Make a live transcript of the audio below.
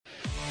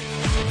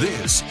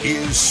This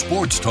is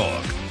Sports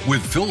Talk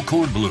with Phil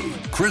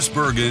Kornblut, Chris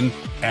Bergen,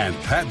 and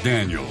Pat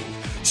Daniel.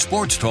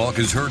 Sports Talk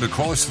is heard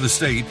across the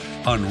state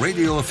on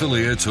radio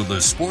affiliates of the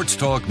Sports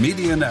Talk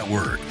Media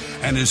Network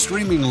and is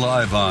streaming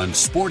live on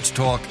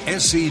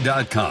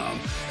sportstalksc.com,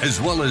 as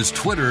well as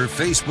Twitter,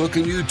 Facebook,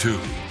 and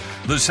YouTube.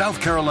 The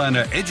South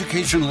Carolina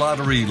Education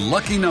Lottery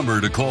lucky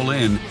number to call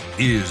in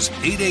is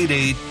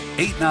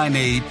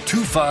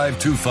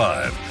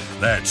 888-898-2525.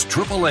 That's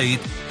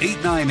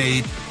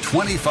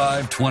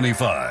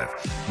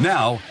 888-898-2525.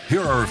 Now,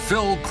 here are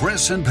Phil,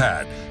 Chris, and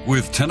Pat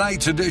with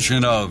tonight's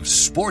edition of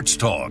Sports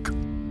Talk.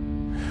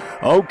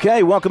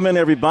 Okay, welcome in,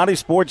 everybody.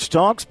 Sports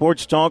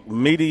Talk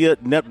Media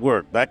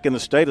Network. Back in the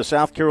state of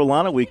South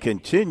Carolina, we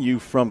continue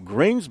from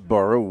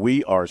Greensboro.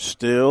 We are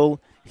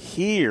still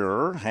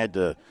here. Had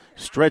to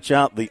stretch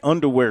out the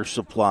underwear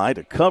supply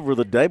to cover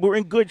the day. But we're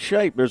in good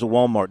shape. There's a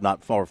Walmart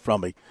not far from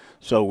me,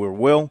 so we're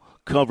well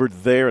covered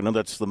there. I know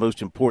that's the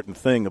most important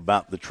thing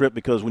about the trip,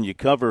 because when you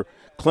cover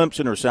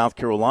Clemson or South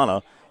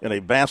Carolina in a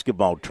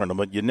basketball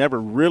tournament, you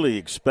never really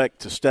expect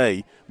to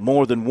stay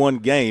more than one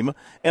game.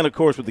 And, of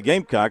course, with the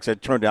Gamecocks,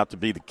 that turned out to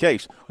be the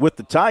case. With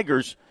the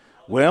Tigers,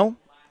 well,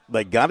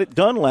 they got it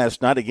done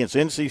last night against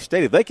NC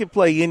State. If they could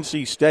play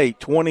NC State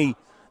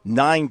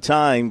 29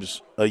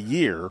 times a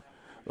year,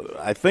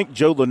 I think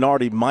Joe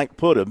Lunardi might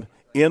put them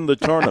in the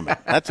tournament.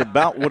 That's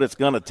about what it's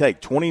going to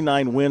take,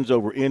 29 wins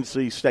over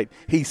NC State.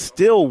 He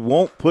still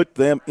won't put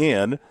them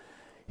in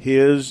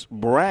his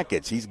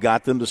brackets. He's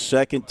got them the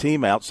second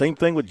team out. Same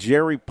thing with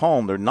Jerry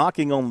Palm. They're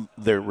knocking on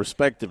their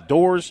respective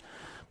doors,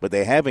 but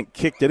they haven't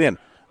kicked it in.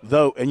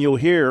 Though, and you'll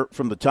hear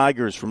from the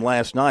Tigers from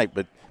last night,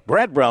 but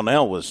Brad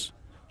Brownell was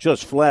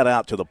just flat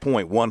out to the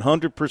point.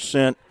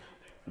 100%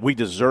 we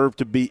deserve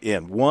to be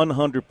in.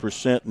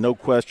 100%, no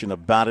question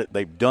about it.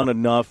 They've done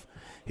enough.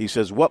 He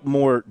says, what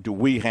more do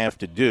we have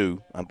to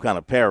do? I'm kind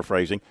of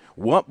paraphrasing.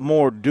 What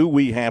more do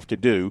we have to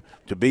do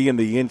to be in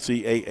the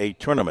NCAA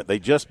tournament? They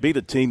just beat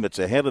a team that's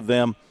ahead of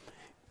them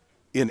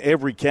in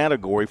every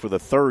category for the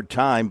third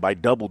time by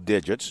double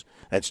digits.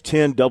 That's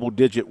 10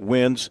 double-digit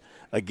wins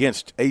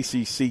against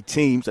ACC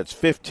teams. That's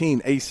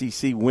 15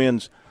 ACC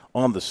wins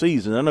on the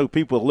season. I know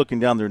people are looking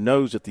down their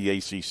nose at the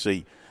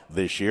ACC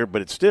this year,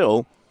 but it's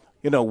still –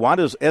 why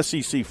does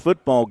SEC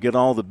football get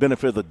all the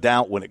benefit of the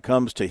doubt when it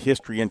comes to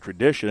history and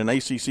tradition, and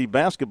ACC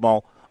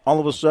basketball all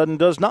of a sudden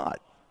does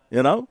not,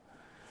 I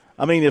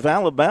mean, if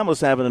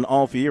Alabama's having an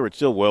off year, it's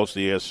still, it's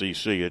the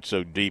SEC. It's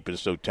so deep.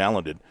 It's so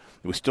talented.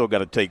 We still got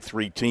to take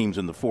 3 teams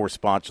in the 4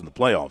 spots in the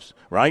playoffs,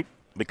 right?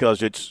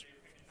 Because it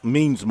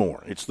means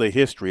more. It's the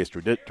history. It's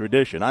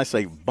tradition. I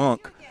say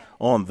bunk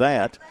on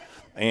that.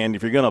 And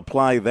if you're going to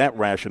apply that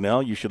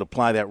rationale, you should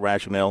apply that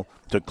rationale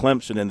to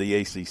Clemson and the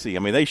ACC. I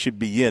mean, they should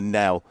be in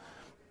now.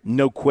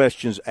 No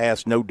questions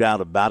asked, no doubt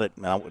about it.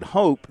 And I would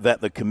hope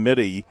that the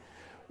committee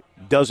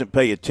doesn't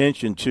pay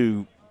attention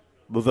to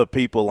the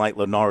people like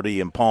Lunardi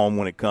and Palm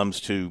when it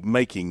comes to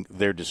making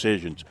their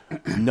decisions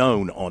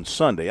known on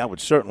Sunday. I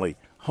would certainly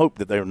hope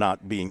that they're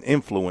not being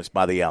influenced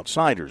by the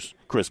outsiders.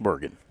 Chris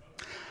Bergen.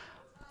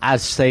 I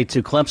say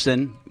to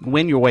Clemson,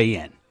 win your way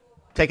in.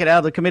 Take it out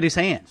of the committee's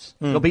hands.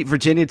 Go beat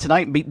Virginia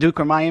tonight and beat Duke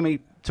or Miami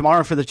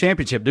tomorrow for the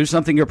championship. Do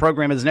something your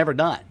program has never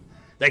done.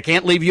 They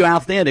can't leave you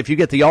out then. If you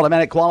get the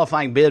automatic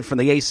qualifying bid from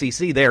the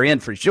ACC, they're in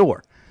for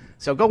sure.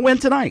 So go win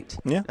tonight.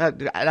 Yeah.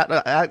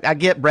 I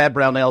get Brad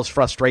Brownell's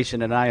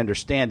frustration, and I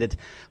understand it,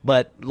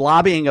 but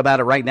lobbying about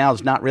it right now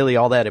is not really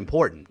all that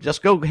important.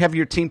 Just go have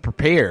your team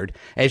prepared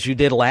as you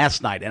did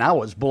last night, and I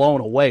was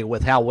blown away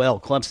with how well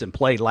Clemson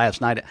played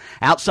last night.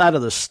 Outside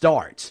of the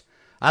starts,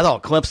 I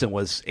thought Clemson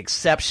was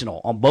exceptional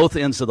on both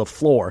ends of the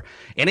floor.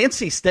 And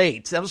NC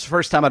State, that was the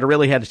first time I'd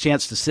really had a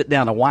chance to sit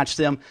down and watch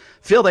them.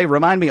 Phil, they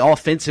remind me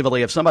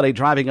offensively of somebody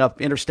driving up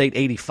Interstate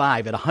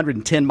 85 at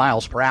 110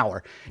 miles per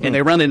hour, and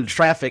they run into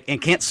traffic and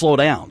can't slow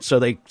down. So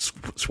they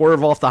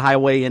swerve off the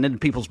highway and into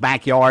people's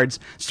backyards,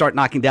 start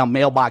knocking down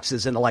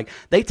mailboxes and the like.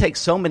 They take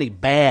so many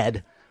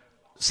bad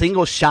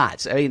single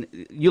shots. I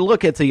mean, you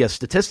look at the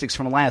statistics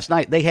from last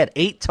night, they had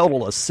 8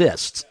 total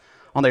assists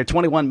on their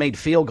 21 made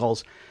field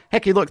goals.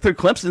 Heck, you look through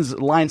Clemson's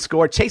line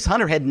score, Chase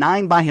Hunter had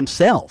 9 by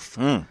himself.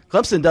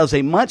 Clemson does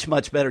a much,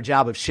 much better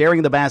job of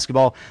sharing the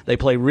basketball. They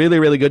play really,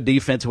 really good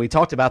defense, and we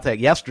talked about that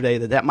yesterday,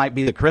 that might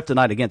be the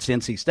kryptonite against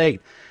NC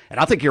State. And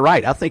I think you're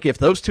right. I think if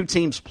those two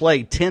teams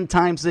play 10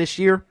 times this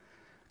year,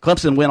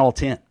 Clemson win all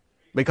 10,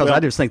 because I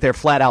just think they're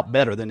flat out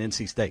better than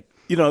NC State.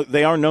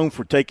 They are known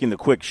for taking the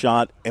quick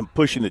shot and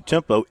pushing the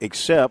tempo,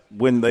 except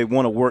when they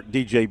want to work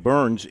DJ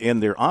Burns in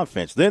their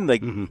offense. Then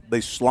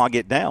they slog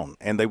it down,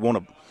 and they want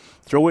to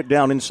throw it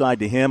down inside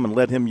to him and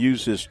let him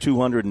use his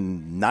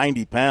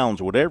 290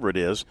 pounds, whatever it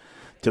is,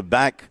 to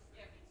back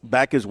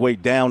his way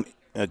down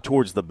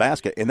towards the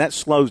basket, and that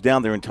slows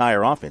down their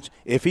entire offense.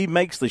 If he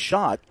makes the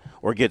shot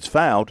or gets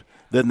fouled,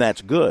 then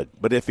that's good.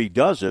 But if he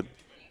doesn't,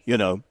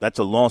 that's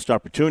a lost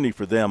opportunity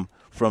for them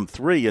from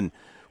 3. And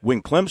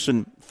when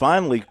Clemson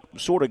finally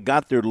sort of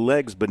got their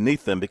legs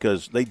beneath them,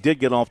 because they did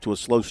get off to a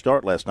slow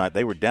start last night,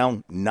 they were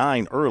down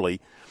 9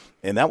 early,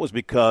 and that was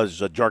because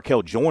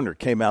Jarkel Joyner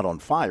came out on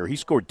fire. He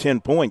scored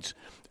 10 points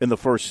in the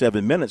first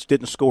 7 minutes,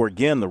 didn't score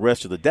again the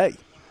rest of the day.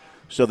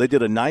 So they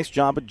did a nice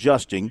job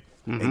adjusting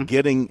and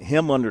getting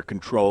him under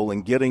control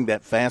and getting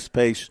that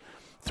fast-paced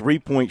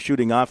three-point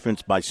shooting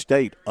offense by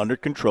State under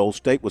control.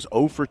 State was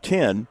 0 for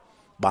 10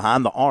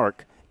 behind the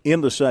arc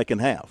in the second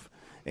half.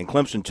 And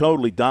Clemson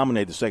totally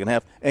dominated the second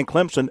half. And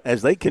Clemson,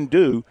 as they can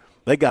do,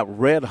 they got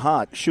red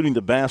hot shooting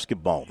the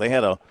basketball. They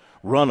had a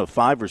run of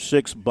 5 or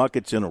 6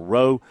 buckets in a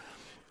row.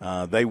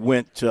 They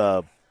went,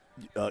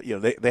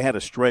 they had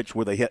a stretch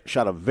where they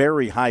shot a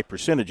very high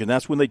percentage, and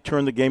that's when they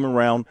turned the game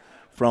around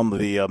from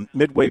the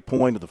midway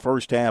point of the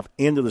first half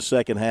into the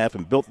second half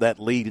and built that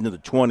lead into the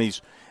 20s,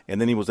 and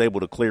then he was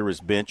able to clear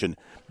his bench. And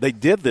they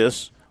did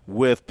this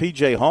with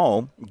P.J.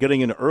 Hall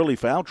getting into early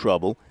foul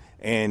trouble,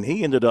 and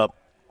he ended up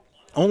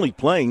only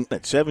playing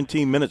at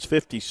 17 minutes,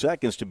 50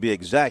 seconds to be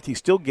exact. He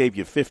still gave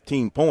you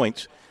 15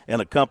 points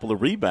and a couple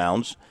of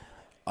rebounds.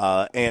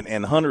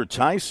 And Hunter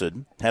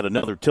Tyson had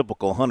another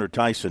typical Hunter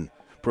Tyson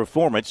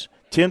performance,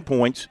 10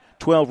 points,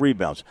 12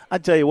 rebounds. I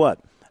tell you what,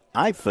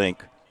 I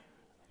think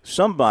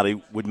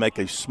somebody would make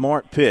a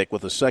smart pick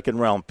with a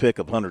second-round pick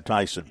of Hunter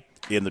Tyson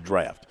in the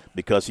draft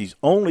because he's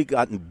only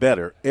gotten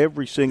better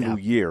every single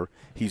year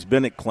he's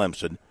been at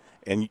Clemson.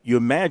 And you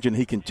imagine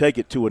he can take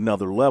it to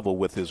another level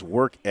with his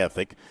work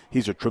ethic.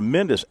 He's a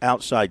tremendous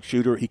outside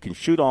shooter. He can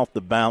shoot off the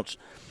bounce.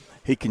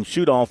 He can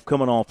shoot off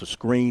coming off the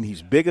screen.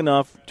 He's big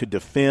enough to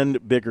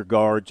defend bigger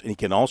guards, and he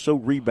can also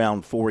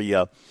rebound for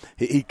you.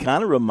 He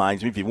kind of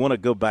reminds me, if you want to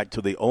go back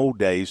to the old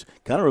days,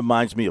 kind of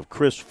reminds me of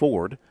Chris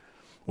Ford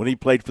when he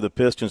played for the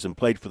Pistons and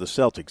played for the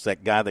Celtics,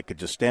 that guy that could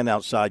just stand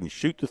outside and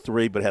shoot the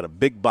three but had a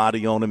big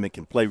body on him and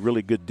can play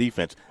really good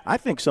defense. I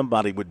think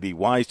somebody would be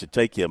wise to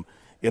take him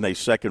in a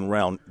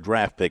second-round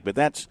draft pick, but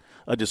that's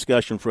a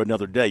discussion for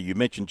another day. You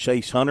mentioned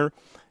Chase Hunter.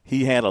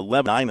 He had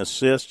 9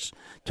 assists.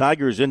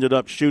 Tigers ended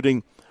up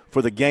shooting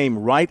for the game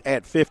right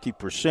at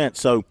 50%,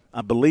 so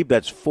I believe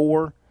that's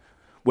 4.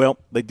 Well,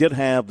 they did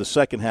have the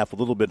second half a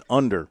little bit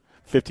under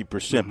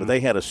 50%, but they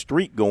had a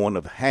streak going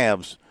of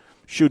halves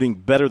shooting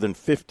better than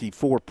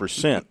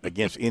 54%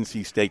 against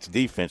NC State's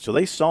defense. So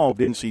they solved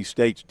NC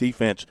State's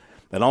defense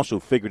and also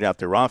figured out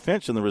their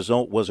offense, and the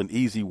result was an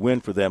easy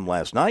win for them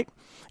last night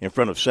in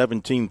front of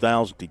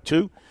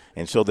 17,002.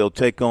 And so they'll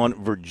take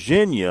on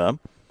Virginia.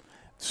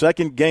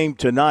 Second game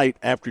tonight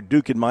after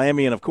Duke and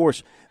Miami. And, of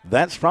course,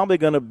 that's probably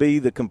going to be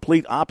the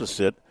complete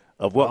opposite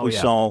of what we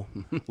saw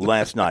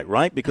last night,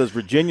 right? Because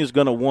Virginia's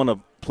going to want to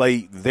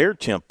play their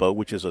tempo,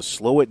 which is a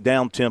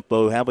slow-it-down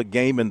tempo, have a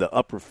game in the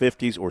upper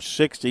 50s or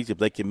 60s if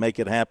they can make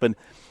it happen,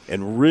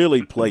 and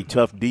really play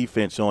tough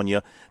defense on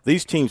you.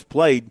 These teams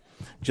played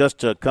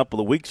just a couple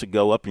of weeks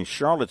ago up in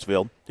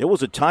Charlottesville. It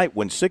was a tight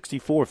one,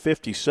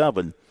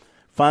 64-57.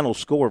 Final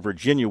score,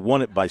 Virginia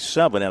won it by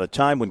 7 at a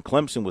time when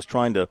Clemson was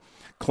trying to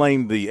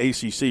claim the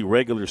ACC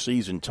regular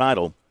season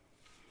title,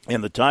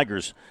 and the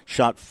Tigers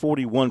shot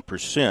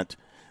 41%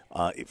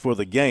 for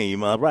the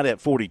game, right at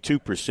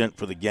 42%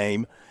 for the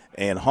game,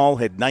 and Hall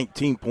had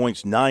 19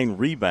 points, 9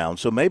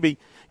 rebounds. So maybe,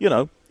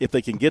 if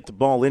they can get the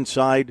ball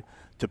inside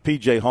to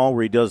P.J. Hall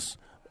where he does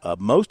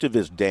most of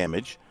his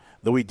damage,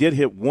 though he did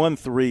hit 1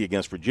 3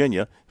 against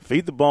Virginia,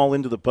 feed the ball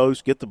into the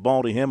post, get the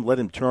ball to him, let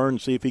him turn,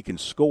 see if he can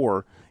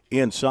score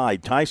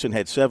inside. Tyson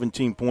had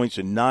 17 points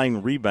and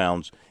 9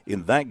 rebounds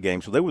in that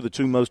game, so they were the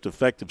 2 most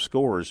effective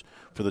scorers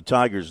for the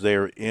Tigers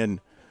there in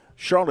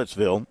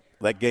Charlottesville.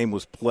 That game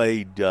was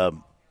played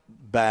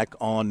back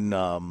on,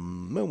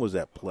 when was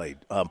that played?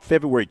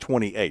 February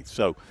 28th.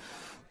 So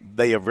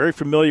they are very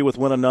familiar with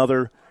one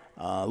another.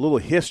 A little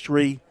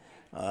history.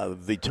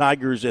 The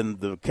Tigers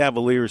and the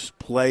Cavaliers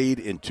played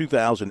in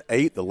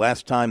 2008, the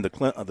last time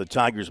the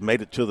Tigers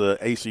made it to the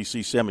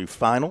ACC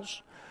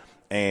semifinals.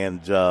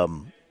 And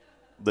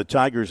the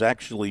Tigers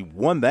actually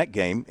won that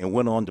game and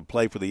went on to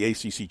play for the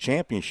ACC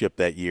championship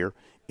that year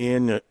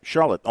in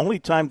Charlotte. Only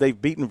time they've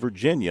beaten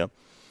Virginia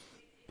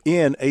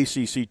in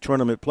ACC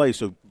tournament play.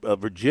 So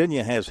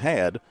Virginia has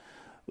had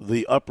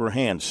the upper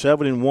hand,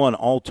 7-1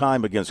 all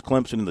time against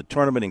Clemson in the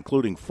tournament,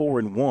 including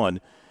 4-1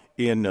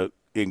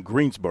 in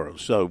Greensboro.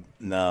 So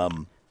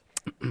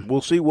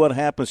we'll see what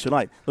happens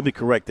tonight. Let me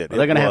correct that.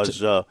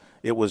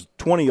 It was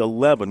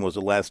 2011 was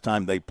the last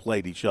time they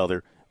played each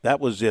other. That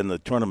was in the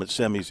tournament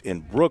semis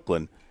in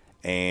Brooklyn,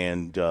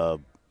 and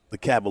the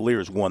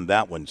Cavaliers won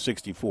that one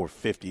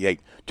 64-58.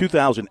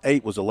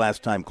 2008 was the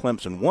last time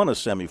Clemson won a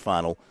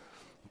semifinal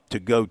to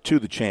go to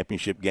the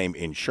championship game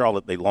in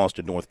Charlotte. They lost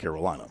to North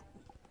Carolina.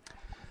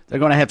 They're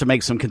going to have to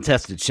make some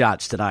contested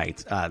shots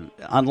tonight.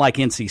 Unlike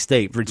NC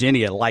State,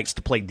 Virginia likes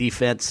to play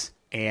defense,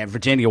 and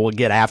Virginia will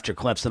get after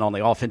Clemson on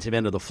the offensive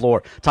end of the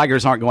floor.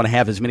 Tigers aren't going to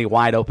have as many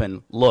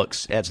wide-open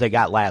looks as they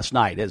got last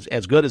night.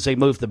 As good as they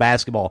moved the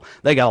basketball,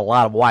 they got a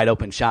lot of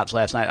wide-open shots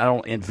last night. I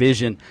don't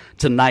envision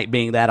tonight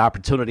being that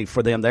opportunity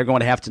for them. They're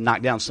going to have to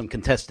knock down some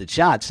contested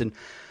shots. And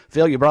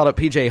Phil, you brought up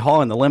P.J.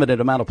 Hall and the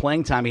limited amount of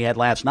playing time he had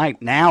last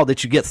night. Now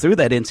that you get through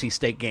that NC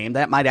State game,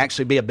 that might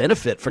actually be a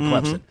benefit for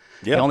Clemson.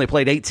 Yep. He only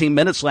played 18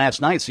 minutes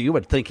last night, so you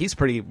would think he's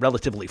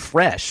relatively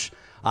fresh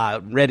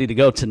ready to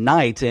go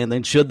tonight. And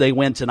then should they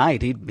win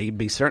tonight, he'd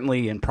be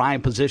certainly in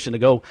prime position to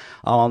go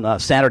on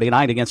Saturday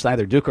night against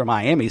either Duke or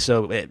Miami.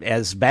 So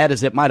as bad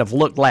as it might have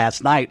looked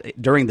last night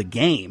during the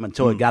game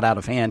until it got out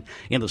of hand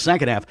in the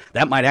second half,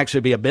 that might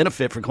actually be a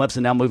benefit for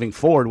Clemson now moving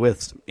forward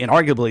with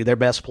inarguably their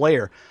best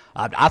player,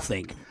 I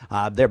think,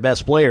 their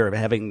best player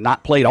having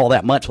not played all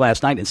that much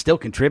last night and still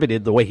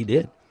contributed the way he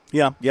did.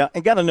 Yeah,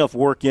 and got enough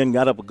work in,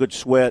 got up a good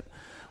sweat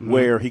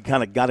where he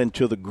kind of got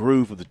into the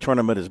groove of the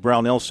tournament, as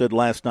Brownell said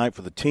last night,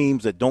 for the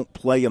teams that don't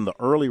play in the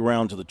early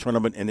rounds of the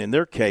tournament. And in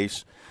their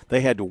case, they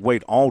had to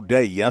wait all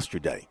day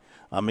yesterday.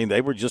 I mean,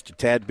 they were just a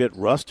tad bit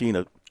rusty and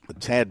a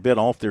tad bit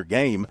off their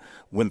game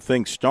when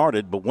things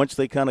started. But once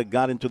they kind of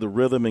got into the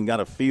rhythm and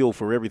got a feel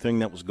for everything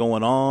that was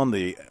going on,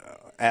 the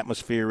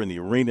atmosphere in the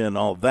arena and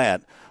all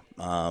that,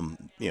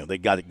 they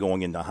got it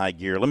going into high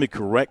gear. Let me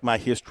correct my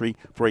history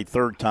for a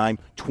third time.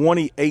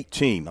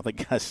 2018, I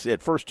think I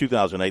said first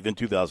 2008, then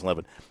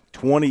 2011.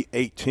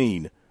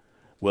 2018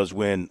 was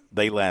when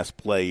they last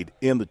played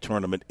in the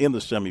tournament, in the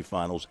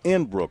semifinals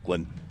in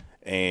Brooklyn,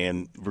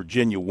 and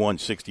Virginia won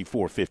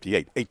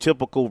 64-58. A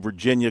typical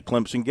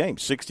Virginia-Clemson game,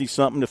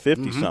 60-something to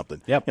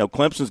 50-something. Yep.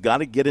 Clemson's got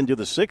to get into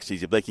the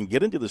 60s. If they can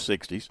get into the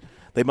 60s,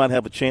 they might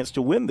have a chance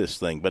to win this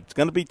thing. But it's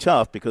going to be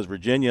tough because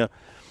Virginia –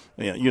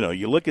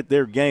 you look at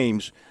their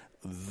games,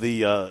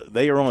 they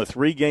are on a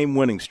 3-game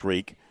winning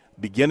streak,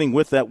 beginning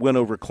with that win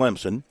over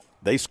Clemson.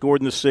 They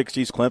scored in the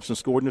 60s. Clemson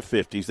scored in the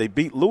 50s. They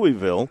beat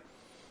Louisville,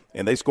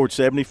 and they scored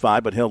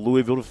 75 but held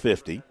Louisville to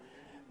 50.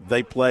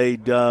 They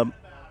played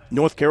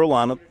North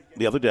Carolina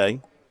the other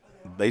day.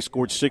 They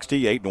scored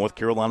 68. North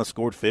Carolina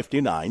scored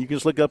 59. You can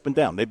just look up and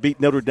down. They beat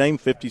Notre Dame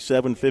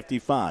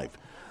 57-55.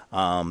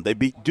 They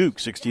beat Duke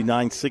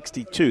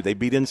 69-62. They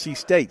beat NC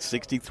State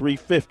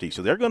 63-50.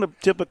 So they're going to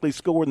typically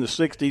score in the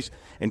 60s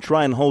and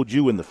try and hold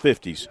you in the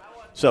 50s.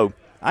 So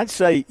I'd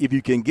say if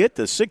you can get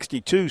to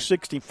 62,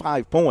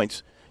 65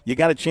 points, you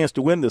got a chance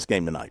to win this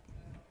game tonight.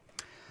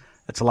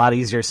 That's a lot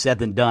easier said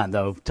than done,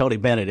 though. Tony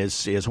Bennett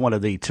is one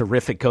of the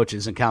terrific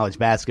coaches in college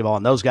basketball,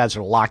 and those guys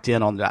are locked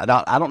in on that.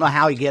 I don't know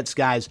how he gets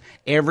guys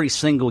every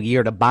single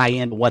year to buy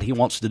into what he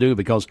wants to do,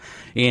 because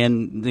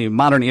in the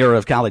modern era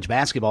of college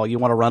basketball, you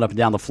want to run up and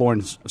down the floor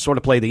and sort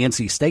of play the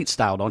NC State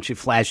style, don't you?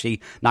 Flashy,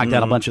 knock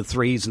down a bunch of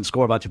threes and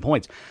score a bunch of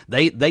points.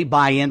 They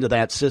buy into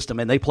that system,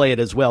 and they play it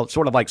as well,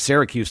 sort of like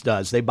Syracuse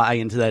does. They buy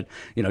into that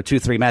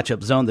 2-3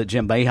 matchup zone that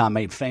Jim Boeheim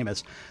made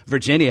famous.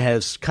 Virginia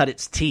has cut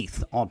its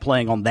teeth on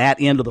playing on that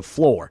end of the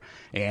floor.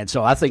 And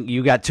so I think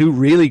you got two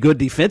really good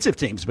defensive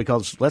teams,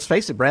 because let's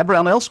face it, Brad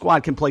Brownell's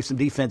squad can play some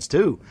defense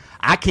too.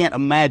 I can't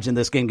imagine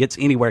this game gets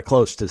anywhere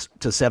close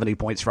to 70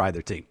 points for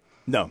either team.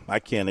 No, I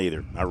can't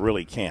either. I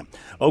really can't.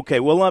 Okay,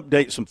 we'll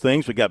update some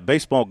things. We got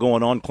baseball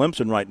going on.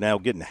 Clemson right now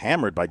getting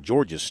hammered by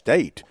Georgia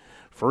State.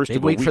 First Big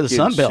of a week for the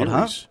Sun Belt,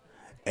 series.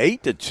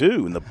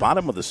 8-2 in the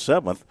bottom of the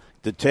 7th.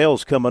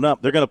 Details coming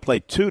up. They're going to play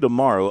 2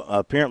 tomorrow.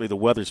 Apparently the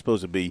weather's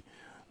supposed to be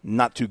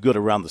not too good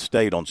around the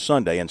state on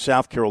Sunday. And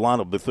South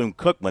Carolina,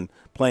 Bethune-Cookman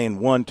playing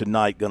 1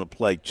 tonight, going to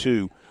play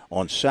 2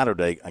 on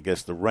Saturday. I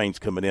guess the rain's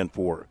coming in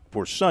for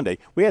Sunday.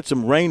 We had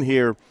some rain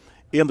here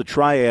in the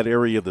Triad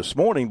area this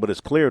morning, but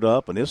it's cleared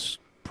up, and it's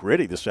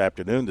pretty this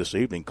afternoon, this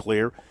evening,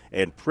 clear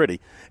and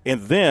pretty.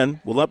 And then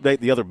we'll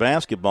update the other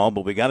basketball,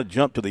 but we got to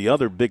jump to the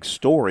other big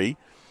story,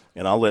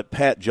 and I'll let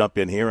Pat jump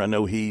in here. I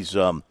know he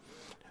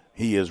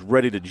is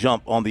ready to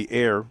jump on the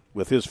air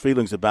with his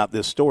feelings about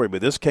this story.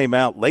 But this came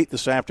out late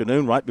this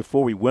afternoon, right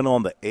before we went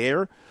on the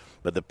air.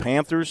 But the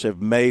Panthers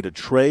have made a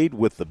trade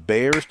with the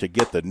Bears to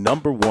get the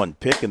number 1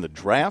 pick in the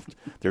draft.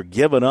 They're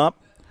giving up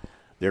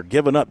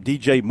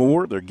DJ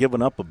Moore. They're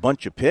giving up a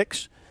bunch of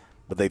picks.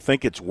 But they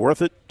think it's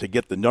worth it to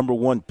get the number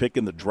 1 pick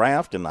in the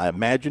draft. And I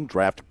imagine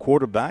draft a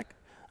quarterback.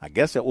 I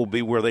guess that will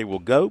be where they will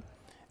go.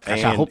 Gosh,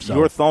 and I hope so.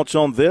 Your thoughts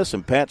on this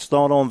and Pat's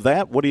thought on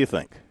that, what do you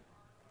think?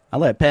 I'll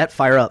let Pat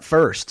fire up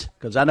first,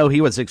 because I know he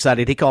was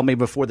excited. He called me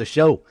before the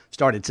show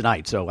started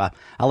tonight, so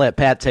I'll let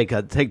Pat take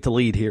the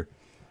lead here.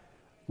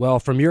 Well,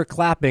 from your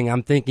clapping,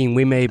 I'm thinking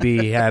we may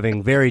be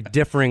having very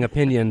differing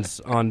opinions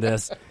on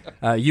this.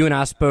 You and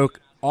I spoke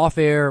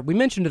off-air. We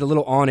mentioned it a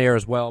little on-air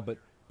as well, but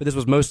this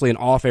was mostly an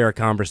off-air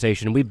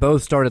conversation. We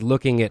both started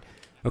looking at,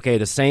 okay,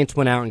 the Saints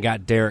went out and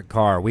got Derek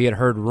Carr. We had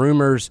heard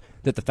rumors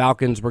that the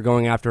Falcons were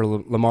going after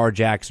Lamar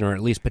Jackson, or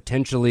at least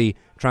potentially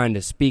trying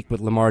to speak with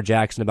Lamar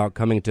Jackson about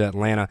coming to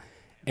Atlanta,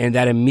 and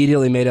that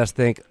immediately made us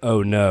think,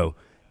 oh no,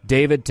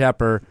 David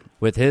Tepper,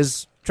 with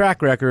his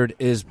track record,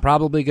 is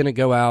probably going to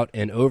go out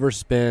and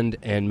overspend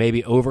and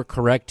maybe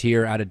overcorrect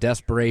here out of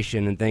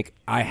desperation and think,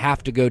 I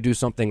have to go do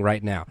something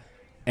right now.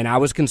 And I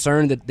was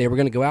concerned that they were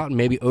going to go out and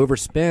maybe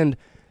overspend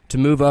to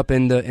move up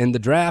in the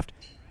draft,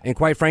 and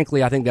quite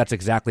frankly, I think that's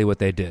exactly what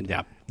they did.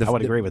 Yeah, I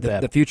would agree with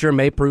that. The future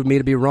may prove me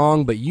to be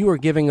wrong, but you are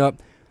giving up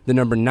the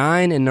number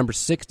 9 and number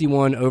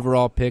 61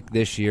 overall pick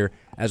this year,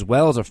 as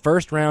well as a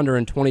first-rounder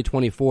in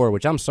 2024,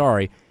 which I'm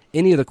sorry,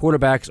 any of the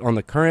quarterbacks on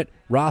the current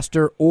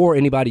roster or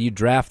anybody you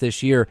draft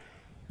this year,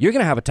 you're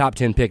going to have a top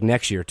 10 pick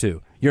next year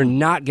too. You're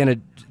not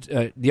going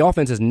to the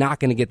offense is not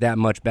going to get that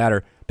much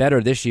better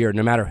this year,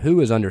 no matter who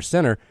is under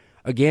center.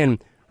 Again,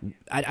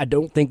 I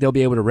don't think they'll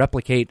be able to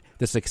replicate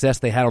the success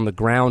they had on the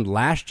ground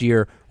last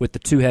year with the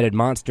two-headed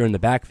monster in the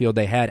backfield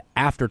they had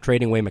after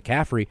trading away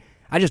McCaffrey.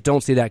 I just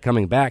don't see that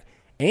coming back.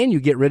 And you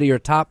get rid of your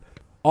top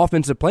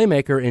offensive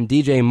playmaker in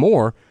DJ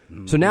Moore.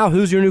 So now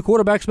who's your new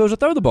quarterback supposed to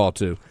throw the ball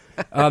to?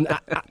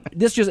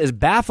 This just is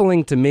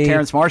baffling to me.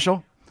 Terrace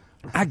Marshall?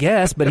 I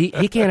guess, but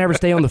he can't ever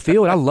stay on the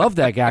field. I love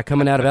that guy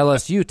coming out of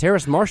LSU.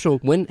 Terrace Marshall,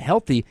 when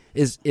healthy,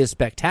 is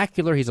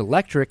spectacular. He's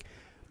electric,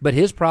 but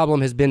his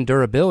problem has been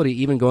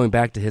durability, even going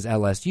back to his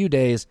LSU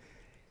days.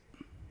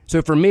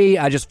 So for me,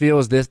 I just feel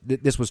as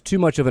this was too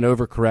much of an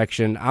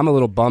overcorrection. I'm a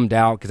little bummed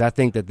out because I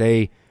think that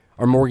they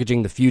are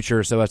mortgaging the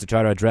future so as to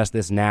try to address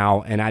this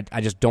now, and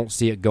I just don't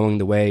see it going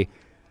the way,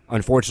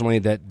 unfortunately,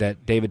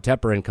 that David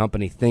Tepper and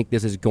company think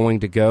this is going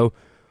to go.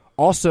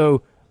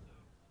 Also,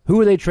 who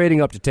are they trading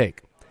up to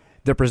take?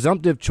 The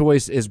presumptive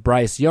choice is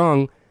Bryce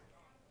Young,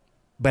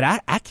 but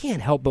I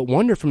can't help but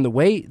wonder from the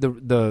way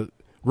the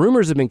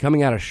rumors have been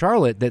coming out of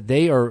Charlotte that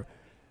they are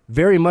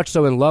very much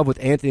so in love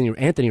with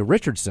Anthony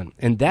Richardson,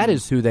 and that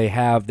is who they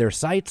have their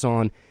sights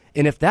on.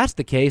 And if that's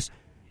the case,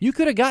 you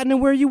could have gotten him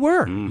where you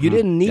were. You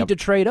didn't need to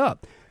trade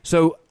up.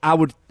 So I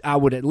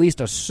would at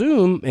least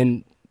assume,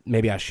 and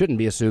maybe I shouldn't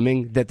be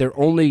assuming, that they're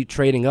only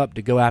trading up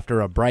to go after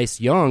a Bryce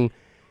Young,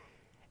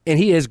 and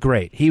he is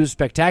great. He was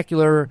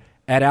spectacular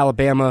at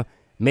Alabama.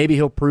 Maybe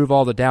he'll prove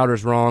all the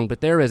doubters wrong, but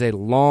there is a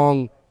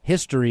long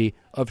history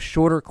of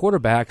shorter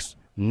quarterbacks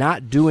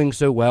not doing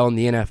so well in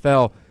the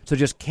NFL, so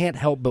just can't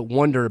help but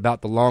wonder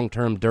about the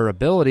long-term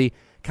durability.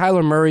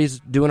 Kyler Murray's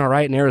doing all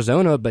right in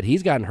Arizona, but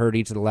he's gotten hurt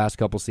each of the last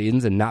couple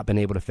seasons and not been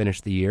able to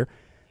finish the year.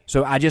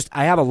 So I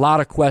have a lot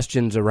of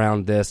questions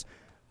around this,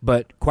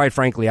 but quite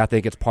frankly, I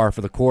think it's par for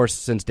the course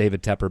since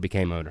David Tepper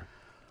became owner.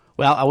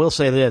 Well, I will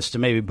say this to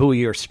maybe buoy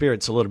your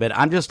spirits a little bit.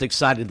 I'm just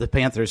excited the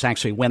Panthers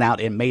actually went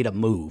out and made a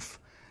move.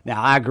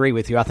 Now, I agree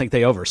with you. I think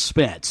they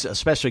overspent,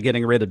 especially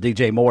getting rid of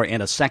DJ Moore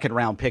in a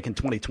second-round pick in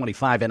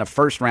 2025 and a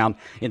first round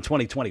in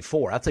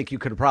 2024. I think you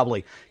could have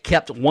probably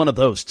kept one of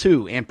those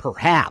two and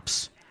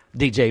perhaps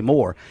DJ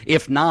Moore.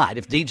 If not,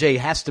 if DJ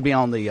has to be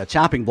on the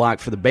chopping block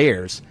for the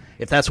Bears,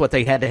 if that's what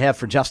they had to have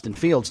for Justin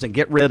Fields, then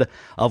get rid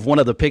of one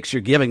of the picks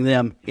you're giving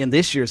them in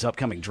this year's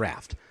upcoming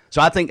draft.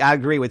 So I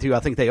agree with you.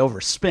 I think they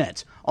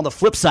overspent. On the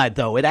flip side,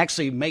 though, it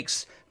actually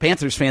makes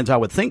Panthers fans, I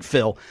would think,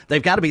 Phil,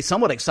 they've got to be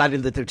somewhat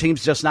excited that their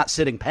team's just not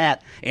sitting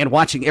pat and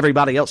watching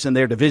everybody else in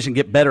their division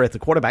get better at the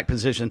quarterback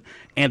position,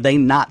 and they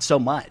not so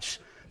much.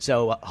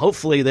 So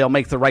hopefully they'll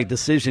make the right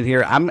decision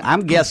here.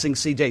 I'm guessing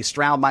C.J.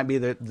 Stroud might be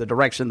the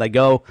direction they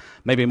go,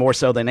 maybe more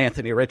so than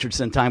Anthony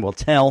Richardson. Time will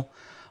tell,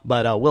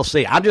 but we'll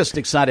see. I'm just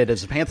excited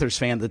as a Panthers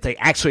fan that they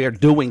actually are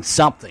doing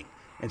something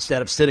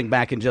instead of sitting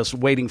back and just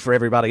waiting for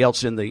everybody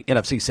else in the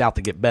NFC South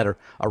to get better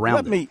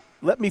around them.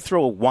 Let me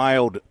throw a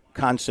wild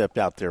concept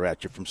out there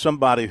at you from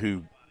somebody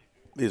who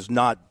is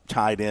not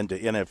tied into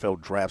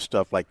NFL draft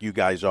stuff like you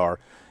guys are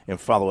and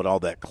follow it all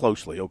that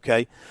closely,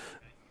 okay?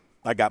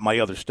 I got my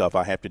other stuff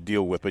I have to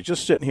deal with, but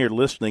just sitting here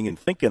listening and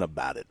thinking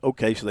about it.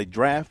 Okay, so they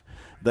draft,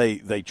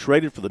 they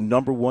traded for the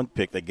number one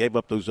pick. They gave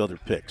up those other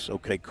picks.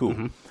 Okay, cool.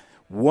 Mm-hmm.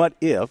 What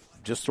if,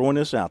 just throwing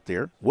this out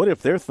there, what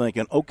if they're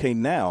thinking, okay,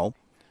 now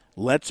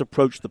let's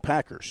approach the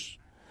Packers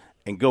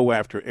and go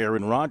after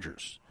Aaron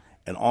Rodgers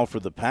and offer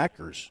the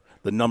Packers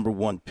the number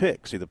one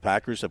pick? See, the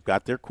Packers have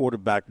got their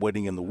quarterback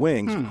waiting in the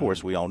wings. Of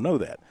course, we all know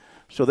that.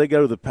 So they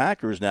go to the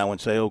Packers now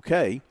and say,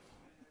 okay,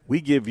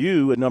 we give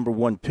you a number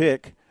one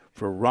pick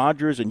for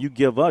Rodgers, and you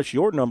give us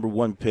your number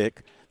one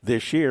pick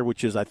this year,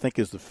 which is, I think,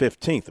 is the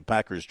 15th. The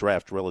Packers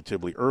draft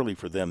relatively early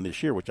for them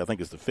this year, which I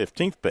think is the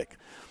 15th pick.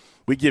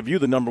 We give you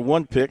the number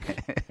one pick.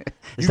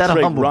 Is that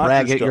a humble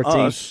brag at your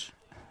team?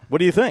 What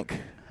do you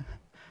think?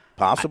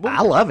 Possible?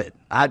 I love it.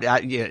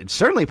 Yeah, it's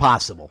certainly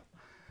possible.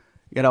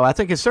 You know, I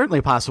think it's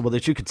certainly possible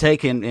that you could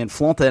take and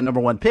flaunt that number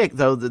one pick,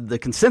 though the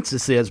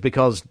consensus is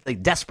because they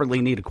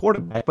desperately need a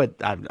quarterback, but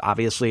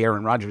obviously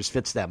Aaron Rodgers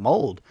fits that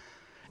mold.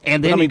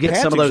 And then you get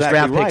some of those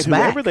draft picks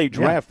back. Whoever they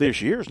draft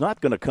this year is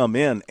not going to come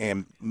in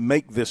and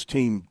make this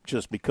team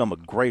just become a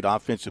great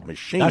offensive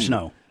machine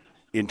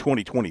in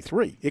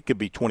 2023. It could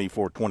be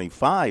 24,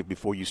 25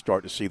 before you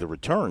start to see the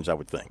returns, I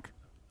would think.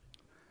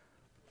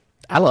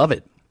 I love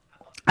it.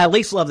 I at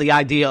least love the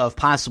idea of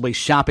possibly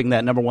shopping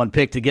that number one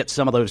pick to get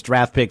some of those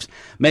draft picks,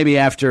 maybe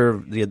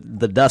after the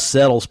dust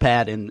settles,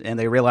 Pat, and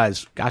they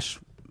realize, gosh,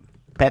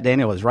 Pat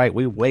Daniel is right.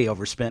 We way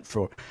overspent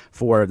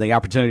for the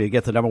opportunity to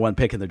get the number one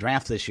pick in the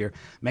draft this year.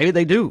 Maybe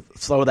they do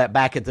throw that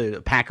back at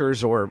the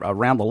Packers or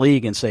around the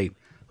league and say,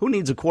 who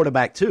needs a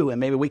quarterback too? And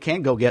maybe we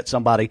can go get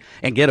somebody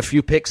and get a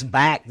few picks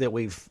back that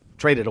we've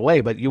traded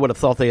away, but you would have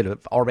thought they'd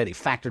have already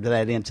factored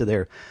that into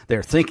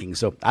their thinking.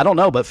 So I don't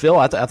know, but Phil,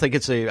 I think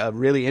it's a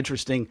really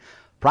interesting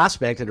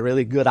prospect and a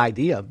really good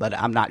idea, but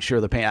I'm not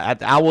sure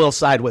I will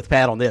side with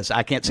Pat on this.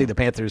 I can't see the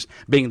Panthers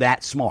being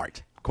that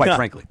smart, quite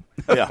frankly.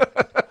 Yeah.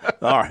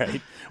 All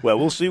right. Well,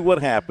 we'll see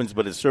what happens,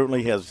 but it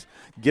certainly has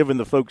given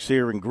the folks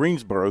here in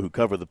Greensboro who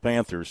cover the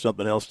Panthers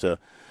something else to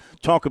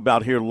talk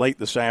about here late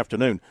this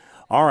afternoon.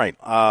 All right,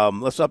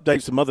 let's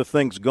update some other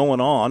things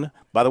going on.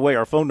 By the way,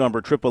 our phone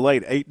number,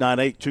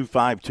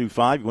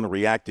 888-898-2525. You want to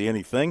react to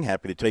anything,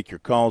 happy to take your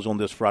calls on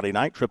this Friday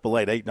night,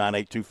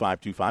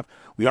 888-898-2525.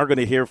 We are going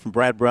to hear from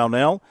Brad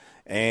Brownell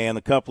and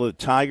a couple of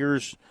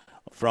Tigers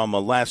from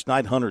last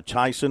night. Hunter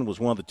Tyson was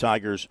one of the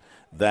Tigers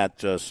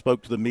that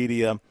spoke to the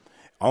media.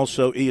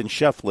 Also, Ian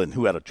Shefflin,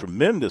 who had a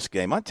tremendous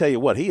game. I tell you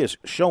what, he is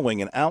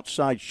showing an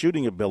outside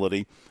shooting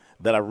ability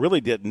that I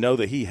really didn't know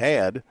that he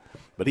had,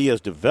 but he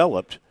has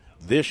developed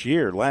this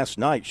year. Last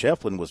night,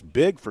 Shefflin was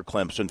big for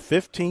Clemson,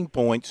 15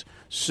 points,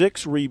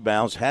 6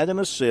 rebounds, had an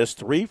assist,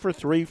 3 for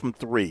 3 from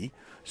 3,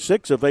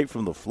 6 of 8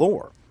 from the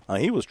floor.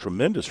 He was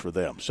tremendous for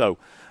them. So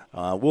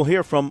we'll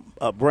hear from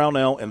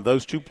Brownell and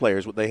those two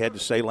players, what they had to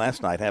say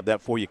last night. Have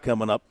that for you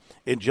coming up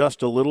in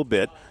just a little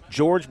bit.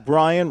 George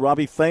Bryan,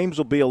 Robbie Thames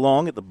will be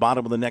along at the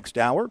bottom of the next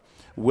hour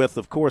with,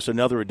 of course,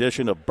 another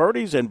edition of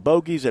Birdies and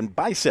Bogeys and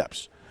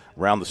Biceps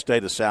around the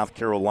state of South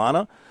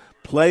Carolina.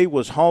 Play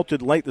was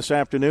halted late this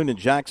afternoon in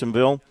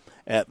Jacksonville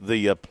at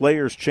the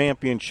Players'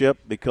 Championship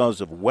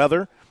because of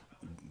weather.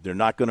 They're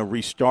not going to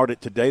restart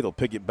it today. They'll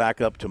pick it back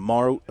up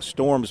tomorrow.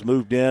 Storms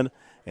moved in,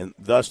 and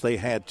thus they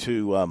had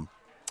to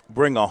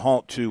bring a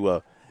halt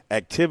to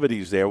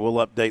activities there.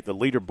 We'll update the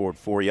leaderboard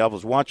for you. I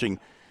was watching,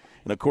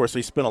 and, of course,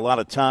 they spent a lot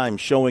of time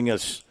showing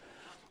us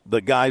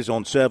the guys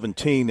on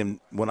 17, and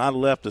when I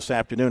left this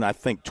afternoon, I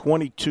think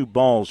 22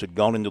 balls had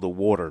gone into the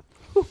water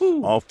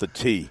off the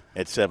tee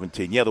at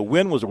 17. Yeah, the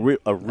wind was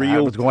a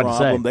real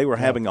problem. They were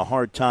having a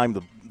hard time.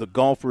 The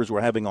golfers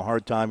were having a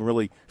hard time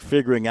really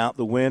figuring out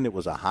the wind. It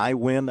was a high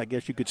wind, I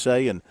guess you could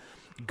say, and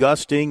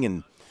gusting,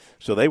 and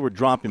so they were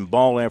dropping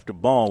ball after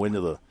ball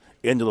into the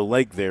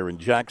lake there in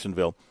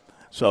Jacksonville.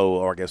 So,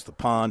 or I guess the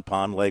pond,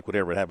 lake,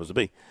 whatever it happens to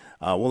be.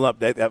 We'll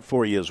update that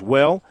for you as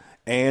well.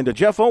 And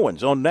Jeff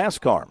Owens on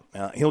NASCAR.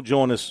 He'll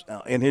join us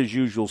in his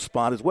usual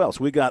spot as well.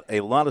 So we got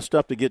a lot of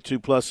stuff to get to,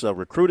 plus a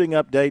recruiting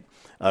update.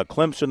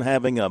 Clemson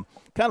having a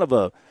kind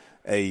of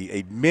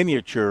a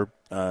miniature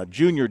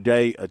junior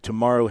day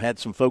tomorrow. Had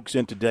some folks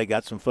in today,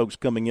 got some folks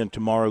coming in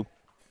tomorrow.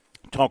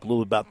 Talk a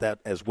little about that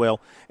as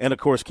well. And, of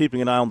course,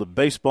 keeping an eye on the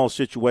baseball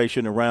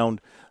situation around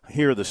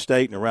here in the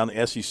state and around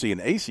the SEC and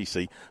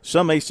ACC.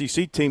 Some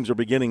ACC teams are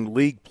beginning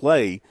league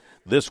play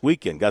this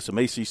weekend. Got some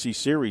ACC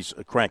series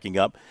cranking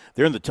up.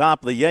 They're in the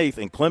top of the 8th,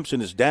 and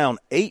Clemson is down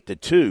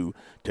 8-2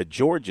 to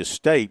Georgia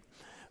State.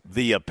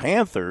 The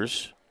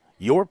Panthers,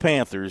 your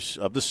Panthers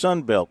of the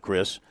Sun Belt,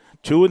 Chris,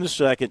 2 in the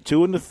second,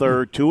 2 in the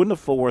third, 2 in the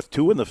fourth,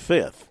 2 in the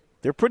fifth.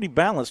 They're pretty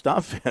balanced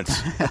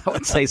offense. I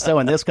would say so,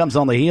 and this comes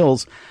on the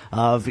heels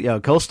of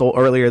Coastal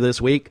earlier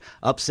this week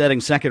upsetting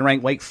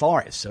second-ranked Wake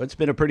Forest. So it's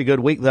been a pretty good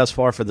week thus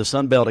far for the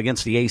Sun Belt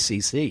against the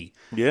ACC.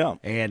 Yeah.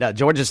 And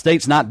Georgia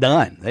State's not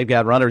done. They've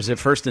got runners at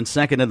first and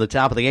second in the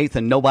top of the 8th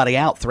and nobody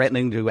out,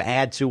 threatening to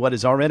add to what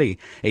is already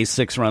a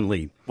 6-run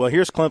lead. Well,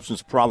 here's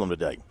Clemson's problem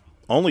today.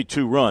 Only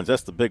 2 runs.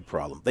 That's the big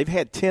problem. They've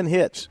had 10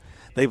 hits.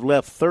 They've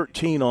left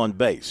 13 on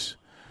base.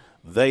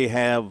 They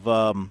have,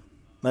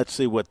 let's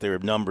see what their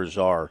numbers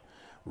are.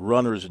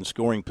 Runners in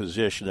scoring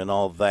position and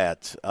all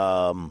that.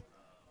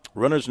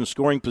 Runners in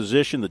scoring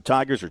position, the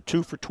Tigers are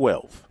 2 for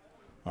 12.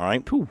 All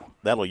right?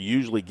 That'll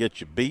usually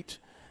get you beat.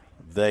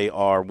 They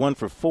are 1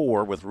 for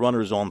 4 with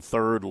runners on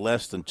third,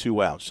 less than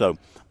 2 outs. So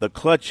the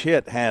clutch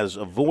hit has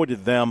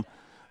avoided them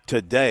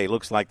today.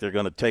 Looks like they're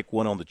going to take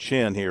one on the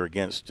chin here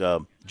against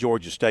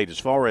Georgia State. As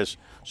far as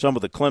some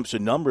of the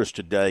Clemson numbers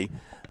today,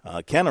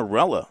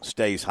 Cannarella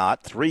stays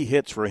hot. 3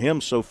 hits for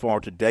him so far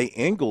today.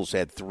 Ingles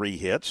had 3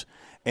 hits.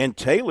 And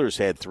Taylor's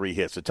had 3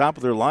 hits. The top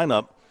of their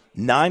lineup,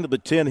 9 of the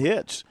 10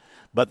 hits.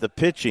 But the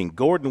pitching,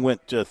 Gordon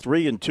went 3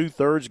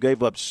 2/3,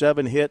 gave up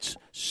 7 hits,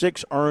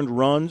 6 earned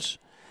runs.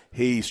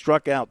 He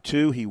struck out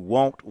 2, he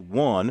walked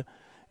 1.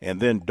 And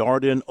then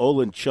Darden,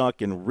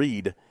 Olenchuk, and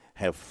Reed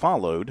have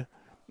followed.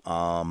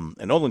 And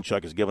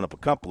Olenchuk has given up a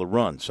couple of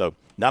runs. So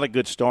not a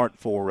good start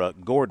for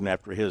Gordon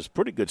after his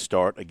pretty good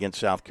start against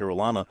South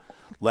Carolina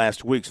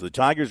last week. So the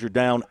Tigers are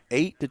down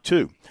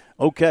 8-2.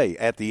 Okay,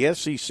 at the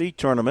SEC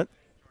tournament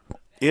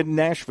in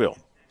Nashville,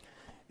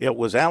 it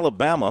was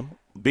Alabama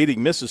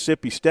beating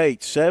Mississippi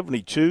State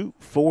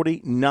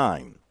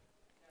 72-49.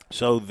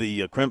 So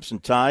the Crimson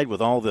Tide,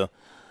 with all the,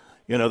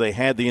 they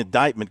had the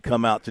indictment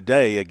come out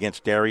today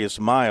against Darius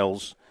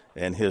Miles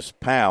and his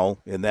pal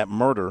in that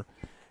murder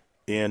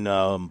in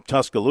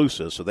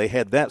Tuscaloosa. So they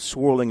had that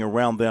swirling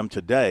around them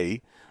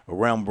today,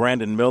 around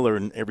Brandon Miller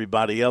and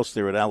everybody else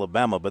there at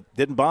Alabama, but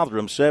didn't bother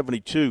them.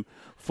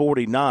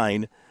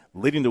 72-49.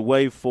 Leading the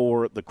way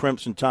for the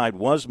Crimson Tide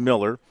was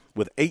Miller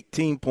with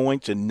 18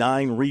 points and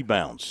 9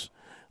 rebounds.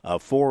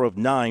 4 of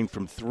 9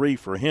 from 3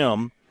 for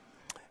him.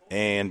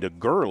 And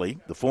Gurley,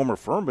 the former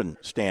Furman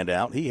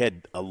standout, he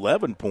had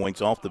 11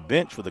 points off the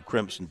bench for the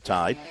Crimson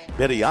Tide.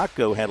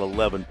 Bediako had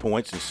 11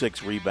 points and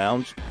 6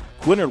 rebounds.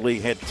 Quinterly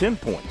had 10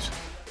 points.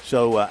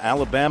 So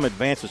Alabama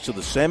advances to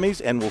the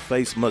semis and will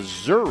face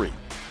Missouri.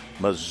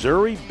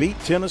 Missouri beat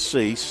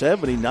Tennessee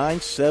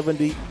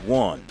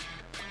 79-71.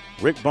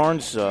 Rick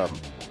Barnes,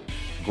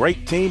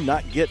 great team,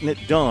 not getting it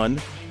done.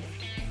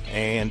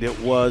 And it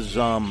was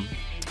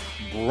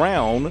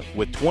Brown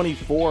with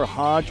 24,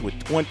 Hodge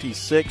with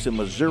 26, and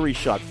Missouri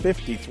shot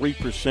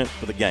 53%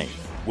 for the game.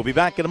 We'll be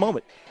back in a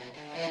moment.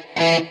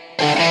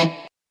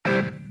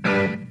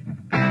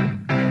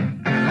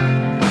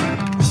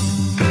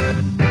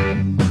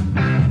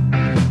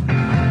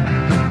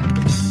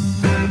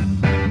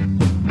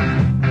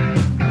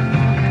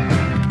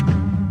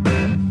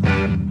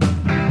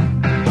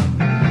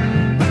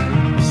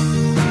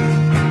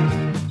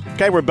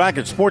 Okay, we're back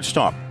at Sports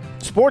Talk.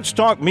 Sports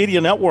Talk Media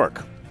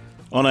Network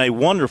on a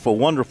wonderful,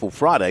 wonderful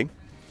Friday.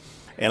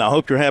 And I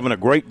hope you're having a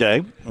great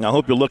day. And I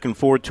hope you're looking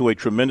forward to a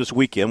tremendous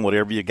weekend,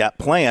 whatever you got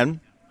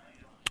planned.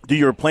 Do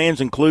your plans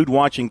include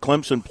watching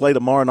Clemson play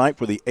tomorrow night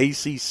for the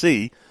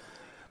ACC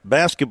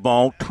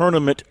Basketball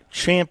Tournament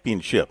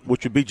Championship,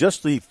 which would be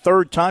just the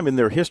third time in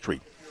their history?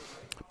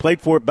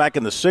 Played for it back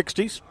in the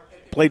 60s,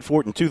 played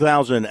for it in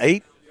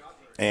 2008,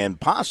 and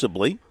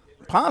possibly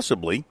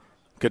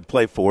could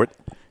play for it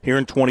here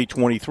in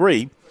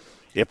 2023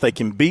 if they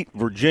can beat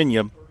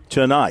Virginia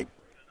tonight.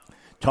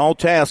 Tall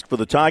task for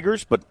the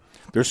Tigers, but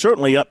they're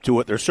certainly up to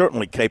it. They're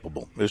certainly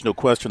capable. There's no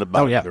question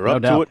about it. They're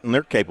up to it, and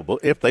they're capable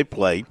if they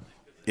play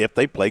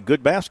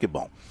good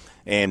basketball.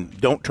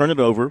 And don't turn it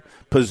over.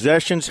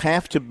 Possessions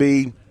have to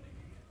be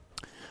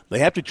 – they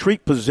have to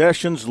treat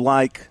possessions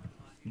like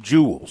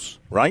jewels,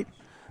 right?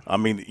 I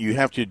mean, you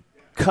have to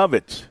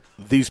covet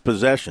these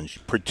possessions,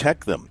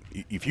 protect them.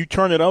 If you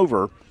turn it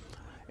over –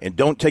 and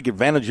don't take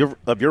advantage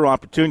of your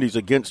opportunities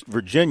against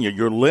Virginia,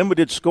 your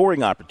limited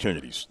scoring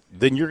opportunities,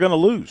 then you're going to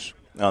lose.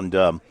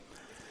 And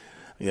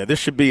this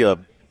should be a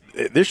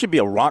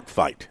rock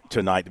fight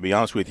tonight, to be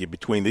honest with you,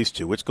 between these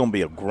two. It's going to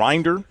be a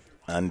grinder,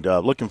 and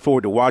looking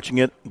forward to watching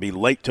it. It'll be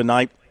late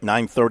tonight,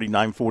 9:30,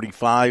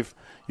 9:45.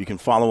 You can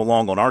follow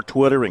along on our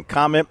Twitter and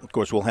comment. Of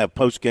course, we'll have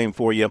post-game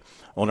for you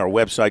on our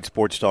website,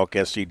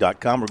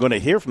 sportstalksc.com. We're going to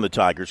hear from the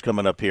Tigers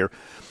coming up here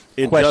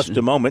in just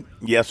a moment.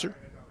 Yes, sir.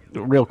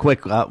 Real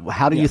quick,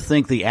 how do you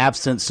think the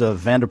absence of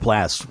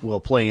Vanderplas will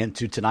play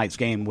into tonight's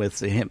game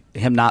with him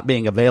not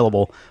being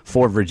available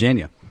for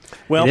Virginia?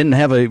 Well, he didn't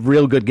have a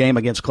real good game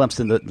against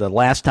Clemson the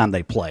last time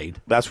they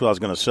played. That's what I was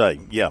going to say,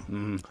 yeah.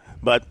 Mm-hmm.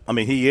 But, I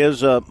mean, he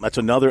is that's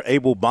another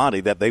able body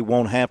that they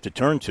won't have to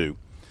turn to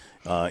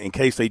in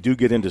case they do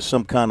get into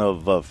some kind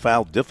of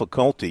foul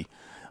difficulty.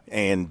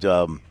 And,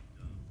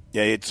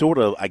 it sort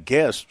of, I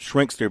guess,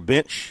 shrinks their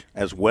bench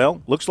as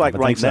well. Looks like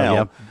right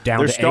now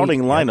their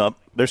starting lineup.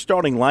 Their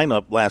starting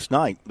lineup last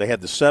night, they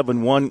had the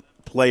 7-1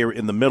 player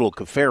in the middle,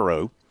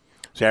 Cafaro.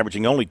 He's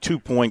averaging only 2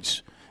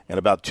 points and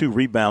about 2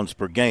 rebounds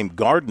per game.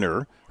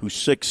 Gardner, who's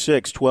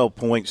 6'6", 12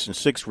 points and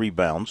 6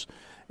 rebounds.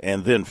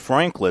 And then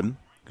Franklin,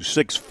 who's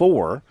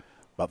 6'4",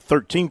 about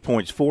 13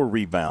 points, 4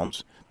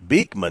 rebounds.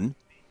 Beekman,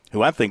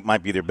 who I think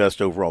might be their best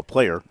overall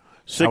player,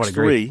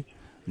 6'3",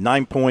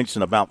 9 points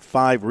and about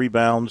 5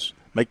 rebounds.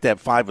 Make that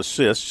 5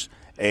 assists.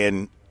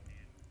 And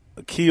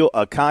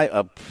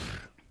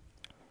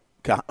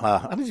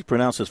how does he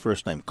pronounce his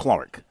first name?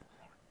 Clark.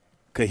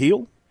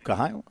 Kahil?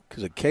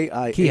 Is it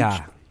K-I-H?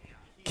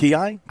 Ki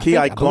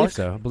Clark?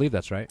 I believe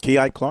that's right. Ki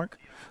Clark.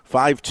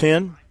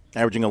 5'10",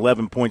 averaging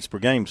 11 points per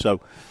game.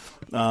 So,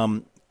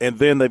 and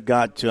then they've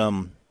got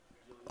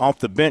off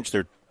the bench,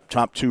 their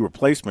top 2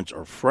 replacements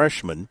are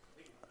freshmen.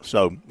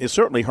 So it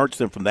certainly hurts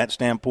them from that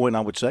standpoint,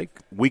 I would say.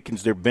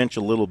 Weakens their bench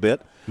a little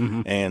bit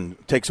and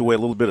takes away a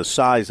little bit of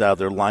size out of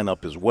their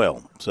lineup as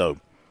well. So,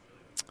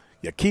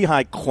 yeah, Ki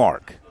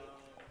Clark.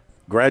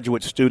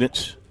 Graduate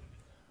students,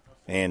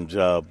 and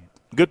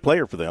good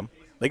player for them.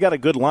 They got a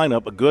good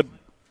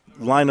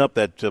lineup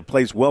that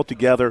plays well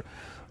together.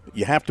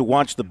 You have to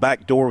watch the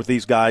back door with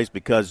these guys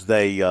because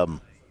they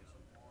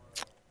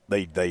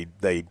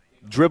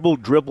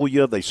dribble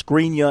you, they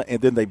screen you,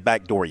 and then they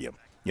backdoor you.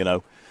 You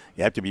know,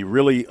 you have to be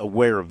really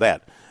aware of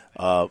that.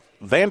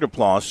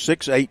 Vanderplas,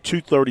 6'8",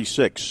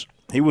 236.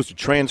 He was a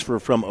transfer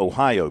from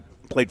Ohio.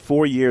 Played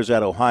 4 years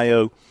at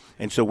Ohio.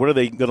 And so what are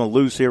they going to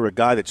lose here? A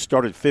guy that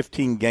started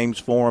 15 games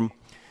for him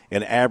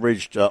and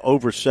averaged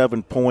over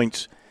 7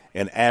 points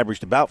and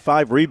averaged about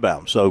 5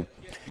 rebounds. So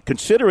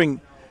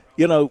considering,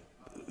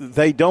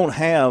 they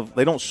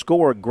don't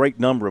score a great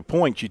number of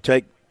points, you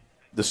take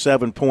the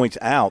 7 points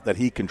out that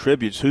he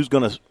contributes, who's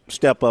going to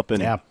step up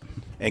and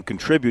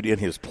contribute in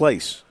his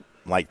place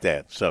like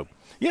that? So,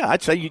 yeah,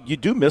 I'd say you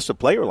do miss a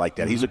player like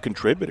that. He's a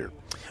contributor.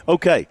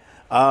 Okay,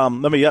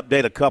 let me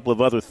update a couple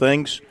of other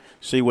things,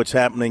 see what's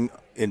happening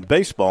in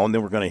baseball, and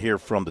then we're going to hear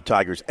from the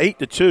Tigers.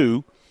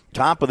 8-2,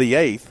 top of the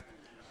 8th.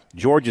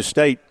 Georgia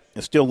State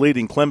is still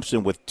leading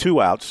Clemson with 2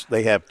 outs.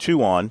 They have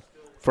 2 on,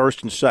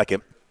 first and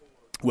second,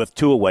 with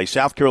 2 away.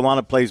 South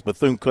Carolina plays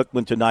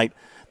Bethune-Cookman tonight.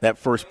 That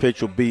first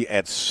pitch will be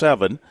at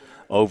 7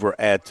 over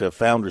at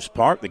Founders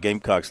Park. The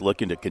Gamecocks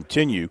looking to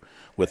continue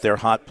with their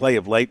hot play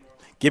of late.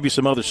 Give you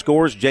some other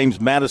scores.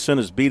 James Madison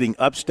is beating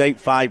Upstate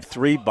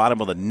 5-3, bottom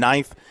of the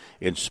 9th.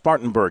 In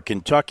Spartanburg,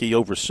 Kentucky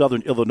over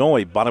Southern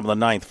Illinois, bottom of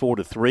the 9th,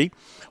 4-3.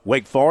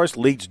 Wake Forest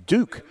leads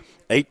Duke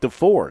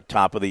 8-4,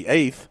 top of the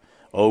 8th,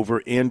 over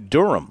in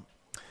Durham.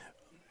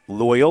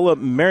 Loyola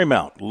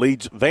Marymount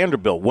leads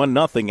Vanderbilt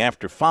 1-0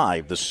 after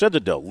 5. The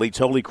Citadel leads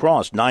Holy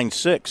Cross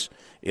 9-6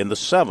 in the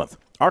 7th.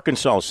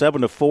 Arkansas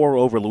 7-4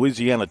 over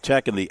Louisiana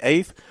Tech in the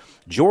 8th.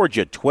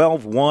 Georgia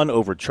 12-1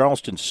 over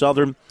Charleston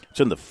Southern. It's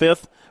in the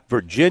 5th.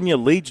 Virginia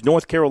leads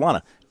North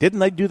Carolina. Didn't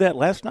they do that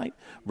last night?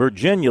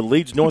 Virginia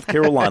leads North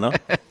Carolina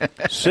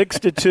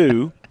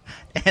 6-2.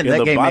 And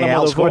that game may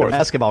outscore the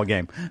basketball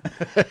game.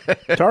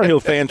 Tar Heel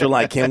fans are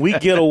like, can we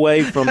get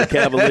away from the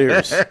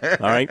Cavaliers?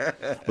 All right.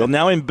 Well,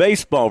 now in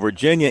baseball,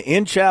 Virginia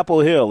in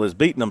Chapel Hill has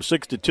beaten them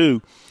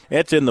 6-2.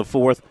 That's in the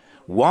 4th.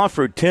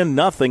 Wofford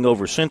 10-0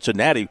 over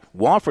Cincinnati.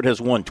 Wofford has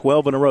won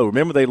 12 in a row.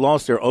 Remember they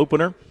lost their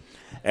opener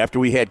after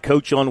we had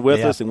Coach on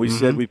with us and we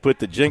said we put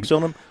the jinx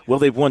on them? Well,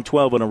 they've won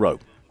 12 in a row.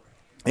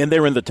 And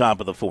they're in the top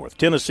of the 4th.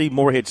 Tennessee,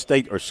 Morehead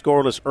State are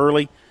scoreless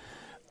early.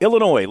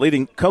 Illinois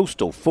leading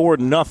Coastal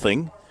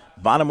 4-0.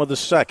 Bottom of the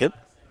 2nd.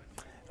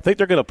 I think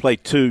they're going to play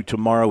 2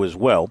 tomorrow as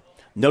well.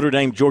 Notre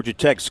Dame, Georgia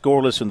Tech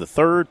scoreless in the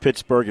 3rd.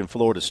 Pittsburgh and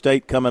Florida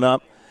State coming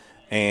up.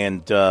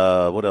 And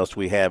what else do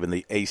we have in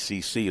the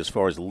ACC as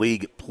far as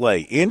league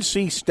play?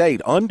 NC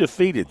State,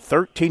 undefeated,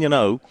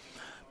 13-0,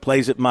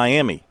 plays at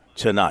Miami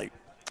tonight.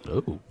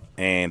 Ooh.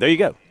 And there you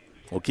go.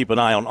 We'll keep an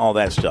eye on all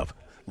that stuff.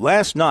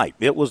 Last night,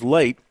 it was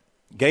late.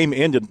 Game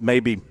ended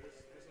maybe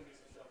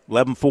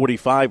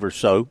 11:45 or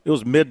so. It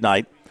was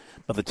midnight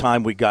by the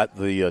time we got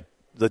the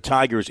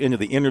Tigers into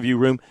the interview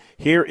room.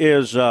 Here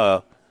is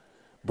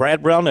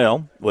Brad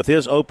Brownell with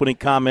his opening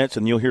comments,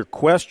 and you'll hear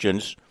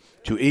questions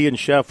to Ian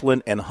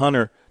Shefflin and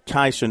Hunter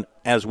Tyson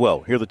as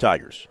well. Here are the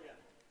Tigers.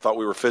 Thought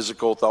we were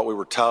physical, thought we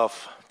were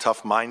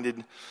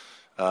tough-minded,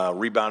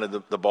 rebounded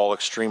the ball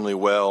extremely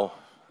well.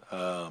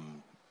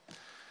 And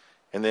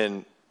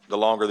then the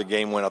longer the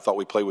game went, I thought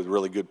we played with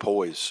really good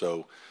poise.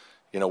 So,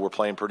 we're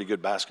playing pretty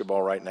good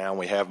basketball right now, and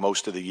we have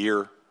most of the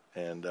year.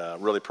 And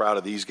really proud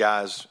of these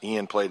guys.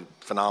 Ian played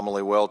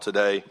phenomenally well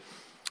today.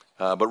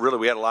 But really,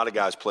 we had a lot of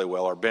guys play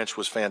well. Our bench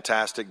was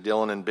fantastic.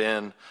 Dylan and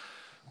Ben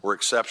were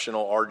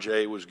exceptional.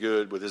 RJ was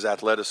good with his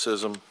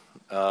athleticism.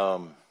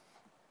 That's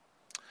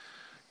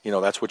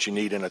what you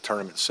need in a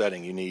tournament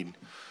setting. You need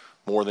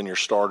more than your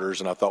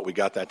starters, and I thought we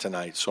got that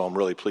tonight. So I'm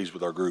really pleased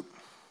with our group.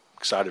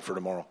 Excited for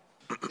tomorrow.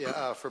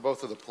 Yeah, for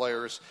both of the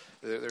players,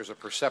 there's a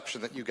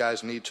perception that you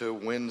guys need to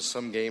win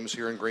some games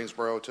here in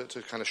Greensboro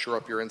to kind of shore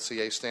up your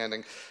NCAA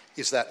standing.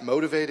 Is that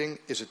motivating?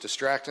 Is it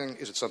distracting?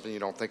 Is it something you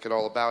don't think at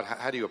all about?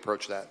 How do you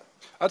approach that?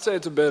 I'd say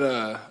it's a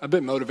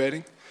bit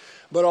motivating,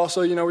 but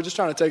also, we're just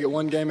trying to take it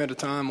one game at a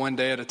time, one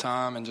day at a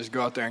time, and just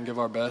go out there and give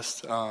our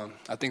best. I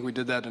think we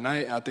did that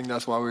tonight. I think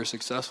that's why we were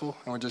successful,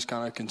 and we're just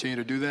kind of continue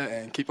to do that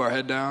and keep our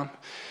head down.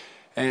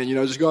 And,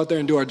 just go out there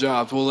and do our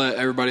jobs. We'll let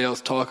everybody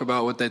else talk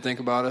about what they think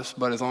about us,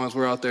 but as long as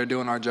we're out there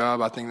doing our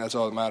job, I think that's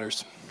all that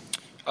matters.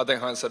 I think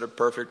Hunt said it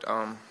perfect.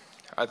 I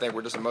think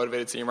we're just a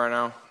motivated team right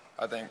now.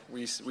 I think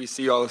we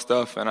see all the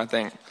stuff, and I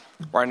think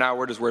right now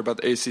we're just worried about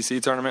the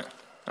ACC tournament,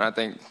 and I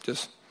think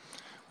just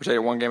we're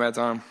taking one game at a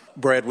time.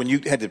 Brad, when you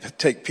had to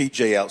take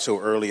PJ out so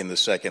early in the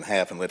second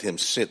half and let him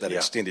sit that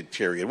extended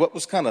period, what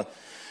was kind of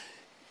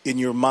in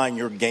your mind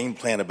your game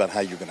plan about how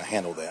you're going to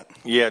handle that?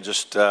 Yeah,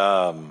 just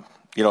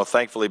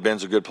thankfully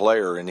Ben's a good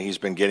player, and he's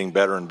been getting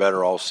better and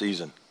better all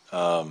season.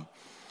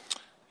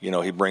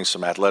 He brings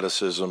some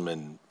athleticism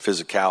and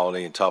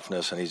physicality and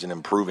toughness, and he's an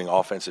improving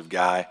offensive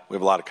guy. We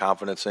have a lot of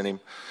confidence in him.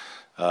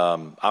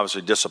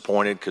 Obviously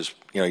disappointed because,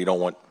 you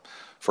don't want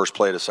first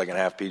play of the second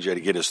half PJ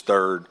to get his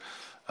third.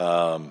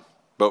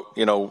 But,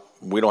 we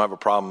don't have a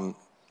problem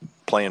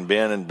playing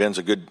Ben, and Ben's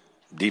a good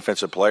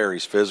defensive player.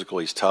 He's physical.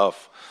 He's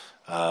tough.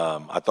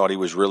 I thought he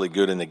was really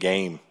good in the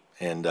game.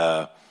 And,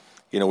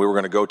 we were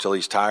going to go till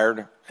he's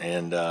tired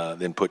and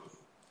then put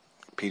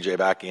PJ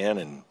back in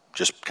and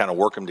just kind of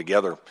work them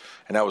together.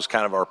 And that was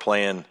kind of our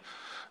plan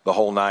the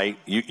whole night.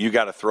 You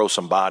got to throw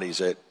some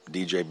bodies at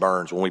DJ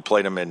Burns. When we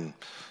played him in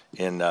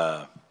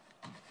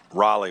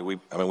Raleigh, we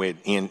had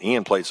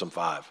Ian played some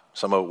 5.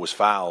 Some of it was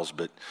fouls,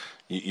 but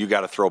you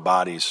got to throw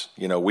bodies.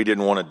 We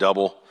didn't want to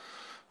double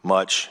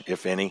much,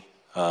 if any,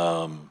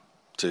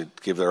 to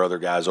give their other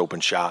guys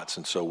open shots.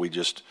 And so we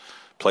just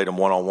played them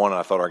one-on-one, and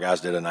I thought our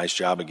guys did a nice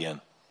job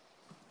again.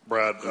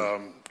 Brad,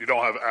 you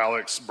don't have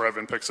Alex.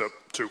 Brevin picks up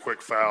 2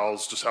 quick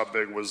fouls. Just how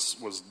big was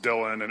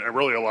Dylan and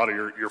really a lot of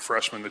your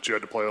freshmen that you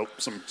had to play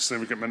some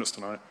significant minutes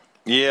tonight?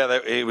 Yeah,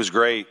 it was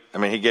great.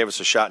 He gave us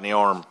a shot in the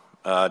arm.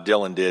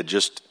 Dylan did.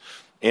 Just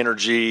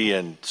energy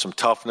and some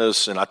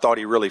toughness, and I thought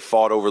he really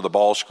fought over the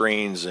ball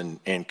screens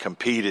and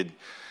competed.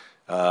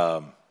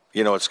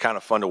 It's kind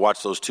of fun to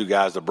watch those 2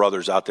 guys, the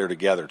brothers, out there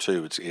together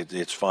too.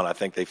 It's fun. I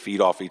think they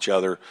feed off each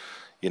other.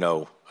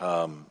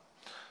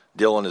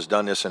 Dylan has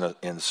done this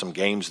in some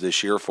games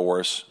this year for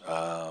us,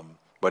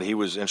 but he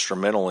was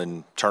instrumental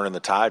in turning the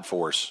tide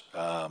for us.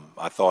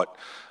 I thought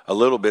a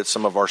little bit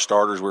some of our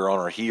starters, we were on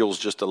our heels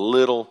just a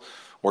little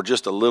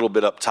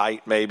bit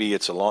uptight maybe.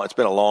 It's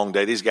been a long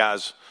day. These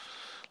guys,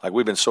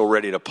 we've been so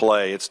ready to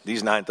play.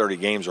 These 9:30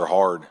 games are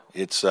hard.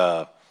 We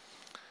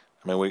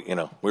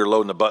were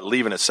loading the bus,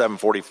 leaving at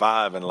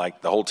 7:45, and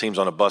the whole team's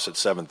on a bus at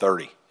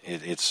 7:30.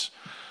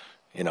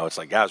 You know, it's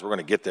like, guys, we're going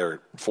to get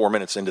there 4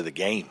 minutes into the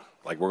game.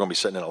 Like, we're going to be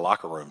sitting in a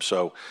locker room.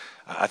 So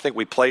I think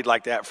we played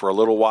like that for a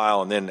little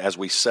while, and then as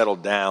we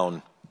settled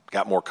down,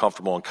 got more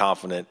comfortable and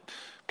confident,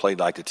 played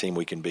like the team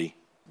we can be.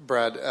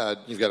 Brad,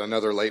 you've got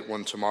another late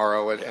one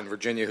tomorrow, and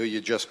Virginia, who you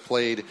just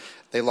played,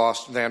 they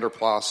lost Vander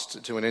Plas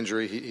to an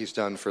injury he's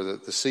done for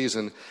the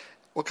season.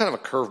 What kind of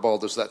a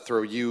curveball does that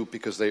throw you,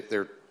 because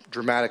they're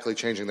dramatically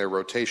changing their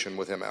rotation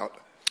with him out?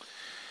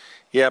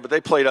 Yeah, but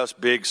they played us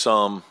big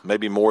some,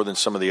 maybe more than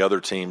some of the other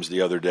teams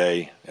the other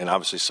day, and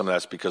obviously some of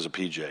that's because of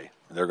PJ.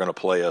 They're going to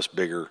play us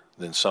bigger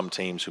than some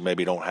teams who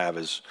maybe don't have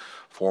as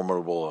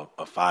formidable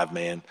a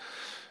five-man.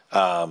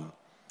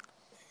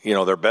 You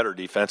know, they're better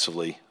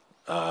defensively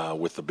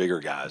with the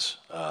bigger guys.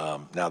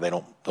 Now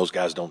those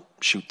guys don't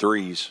shoot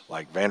threes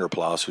like Vander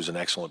Plas, who's an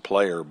excellent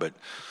player, but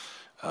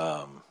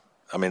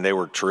I mean, they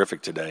were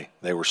terrific today.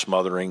 They were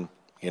smothering.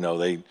 You know,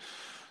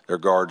 their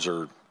guards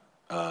are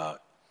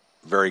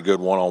very good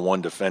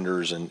one-on-one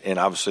defenders, and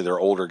obviously they're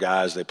older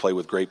guys. They play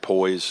with great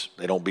poise.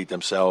 They don't beat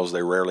themselves.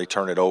 They rarely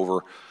turn it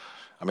over.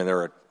 I mean,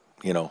 they're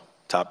a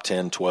top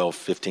 10, 12,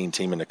 15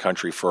 team in the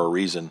country for a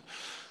reason,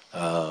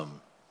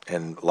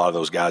 and a lot of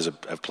those guys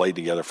have played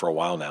together for a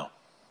while now.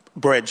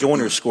 Brad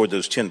Joyner scored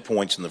those 10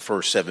 points in the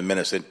first 7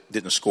 minutes. They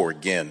didn't score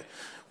again.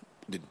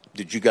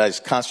 Did you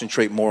guys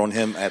concentrate more on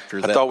him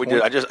after that? I thought we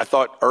point? did. I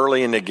thought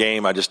early in the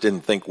game, I just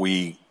didn't think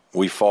we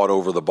fought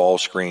over the ball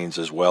screens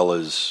as well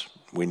as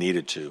we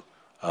needed to.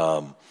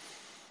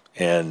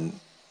 And,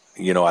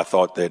 you know, I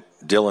thought that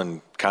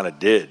Dylan kind of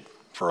did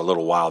for a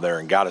little while there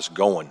and got us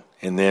going.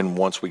 And then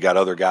once we got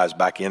other guys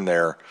back in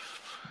there,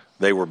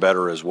 they were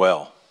better as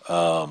well.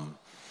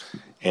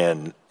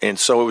 And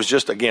so it was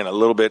just, again, a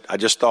little bit, I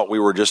just thought we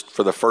were just,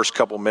 for the first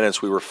couple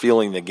minutes, we were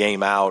feeling the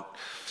game out.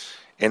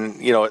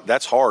 And, you know,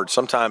 that's hard.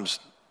 Sometimes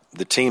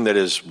the team that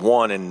is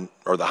won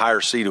or the higher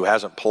seed who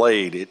hasn't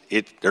played,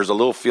 there's a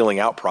little feeling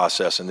out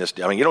process in this.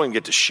 I mean, you don't even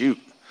get to shoot,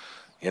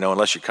 you know,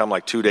 unless you come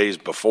like 2 days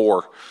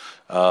before.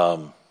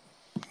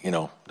 You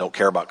know, don't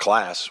care about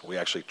class. We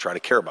actually try to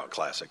care about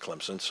class at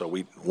Clemson, so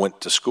we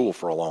went to school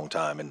for a long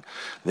time and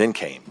then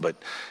came. But,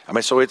 I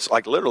mean, so it's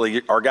like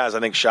literally our guys, I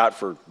think, shot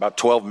for about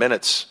 12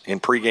 minutes in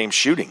pregame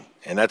shooting,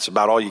 and that's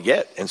about all you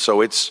get. And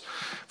so it's,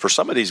 for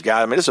some of these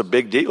guys, I mean, it's a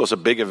big deal. It's a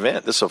big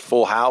event. This is a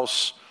full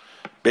house,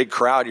 big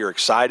crowd. You're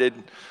excited.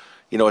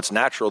 You know, it's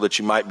natural that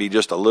you might be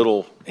just a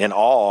little in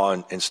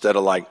awe instead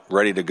of like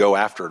ready to go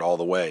after it all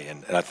the way.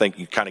 And I think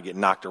you kind of get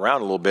knocked around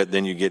a little bit,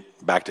 then you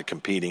get back to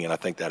competing, and I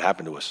think that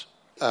happened to us.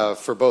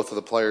 For both of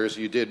the players,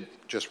 you did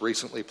just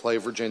recently play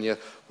Virginia.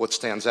 What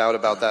stands out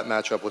about that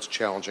matchup? What's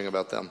challenging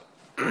about them?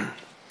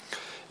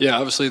 Yeah,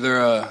 obviously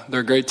they're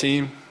a great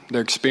team.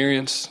 They're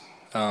experienced.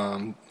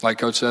 Like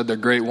Coach said, they're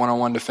great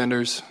one-on-one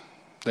defenders.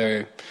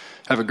 They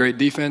have a great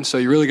defense, so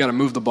you really got to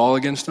move the ball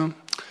against them.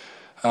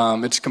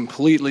 It's a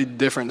completely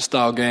different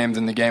style game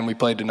than the game we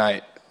played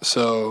tonight.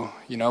 So,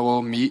 you know,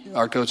 we'll meet.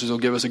 Our coaches will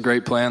give us a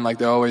great plan like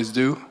they always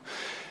do.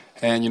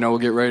 And, you know, we'll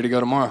get ready to go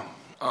tomorrow.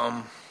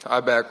 I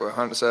back what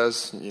Hunt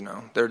says. You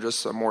know, they're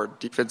just a more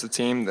defensive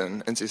team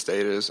than NC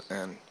State is.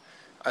 And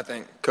I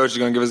think Coach is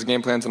going to give us a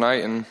game plan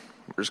tonight, and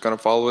we're just going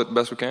to follow it the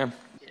best we can.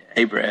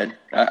 Hey, Brad.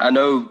 I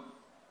know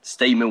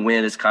statement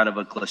win is kind of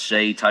a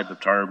cliche type of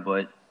term,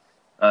 but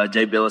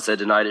Jay Bilas said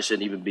tonight it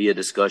shouldn't even be a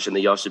discussion,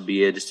 that y'all should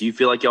be in. Do you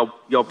feel like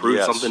y'all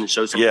proved something and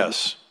showed something?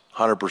 Yes,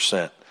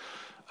 100%.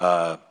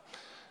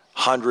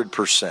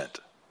 100%.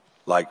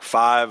 Like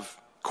 5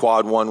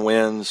 quad one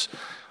wins.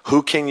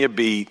 Who can you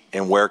beat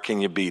and where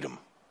can you beat them,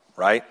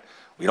 right?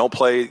 We don't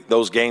play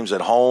those games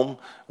at home.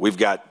 We've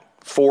got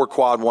 4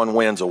 quad one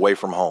wins away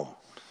from home.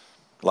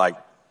 Like,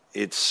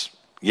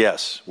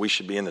 yes, we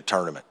should be in the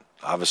tournament.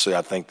 Obviously,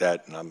 I think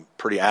that, and I'm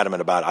pretty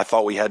adamant about it. I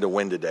thought we had to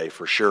win today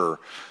for sure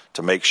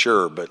to make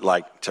sure, but,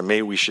 like, to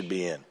me, we should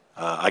be in.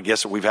 I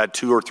guess we've had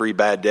 2 or 3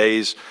 bad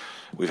days.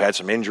 We've had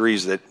some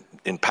injuries that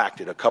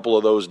impacted a couple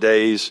of those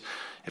days.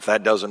 If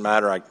that doesn't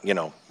matter,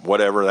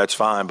 whatever, that's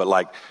fine. But,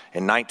 like,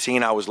 in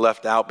 19, I was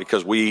left out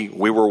because we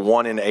were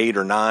 1 in 8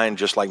 or 9,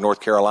 just like North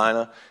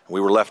Carolina.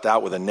 We were left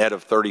out with a net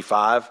of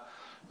 35.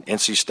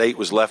 NC State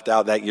was left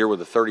out that year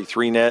with a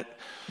 33 net.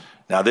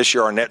 Now, this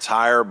year our net's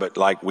higher, but,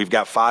 like, we've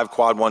got 5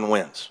 quad one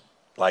wins.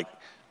 Like,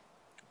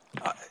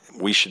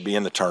 we should be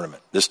in the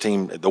tournament. This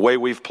team, the way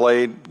we've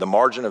played, the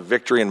margin of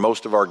victory in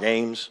most of our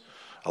games,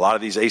 a lot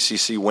of these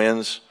ACC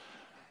wins,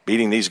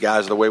 beating these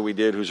guys the way we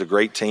did, who's a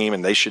great team,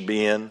 and they should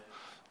be in.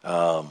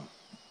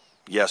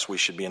 Yes, we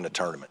should be in the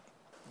tournament.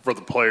 For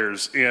the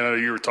players, you know,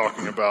 you were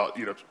talking about,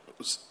 you know,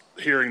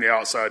 hearing the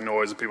outside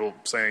noise and people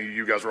saying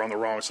you guys were on the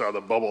wrong side of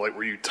the bubble. Like,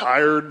 were you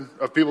tired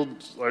of people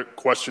like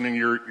questioning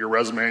your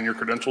resume and your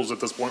credentials at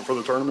this point for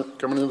the tournament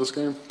coming into this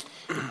game?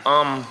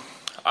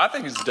 I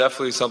think it's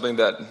definitely something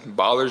that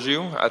bothers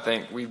you. I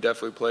think we've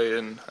definitely played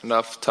in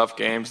enough tough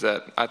games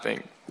that I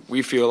think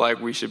we feel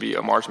like we should be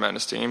a March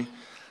Madness team.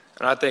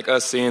 And I think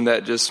us seeing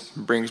that just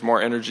brings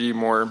more energy,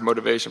 more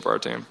motivation for our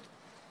team.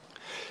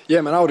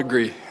 Yeah, man, I would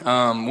agree.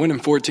 Winning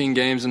 14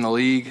 games in the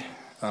league,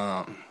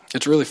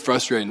 it's really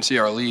frustrating to see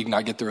our league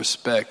not get the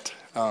respect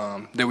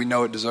that we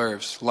know it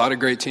deserves. A lot of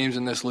great teams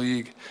in this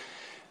league,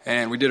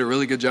 And we did a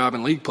really good job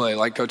in league play.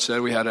 Like Coach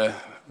said, we had a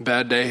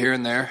bad day here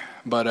and there.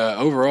 But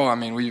overall, I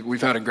mean,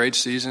 we've had a great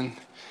season,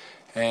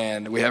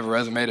 and we have a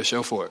resume to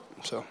show for it.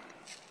 So,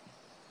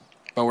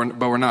 but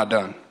we're not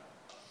done.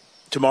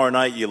 Tomorrow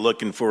night, you're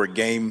looking for a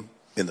game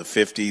in the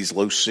 50s,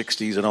 low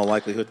 60s in all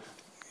likelihood?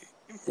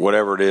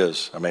 Whatever it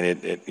is. I mean,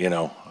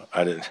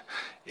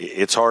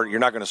 it's hard. You're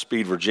not going to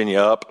speed Virginia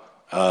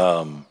up.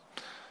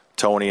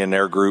 Tony and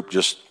their group,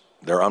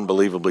 they're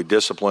unbelievably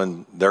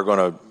disciplined. They're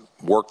going to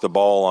work the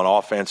ball on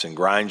offense and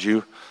grind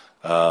you.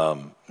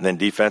 And then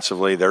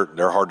defensively,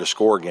 they're hard to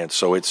score against.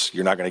 So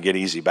you're not going to get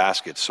easy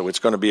baskets. So it's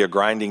going to be a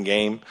grinding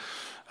game.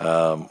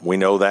 We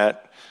know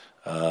that.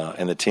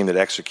 And the team that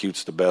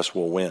executes the best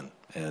will win.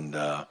 And,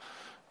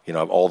 I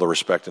have all the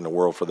respect in the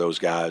world for those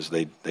guys.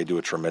 They do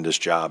a tremendous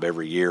job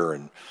every year.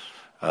 And,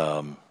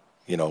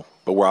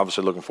 but we're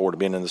obviously looking forward to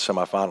being in the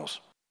semifinals.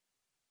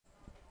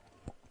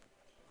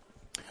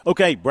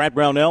 Okay, Brad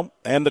Brownell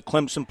and the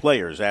Clemson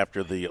players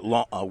after the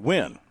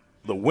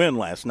win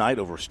last night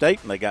over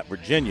State, and they got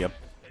Virginia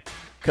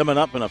coming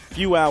up in a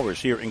few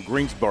hours here in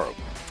Greensboro.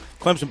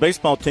 Clemson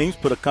baseball teams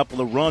put a couple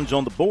of runs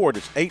on the board.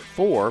 It's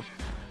 8-4,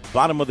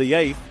 bottom of the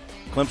 8th.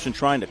 Clemson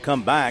trying to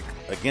come back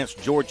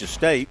against Georgia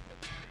State.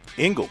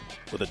 Engel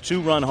with a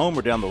 2-run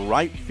homer down the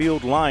right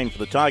field line for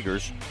the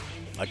Tigers,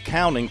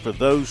 accounting for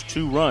those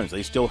 2 runs.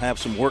 They still have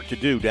some work to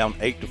do, down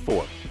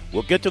 8-4.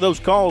 We'll get to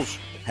those calls.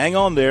 Hang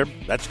on there.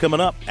 That's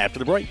coming up after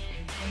the break.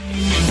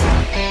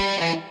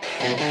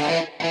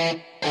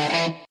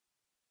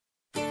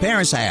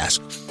 Parents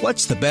ask,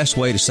 what's the best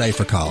way to save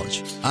for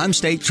college? I'm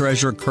State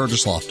Treasurer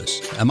Curtis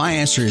Loftus, and my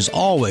answer is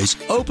always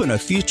open a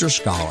Future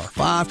Scholar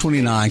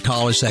 529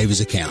 college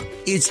savings account.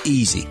 It's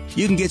easy.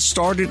 You can get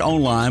started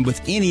online with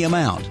any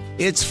amount.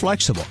 It's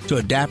flexible to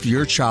adapt to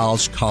your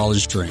child's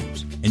college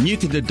dreams. And you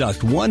can deduct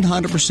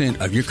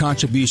 100% of your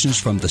contributions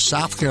from the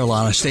South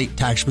Carolina state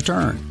tax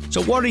return.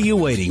 So what are you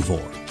waiting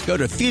for? Go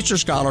to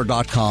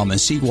FutureScholar.com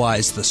and see why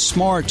it's the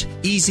smart,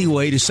 easy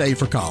way to save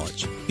for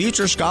college.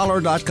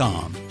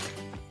 FutureScholar.com.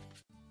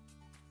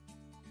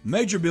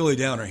 Major Billy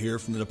Downer here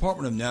from the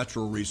Department of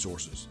Natural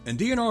Resources, and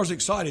DNR is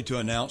excited to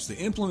announce the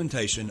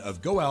implementation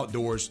of Go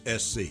Outdoors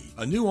SC,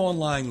 a new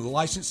online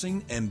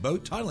licensing and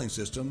boat titling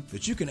system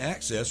that you can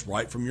access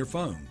right from your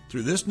phone.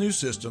 Through this new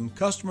system,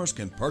 customers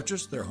can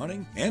purchase their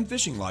hunting and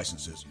fishing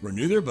licenses,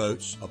 renew their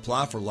boats,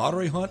 apply for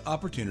lottery hunt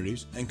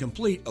opportunities, and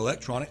complete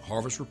electronic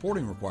harvest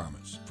reporting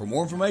requirements. For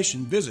more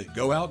information, visit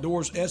Go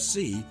Outdoors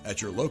SC at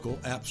your local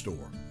app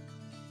store.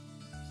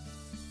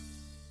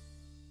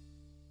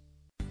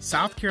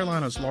 South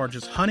Carolina's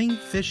largest hunting,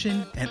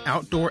 fishing, and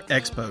outdoor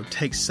expo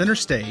takes center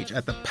stage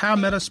at the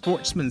Palmetto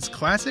Sportsman's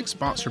Classic,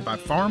 sponsored by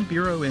Farm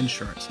Bureau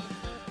Insurance.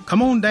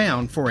 Come on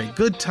down for a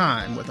good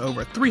time with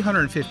over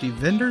 350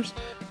 vendors,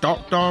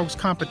 Dark Dogs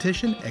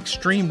competition,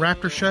 extreme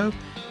raptor show,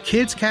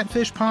 kids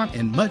catfish pond,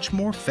 and much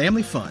more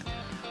family fun.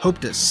 Hope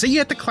to see you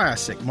at the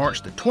Classic,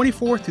 March the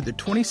 24th through the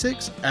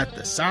 26th at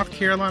the South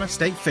Carolina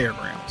State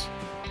Fairgrounds.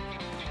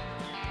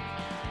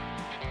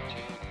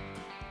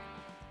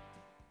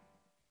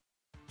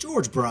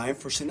 George Bryan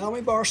for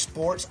Tsunami Bar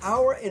Sports,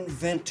 our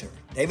inventor,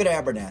 David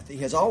Abernathy,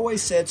 has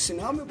always said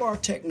Tsunami Bar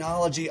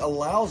technology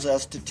allows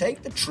us to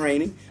take the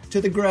training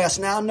to the grass.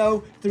 Now I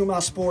know through my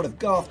sport of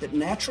golf that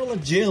natural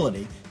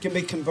agility can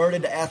be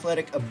converted to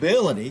athletic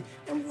ability.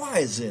 And why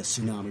is this,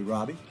 Tsunami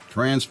Robbie?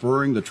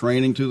 Transferring the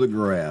training to the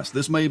grass.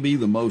 This may be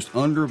the most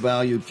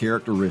undervalued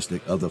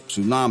characteristic of the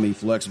Tsunami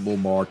flexible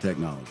bar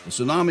technology. The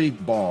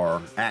Tsunami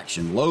bar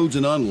action loads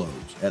and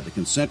unloads at the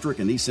concentric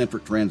and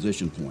eccentric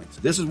transition points.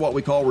 This is what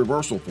we call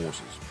reversal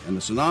forces, and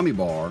the Tsunami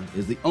bar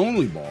is the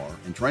only bar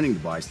and training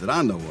device that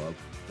I know of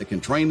that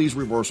can train these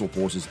reversal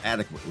forces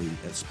adequately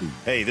at speed.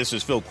 Hey, this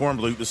is Phil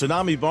Kornblut. The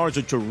Tsunami Bar is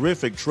a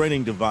terrific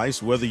training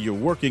device, whether you're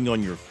working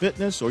on your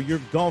fitness or your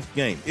golf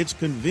game. It's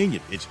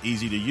convenient, it's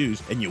easy to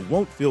use, and you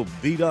won't feel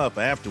beat up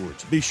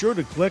afterwards. Be sure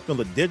to click on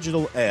the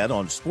digital ad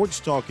on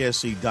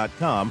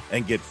sportstalksc.com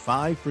and get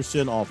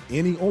 5% off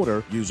any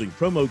order using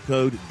promo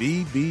code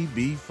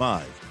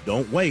BBB5.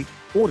 Don't wait.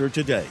 Order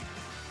today.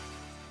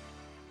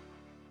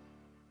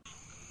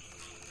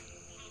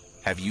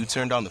 Have you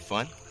turned on the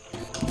fun?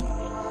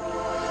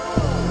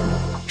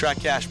 Try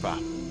Cash Pop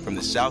from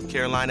the South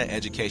Carolina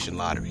Education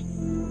Lottery.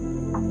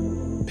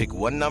 Pick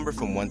one number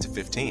from 1 to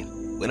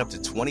 15, win up to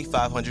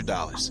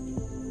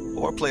 $2,500.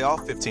 Or play all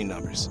 15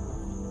 numbers,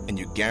 and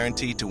you're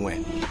guaranteed to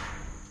win.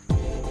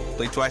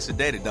 Play twice a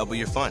day to double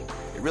your fun.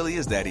 It really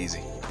is that easy.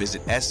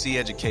 Visit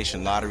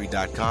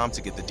sceducationlottery.com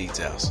to get the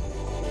details.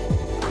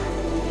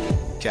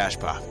 Cash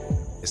Pop.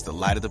 It's the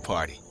light of the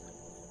party.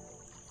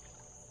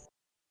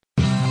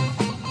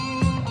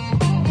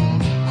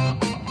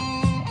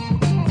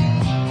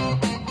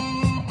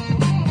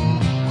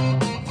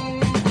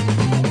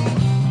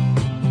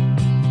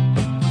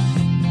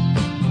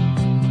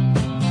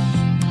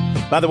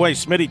 By the way,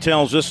 Smitty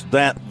tells us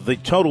that the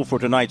total for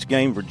tonight's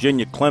game,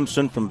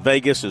 Virginia-Clemson from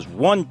Vegas, is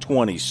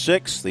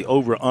 126. The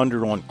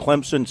over-under on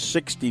Clemson,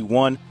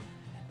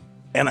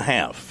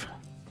 61.5.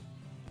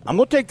 I'm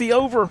going to take the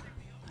over.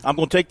 I'm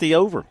going to take the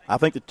over. I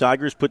think the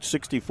Tigers put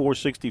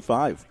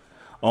 64-65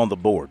 on the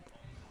board.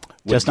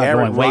 Just not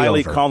Garrett going way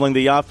Riley over. calling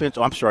the offense.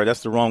 Oh, I'm sorry,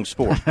 that's the wrong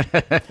sport.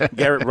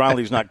 Garrett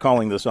Riley's not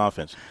calling this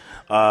offense.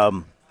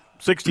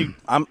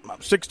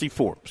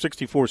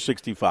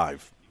 64-65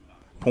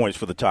 points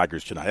for the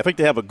Tigers tonight. I think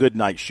they have a good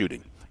night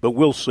shooting, but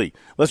we'll see.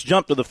 Let's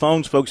jump to the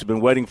phones. Folks have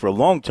been waiting for a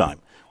long time.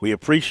 We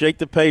appreciate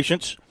the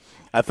patience.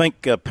 I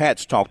think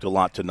Pat's talked a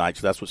lot tonight,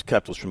 so that's what's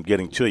kept us from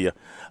getting to you.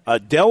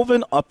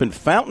 Delvin up in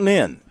Fountain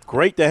Inn.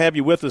 Great to have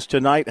you with us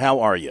tonight. How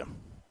are you?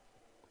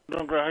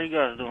 Doing great. How you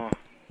guys doing?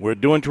 We're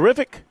doing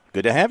terrific.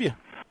 Good to have you.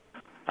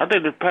 I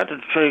think the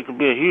Patrick trade could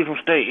be a huge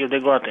mistake if they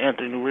go out to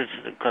Anthony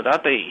Richardson, because I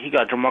think he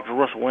got Jamarcus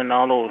Russell winning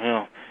all over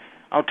him.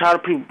 I'm tired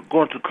of people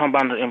going to the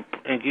combine and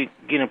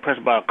get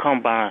impressed by a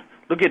combine.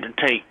 Look at the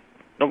tape.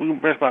 Don't be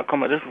impressed by a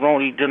combine. This is wrong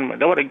with these gentlemen.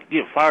 That's why they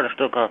get fired and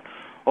stuff.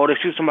 Or they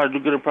see somebody do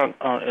good at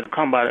the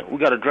combine. We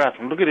got to draft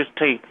him. Look at his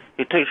tape.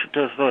 His tape should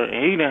tell the story.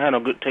 And he didn't have no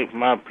good tape, in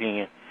my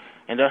opinion.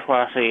 And that's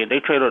why I say if they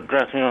trade up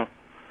draft him,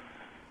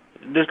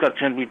 this got a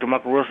chance to be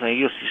Jamarcus Russell, and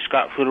you'll see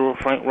Scott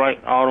Fitterer, Frank Wright,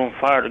 all them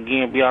fired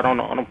again, be out on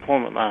the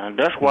unemployment line.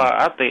 That's why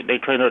I think they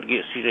traded up to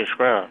get C.J.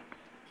 Stroud.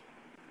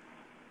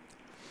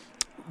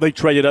 They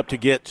traded up to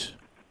get,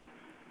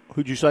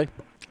 who'd you say?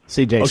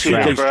 C.J.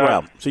 Stroud. C.J.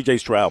 Stroud. C.J.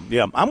 Stroud.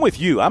 Yeah, I'm with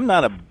you. I'm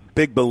not a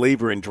big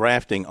believer in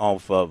drafting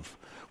off of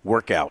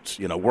workouts,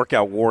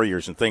 workout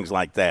warriors and things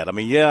like that. I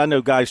mean, yeah, I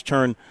know guys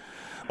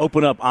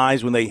open up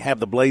eyes when they have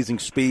the blazing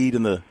speed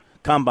and the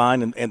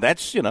combine, and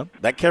that's,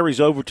 that carries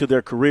over to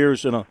their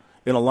careers in a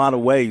lot of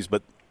ways.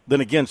 But then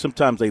again,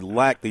 sometimes they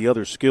lack the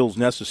other skills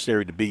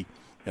necessary to be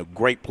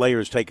great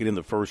players taken in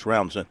the first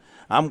round. So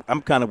I'm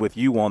kind of with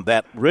you on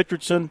that.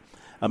 Richardson,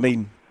 I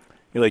mean,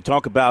 they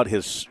talk about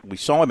we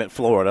saw him at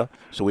Florida,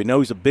 so we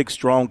know he's a big,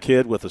 strong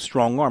kid with a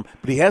strong arm.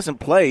 But he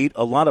hasn't played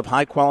a lot of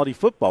high-quality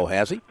football,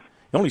 has he?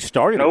 He only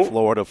started in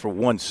Florida for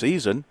one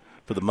season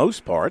for the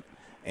most part.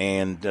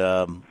 And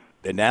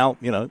now,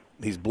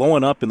 he's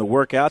blowing up in the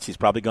workouts. He's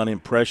probably going to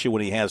impress you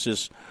when he has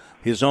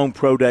his own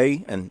pro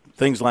day and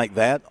things like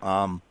that.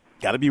 Got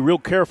to be real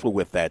careful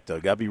with that,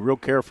 though. Got to be real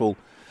careful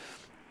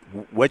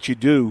what you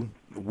do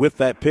with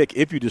that pick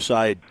if you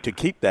decide to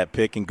keep that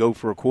pick and go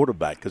for a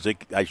quarterback, because,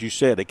 as you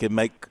said, it can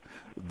make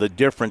the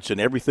difference in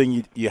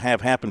everything you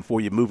have happen for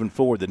you moving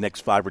forward the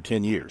next 5 or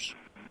 10 years.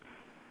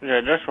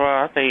 Yeah, that's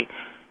why I think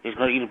it's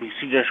going to either be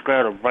C.J.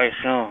 Stroud or Bryce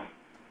Young.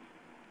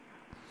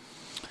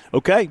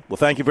 Okay. Well,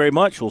 thank you very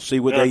much. We'll see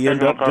what they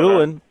end up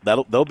doing.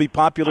 They'll be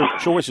popular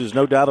choices,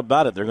 no doubt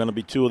about it. They're going to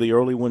be two of the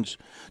early ones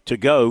to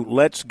go.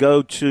 Let's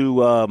go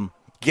to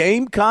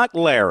Gamecock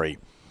Larry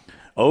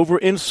over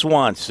in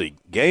Swansea.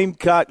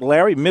 Gamecock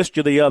Larry, missed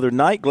you the other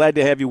night. Glad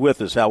to have you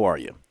with us. How are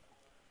you?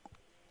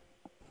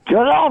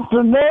 Good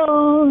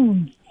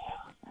afternoon,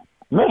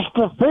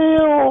 Mr.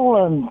 Phil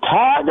and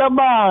Tiger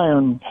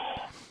Byron.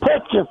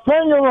 Put your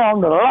finger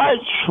on the light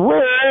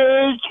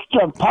switch.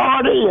 The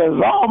party is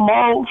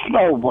almost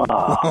over.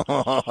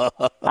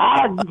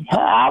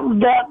 I've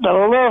got to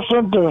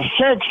listen to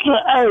 6 to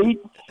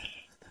 8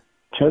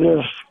 to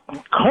this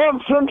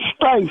Clemson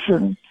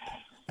station.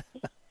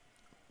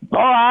 Boy,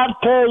 I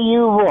tell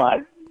you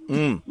what.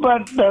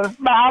 But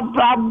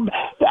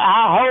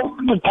I hope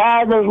the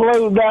Tigers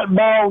lose that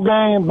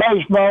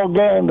baseball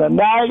game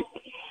tonight.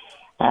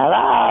 And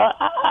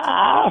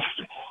I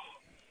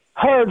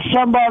heard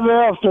somebody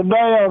else today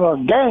on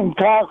a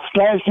Gamecock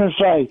station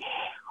say,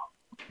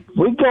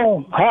 we're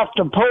going to have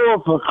to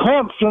pull for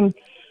Clemson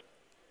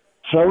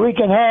so we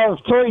can have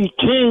 3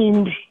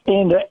 teams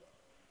in the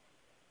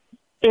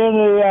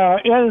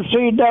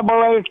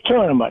NCAA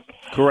tournament.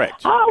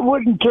 Correct. I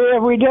wouldn't care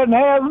if we didn't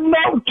have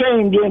no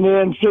teams in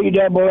the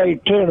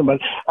NCAA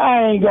tournament.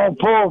 I ain't going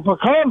to pull for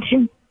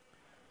Clemson.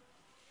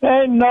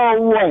 Ain't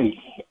no way.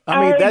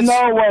 I mean, that's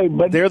no way.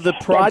 But they're the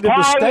pride of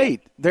the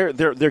state. They're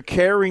helping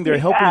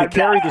to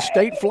carry the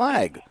state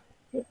flag.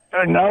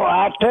 No,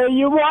 I tell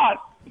you what.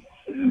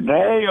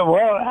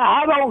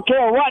 I don't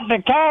care what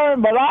they're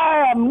carrying, but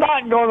I am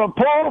not going to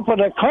pull for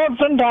the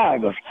Clemson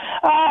Tigers.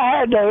 I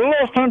had to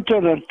listen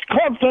to the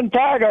Clemson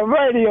Tiger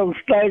radio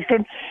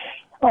station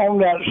on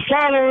that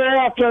Saturday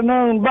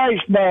afternoon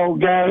baseball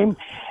game,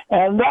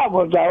 and that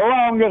was the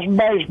longest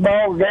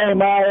baseball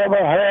game I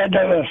ever had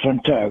to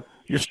listen to.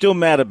 You're still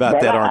mad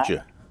about that, aren't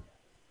you?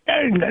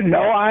 No,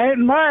 I ain't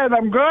mad.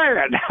 I'm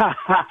glad.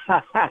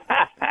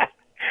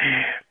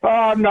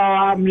 Oh, no,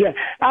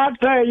 I'll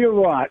tell you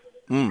what.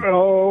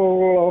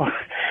 Oh,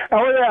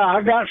 yeah,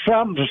 I got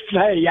something to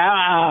say.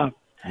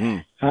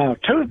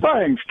 Two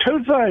things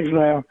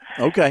now.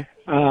 Okay.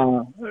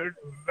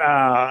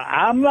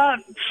 I'm not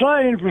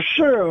saying for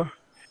sure,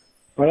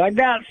 but I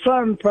got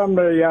something from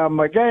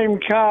the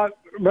Gamecock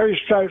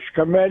Research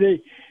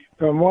Committee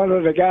from one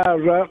of the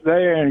guys up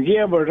there in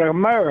Gilbert,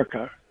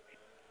 America.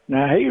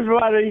 Now, here's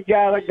what he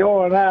got it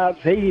going out.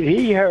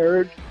 He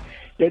heard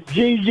that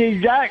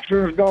G.G.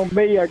 Jackson's going to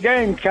be a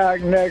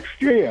Gamecock next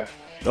year.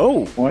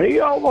 Oh. Well, he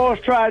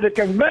almost tried to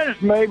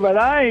convince me, but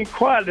I ain't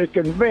quite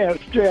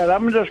convinced yet.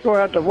 I'm just going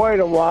to have to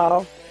wait a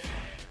while.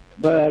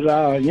 But,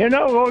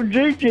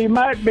 G.G.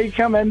 might be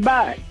coming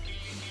back.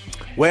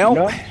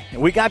 Well,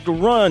 we got to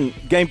run,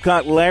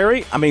 Gamecock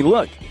Larry. I mean,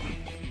 look,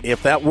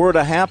 if that were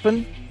to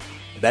happen,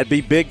 that'd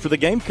be big for the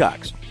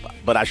Gamecocks.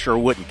 But I sure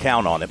wouldn't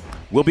count on it.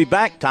 We'll be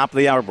back, top of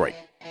the hour break.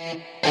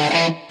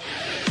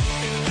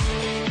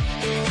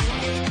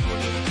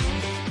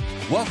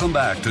 Welcome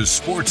back to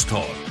Sports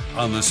Talk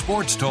on the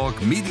Sports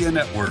Talk Media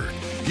Network.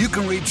 You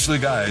can reach the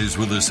guys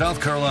with the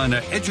South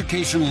Carolina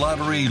Education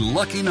Lottery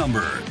lucky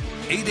number,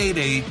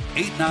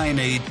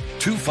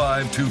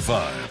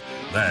 888-898-2525.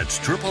 That's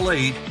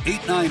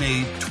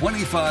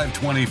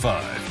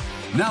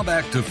 888-898-2525. Now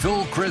back to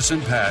Phil, Chris,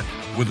 and Pat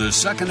with the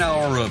second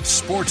hour of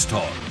Sports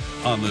Talk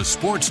on the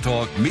Sports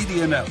Talk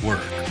Media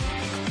Network.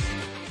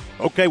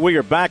 Okay, we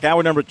are back.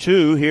 Hour number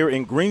 2 here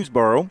in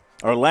Greensboro.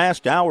 Our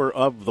last hour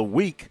of the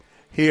week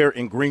here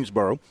in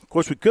Greensboro. Of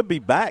course, we could be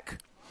back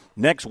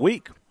next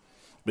week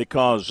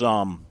because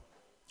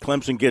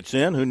Clemson gets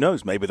in. Who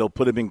knows? Maybe they'll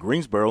put him in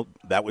Greensboro.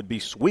 That would be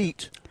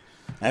sweet.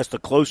 That's the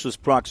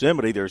closest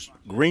proximity. There's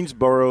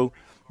Greensboro.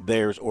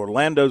 There's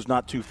Orlando's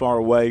not too far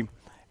away.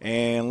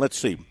 And let's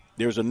see.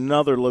 There's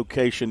another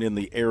location in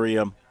the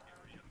area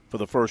for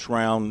the first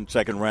round,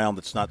 second round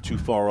that's not too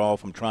far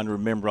off. I'm trying to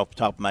remember off the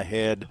top of my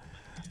head.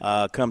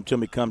 Come to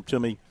me. Can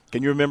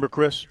you remember,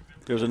 Chris?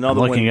 There's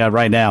another one. I'm looking at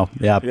right now.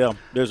 Yeah.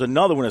 There's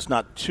another one that's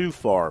not too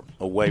far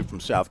away from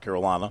South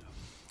Carolina.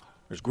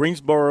 There's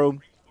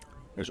Greensboro.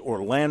 There's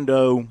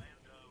Orlando.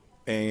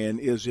 And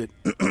is it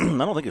 – I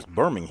don't think it's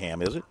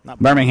Birmingham, is it? Not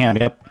Birmingham,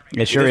 yep.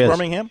 It sure is.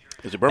 Birmingham?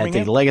 Is it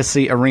Birmingham? At the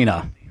Legacy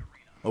Arena.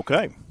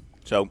 Okay.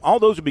 So all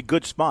those would be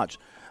good spots.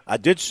 I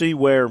did see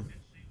where I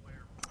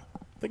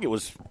think it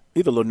was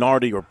either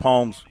Lunardi or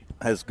Palms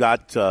has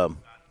got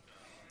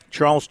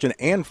Charleston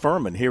and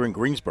Furman here in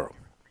Greensboro.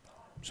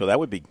 So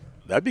that'd be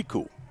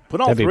cool. Put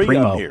all three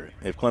up here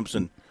if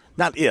Clemson –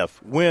 not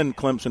if, when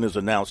Clemson is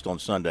announced on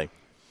Sunday.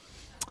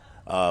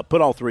 Put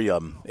all three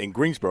of them in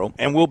Greensboro,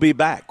 and we'll be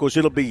back. Of course,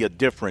 it'll be a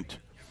different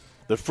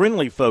 – the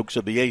friendly folks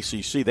of the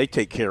ACC, they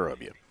take care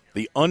of you.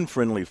 The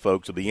unfriendly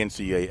folks of the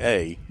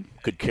NCAA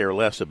could care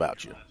less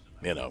about you,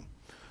 you know.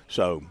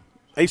 So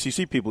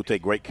ACC people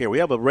take great care. We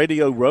have a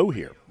radio row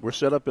here. We're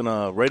set up in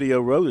a radio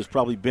row. There's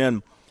probably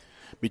been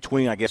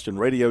between, I guess, in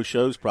radio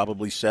shows,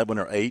 probably 7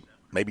 or 8,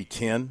 maybe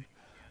 10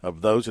 of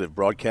those that have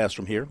broadcast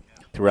from here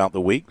throughout the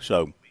week.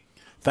 So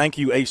thank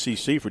you,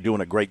 ACC, for doing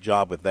a great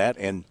job with that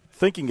and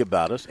thinking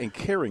about us and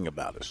caring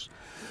about us.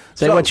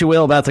 Say what you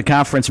will about the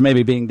conference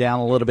maybe being down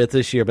a little bit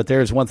this year, but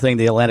there's one thing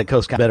the Atlantic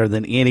Coast got better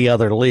than any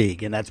other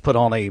league, and that's put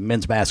on a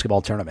men's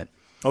basketball tournament.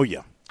 Oh,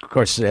 yeah. Of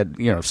course, sort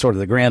of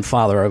the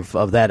grandfather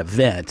of that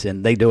event,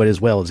 and they do it as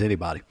well as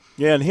anybody.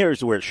 Yeah, and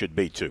here's where it should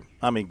be, too.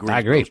 I mean,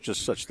 Greensboro is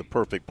just such the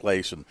perfect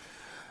place, and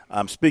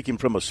I'm speaking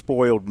from a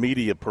spoiled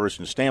media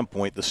person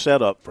standpoint. The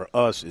setup for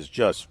us is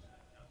just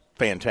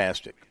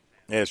fantastic.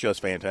 Yeah, it's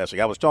just fantastic.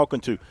 I was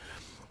talking to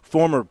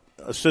former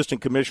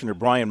Assistant Commissioner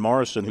Brian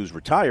Morrison, who's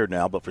retired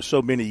now, but for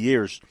so many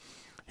years,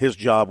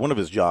 one of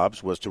his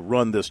jobs was to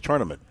run this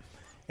tournament.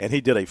 And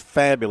he did a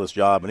fabulous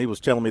job. And he was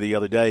telling me the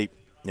other day,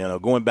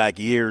 going back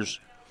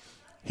years,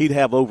 he'd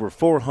have over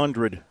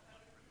 400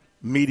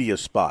 media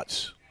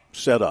spots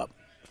set up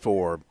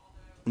for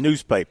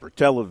newspaper,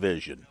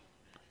 television,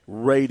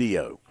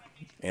 radio,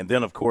 and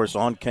then, of course,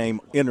 on came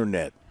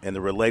internet and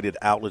the related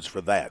outlets for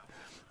that.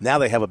 Now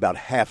they have about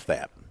half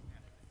that,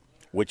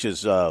 which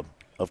is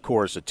of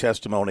course, a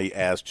testimony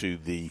as to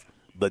the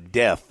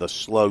death, the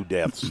slow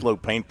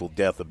painful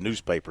death of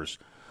newspapers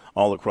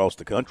all across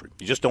the country.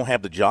 You just don't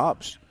have the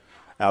jobs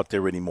out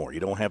there anymore. You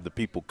don't have the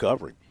people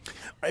covering.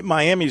 Right,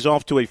 Miami's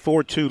off to a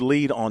 4-2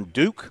 lead on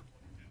Duke.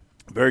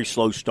 Very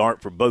slow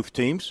start for both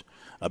teams,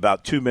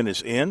 about 2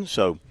 minutes in,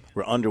 so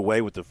we're underway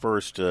with the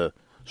first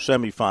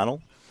semifinal.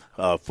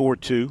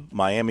 4-2,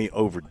 Miami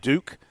over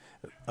Duke.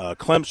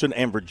 Clemson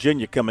and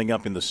Virginia coming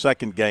up in the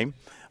second game.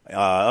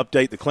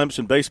 Update the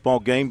Clemson baseball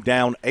game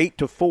down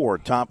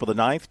 8-4, top of the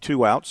ninth,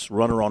 2 outs,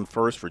 runner on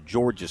first for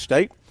Georgia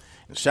State.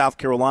 And South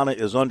Carolina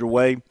is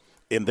underway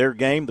in their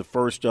game, the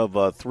first of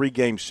a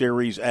 3-game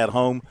series at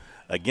home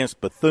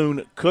against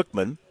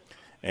Bethune-Cookman.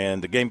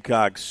 And the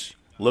Gamecocks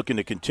looking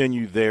to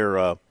continue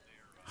their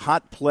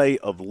hot play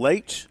of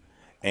late.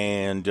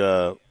 And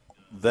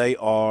they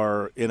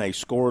are in a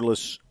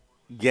scoreless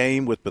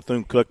game with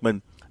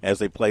Bethune-Cookman as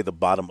they play the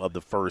bottom of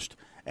the first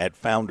at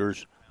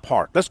Founders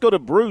Park. Let's go to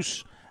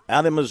Bruce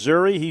out in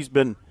Missouri. He's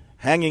been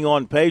hanging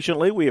on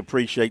patiently. We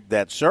appreciate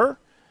that, sir.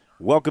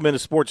 Welcome into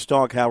Sports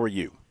Talk. How are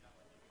you?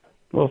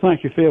 Well,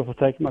 thank you, Phil, for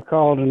taking my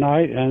call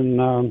tonight.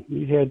 And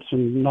you had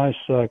some nice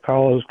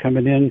callers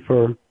coming in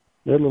for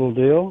their little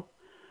deal.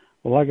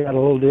 Well, I got a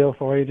little deal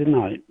for you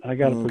tonight. I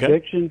got a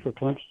prediction for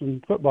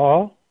Clemson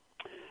football,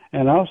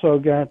 and I also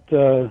got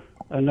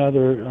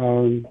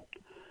another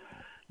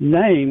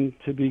name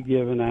to be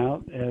given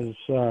out as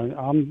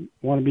I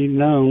want to be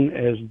known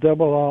as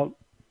Double Alt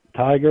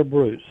Tiger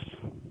Bruce.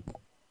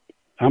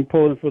 I'm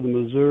pulling for the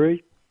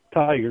Missouri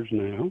Tigers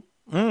now.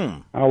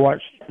 I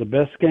watched the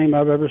best game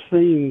I've ever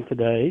seen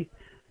today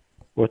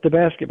with the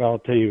basketball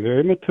team,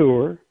 very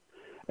mature.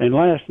 And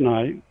last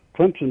night,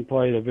 Clemson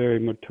played a very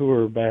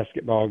mature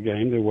basketball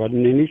game. There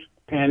wasn't any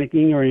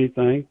panicking or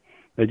anything.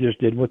 They just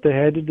did what they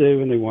had to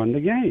do, and they won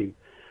the game.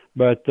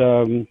 But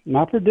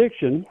my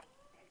prediction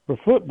for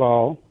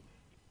football,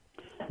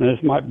 and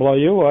this might blow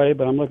you away,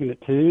 but I'm looking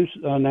at 2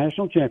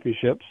 national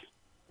championships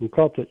from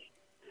Colts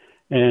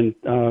and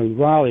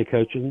Riley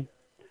coaching.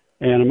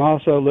 And I'm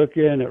also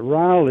looking at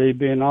Riley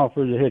being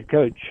offered the head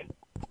coach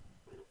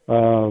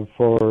for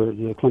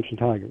the Clemson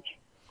Tigers.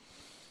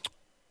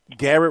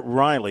 Garrett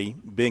Riley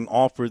being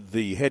offered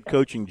the head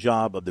coaching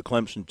job of the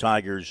Clemson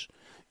Tigers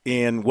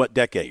in what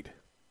decade?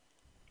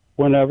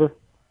 Whenever.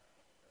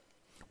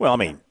 Well, I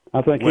mean,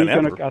 I think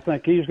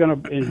he's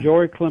going to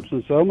enjoy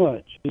Clemson so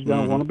much. He's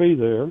going to want to be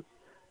there,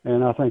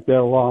 and I think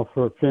they'll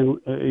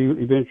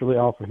eventually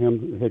offer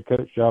him the head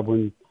coach job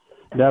when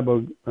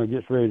Dabo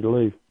gets ready to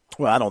leave.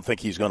 Well, I don't think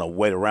he's going to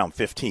wait around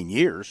 15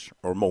 years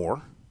or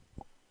more.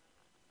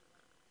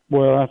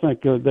 Well, I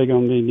think they're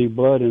going to need new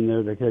blood in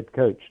there to head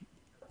coach.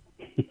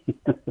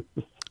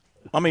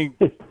 I mean,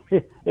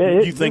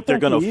 you think they're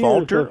going to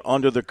falter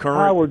under the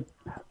current?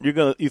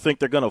 You think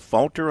they're going to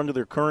falter under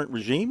their current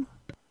regime?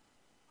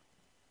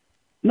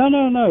 No.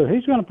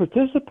 He's going to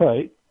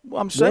participate.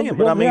 Well, I'm saying,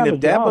 but I mean, if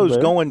Dabo's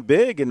going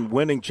big and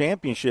winning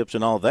championships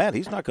and all that,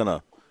 he's not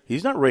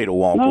ready to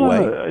walk away.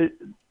 No.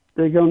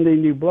 They're going to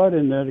need new blood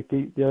in there to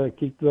keep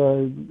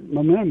the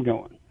momentum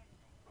going.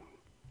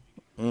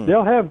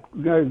 They'll have.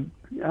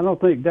 I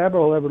don't think Dabo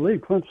will ever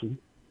leave Clemson.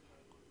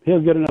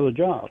 He'll get another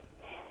job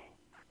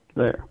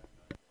there.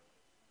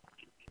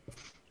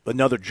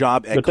 Another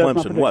job at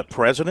Clemson? What,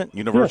 president?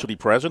 University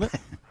president?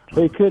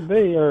 He could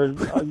be, or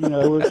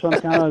with some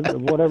kind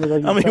of whatever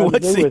they can do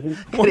with him.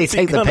 Would he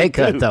take the pay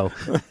cut, though?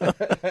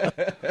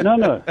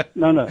 No.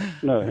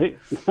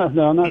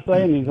 I'm not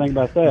saying anything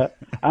about that.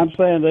 I'm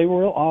saying they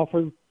will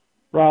offer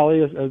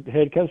Riley a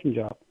head coaching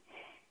job.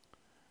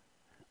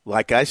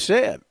 Like I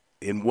said,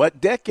 in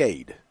what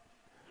decade?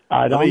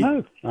 I don't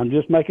know. I'm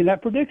just making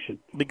that prediction.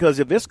 Because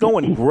if it's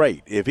going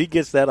great, if he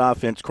gets that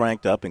offense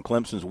cranked up and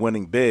Clemson's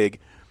winning big,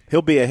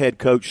 he'll be a head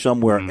coach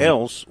somewhere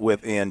else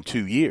within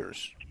 2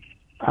 years.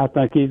 I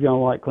think he's going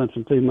to like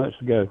Clemson too much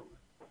to go.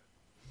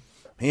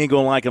 He ain't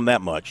going to like him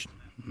that much.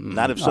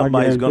 Not if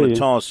somebody's going to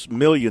toss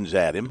millions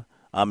at him.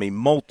 I mean,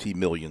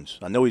 multi-millions.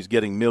 I know he's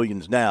getting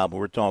millions now, but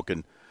we're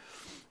talking,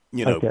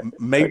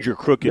 major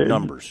crooked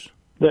numbers.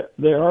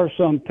 There are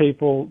some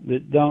people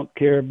that don't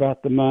care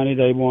about the money.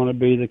 They want to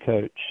be the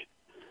coach.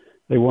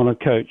 They want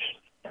to coach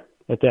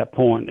at that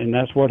point, and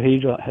that's what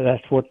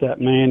that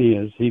man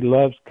is. He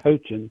loves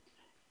coaching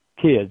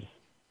kids,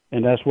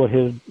 and that's what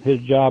his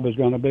job is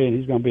going to be, and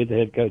he's going to be the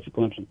head coach at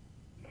Clemson.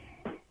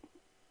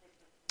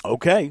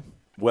 Okay.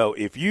 Well,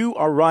 if you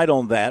are right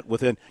on that,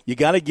 you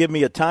got to give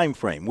me a time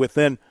frame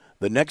within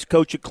the next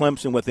coach at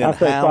Clemson within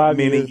how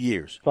many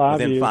years?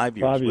 Within 5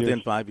 years.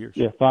 Within 5 years.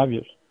 Yeah, 5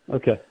 years.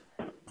 Okay.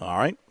 All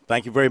right.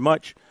 Thank you very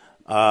much.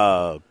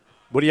 What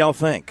do y'all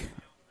think?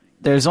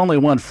 There's only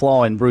one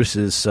flaw in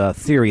Bruce's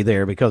theory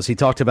there, because he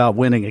talked about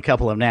winning a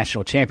couple of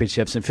national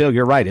championships. And, Phil,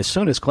 you're right. As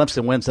soon as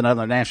Clemson wins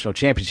another national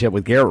championship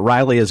with Garrett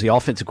Riley as the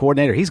offensive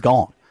coordinator, he's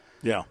gone.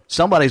 Yeah.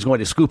 Somebody's going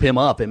to scoop him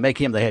up and make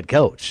him the head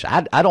coach.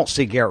 I don't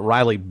see Garrett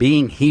Riley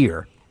being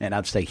here, and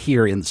I'd say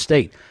here in the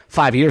state,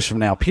 5 years from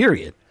now,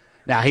 period.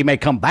 Now, he may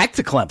come back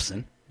to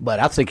Clemson, but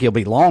I think he'll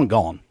be long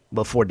gone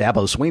before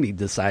Dabo Swinney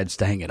decides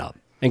to hang it up.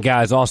 And,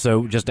 guys,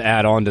 also, just to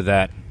add on to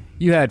that,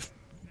 you had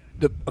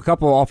a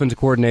couple of offensive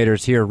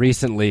coordinators here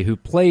recently who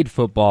played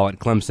football at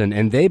Clemson,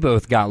 and they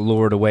both got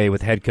lured away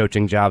with head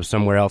coaching jobs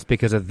somewhere else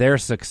because of their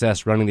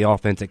success running the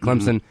offense at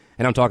Clemson.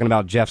 And I'm talking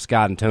about Jeff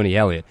Scott and Tony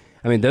Elliott.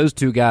 I mean, those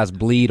two guys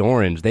bleed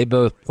orange. They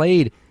both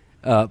played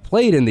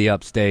in the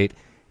upstate,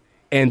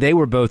 and they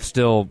were both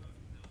still,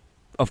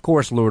 of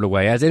course, lured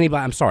away. As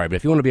anybody, I'm sorry, but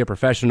if you want to be a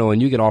professional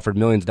and you get offered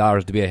millions of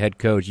dollars to be a head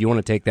coach, you want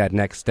to take that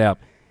next step.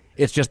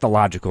 It's just the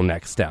logical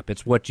next step.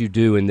 It's what you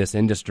do in this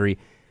industry.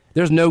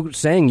 There's no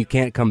saying you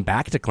can't come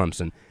back to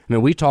Clemson. I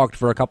mean, we talked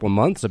for a couple of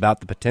months about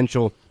the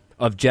potential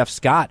of Jeff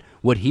Scott.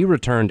 Would he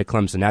return to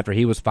Clemson after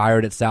he was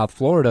fired at South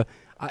Florida?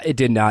 It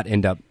did not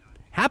end up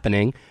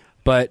happening,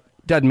 but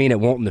doesn't mean it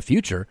won't in the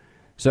future.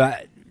 So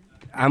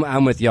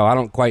I'm with y'all. I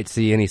don't quite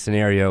see any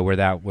scenario where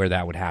that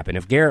would happen.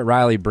 If Garrett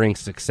Riley brings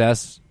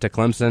success to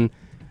Clemson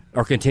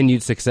or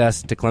continued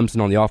success to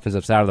Clemson on the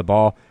offensive side of the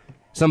ball,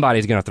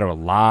 somebody's going to throw a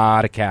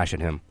lot of cash at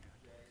him.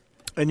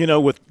 And,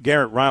 with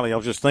Garrett Riley, I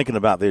was just thinking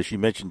about this. You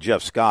mentioned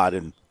Jeff Scott,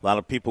 and a lot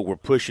of people were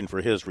pushing for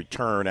his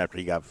return after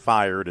he got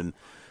fired, and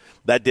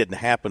that didn't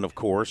happen, of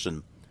course.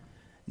 And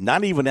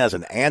not even as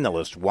an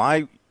analyst,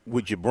 why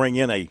would you bring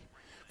in a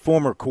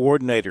former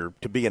coordinator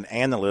to be an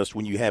analyst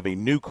when you have a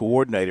new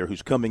coordinator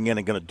who's coming in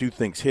and going to do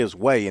things his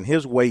way, and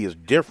his way is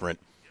different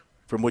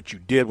from what you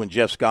did when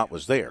Jeff Scott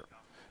was there.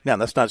 Now,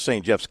 that's not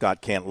saying Jeff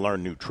Scott can't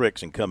learn new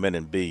tricks and come in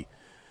and be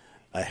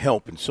a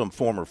help in some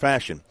form or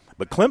fashion.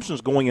 But Clemson's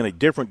going in a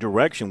different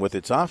direction with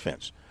its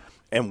offense.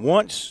 And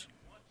once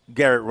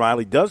Garrett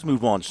Riley does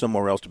move on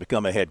somewhere else to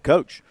become a head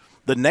coach,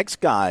 the next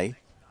guy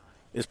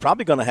is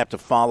probably going to have to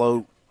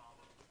follow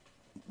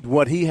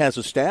what he has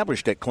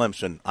established at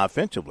Clemson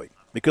offensively,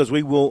 because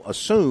we will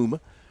assume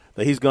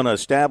that he's going to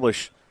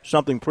establish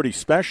something pretty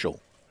special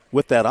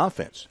with that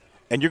offense.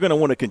 And you're going to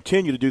want to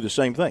continue to do the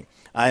same thing.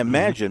 I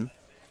imagine,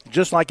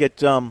 just like at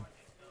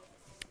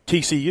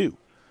TCU,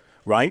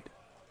 right?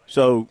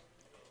 So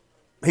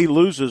he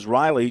loses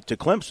Riley to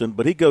Clemson,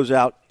 but he goes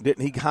out.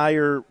 Didn't he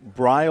hire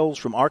Briles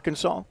from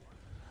Arkansas?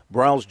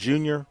 Briles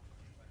Jr.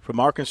 from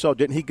Arkansas.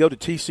 Didn't he go to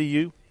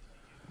TCU?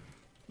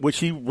 Which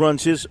he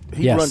runs his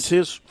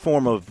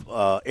form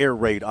of air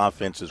raid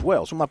offense as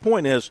well. So my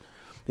point is,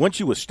 once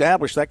you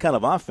establish that kind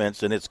of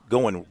offense and it's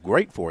going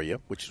great for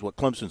you, which is what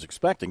Clemson's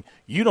expecting,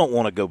 you don't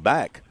want to go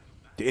back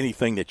to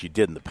anything that you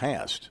did in the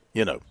past,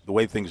 the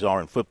way things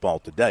are in football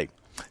today.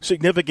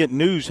 Significant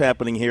news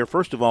happening here.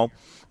 First of all,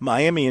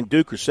 Miami and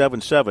Duke are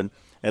 7-7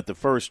 at the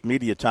first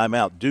media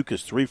timeout. Duke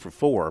is 3 for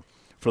 4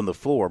 from the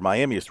floor.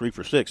 Miami is 3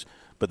 for 6.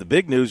 But the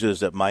big news is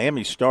that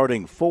Miami's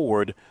starting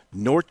forward,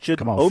 Norchad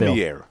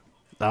Omier.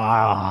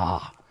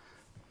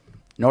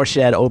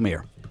 Norchad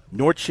Omier.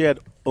 Norchad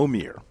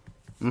Omier.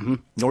 Mm-hmm.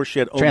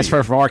 Norchad Omier.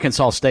 Transfer from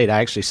Arkansas State. I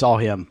actually saw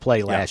him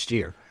play last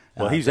year.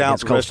 Well, he's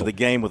out the rest of the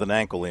game with an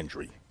ankle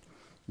injury.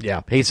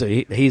 Yeah, he's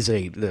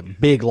a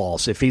big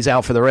loss. If he's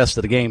out for the rest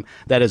of the game,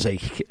 that is a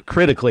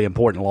critically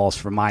important loss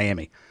for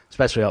Miami,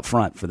 especially up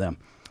front for them.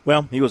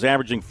 Well, he was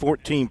averaging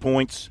 14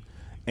 points,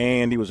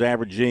 and he was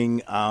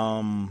averaging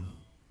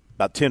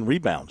about 10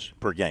 rebounds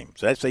per game.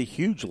 So that's a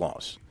huge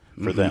loss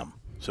for them.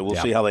 So we'll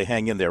see how they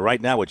hang in there.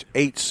 Right now it's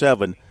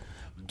 8-7.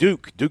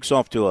 Duke's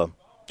off to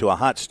a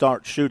hot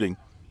start shooting,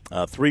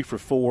 3 for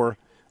 4,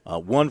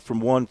 1 from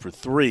 1 for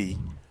 3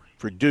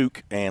 for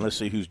Duke. And let's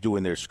see who's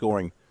doing their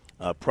scoring.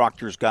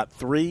 Proctor's got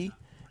 3,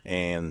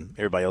 and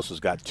everybody else has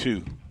got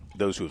 2.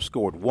 Those who have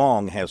scored.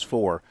 Wong has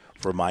 4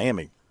 for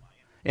Miami.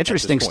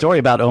 Interesting story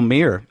about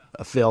Omier,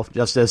 Phil,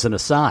 just as an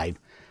aside.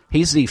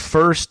 He's the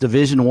first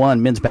Division I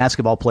men's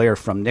basketball player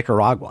from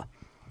Nicaragua.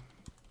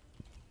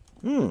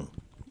 How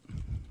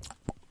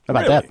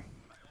about that?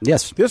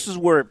 Yes. This is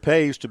where it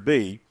pays to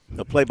be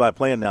a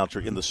play-by-play announcer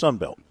in the Sun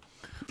Belt.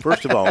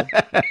 First of all,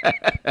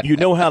 you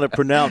know how to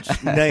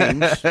pronounce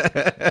names.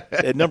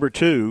 And number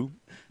 2,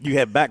 you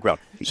have background.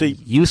 See,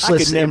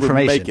 useless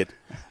information.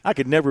 I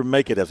could never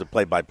make it as a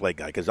play-by-play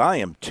guy because I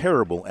am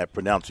terrible at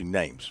pronouncing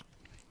names.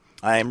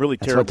 I am really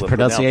terrible. That's what the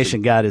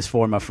pronunciation guide is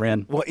for, my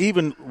friend. Well,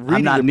 even reading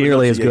I'm not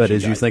nearly as good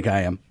as you think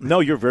I am. No,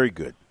 you're very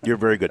good. You're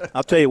very good.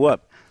 I'll tell you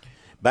what.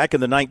 Back in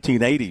the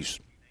 1980s,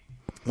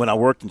 when I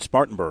worked in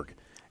Spartanburg,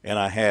 and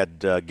I had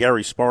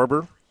Gary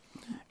Sparber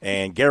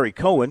and Gary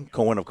Cohen.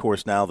 Cohen, of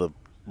course, now the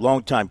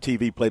longtime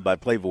TV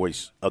play-by-play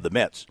voice of the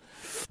Mets.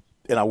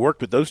 And I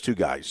worked with those two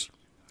guys.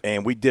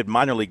 And we did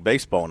minor league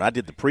baseball, and I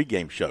did the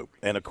pregame show.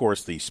 And, of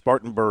course, the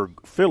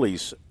Spartanburg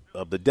Phillies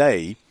of the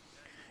day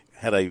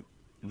had a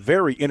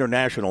very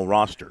international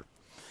roster.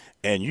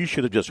 And you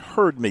should have just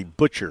heard me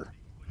butcher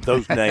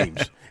those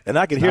names. And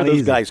I could hear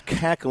those guys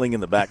cackling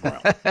in the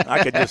background.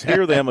 I could just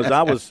hear them as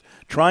I was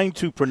trying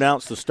to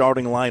pronounce the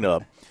starting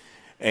lineup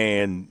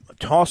and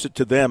toss it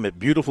to them at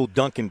beautiful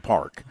Duncan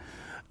Park.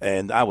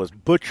 And I was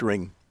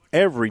butchering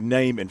every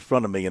name in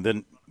front of me. And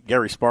then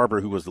Gary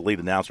Sparber, who was the lead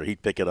announcer,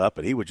 he'd pick it up,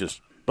 and he would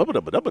just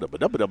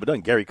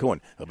Gary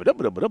Cohen.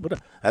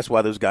 That's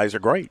why those guys are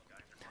great.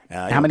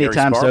 How many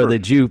times, though,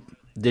 did you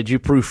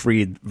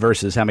proofread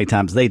versus how many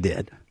times they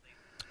did?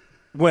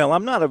 Well,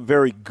 I'm not a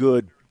very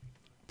good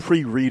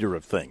pre-reader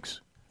of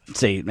things.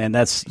 See, and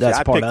that's part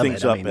of it. I pick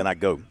things up and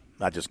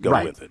I just go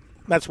with it.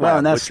 That's why.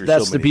 And that's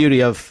the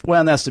beauty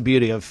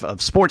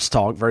of sports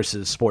talk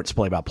versus sports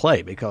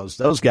play-by-play, because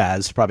those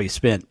guys probably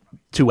spent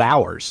 2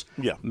 hours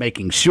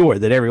making sure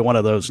that every one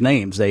of those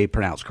names they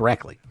pronounce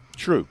correctly.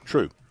 True.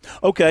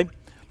 Okay,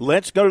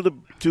 let's go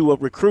to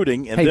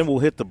recruiting, and then we'll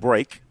hit the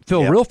break.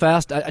 Phil, real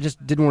fast, I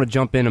just didn't want to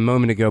jump in a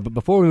moment ago, but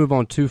before we move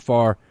on too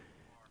far,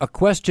 a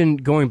question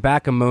going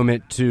back a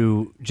moment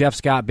to Jeff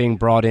Scott being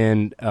brought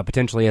in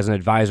potentially as an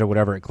advisor,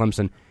 whatever, at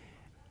Clemson.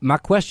 My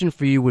question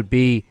for you would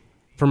be,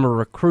 from a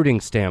recruiting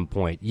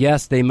standpoint,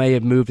 yes, they may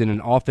have moved in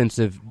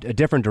a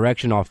different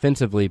direction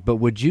offensively, but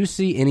would you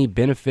see any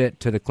benefit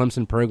to the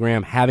Clemson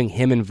program having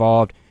him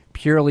involved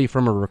purely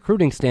from a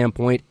recruiting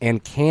standpoint,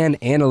 and can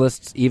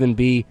analysts even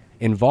be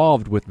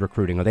involved with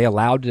recruiting? Are they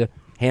allowed to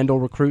handle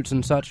recruits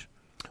and such?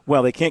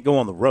 Well, they can't go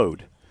on the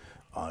road.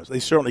 They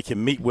certainly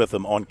can meet with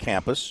them on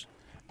campus,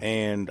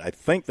 and I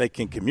think they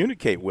can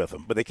communicate with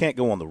them, but they can't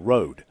go on the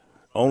road.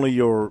 Only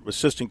your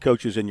assistant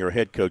coaches and your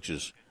head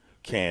coaches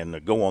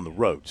can go on the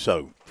road.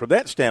 So from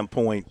that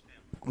standpoint,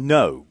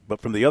 no.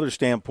 But from the other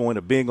standpoint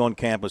of being on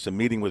campus and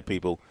meeting with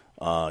people,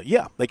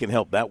 they can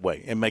help that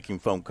way and making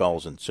phone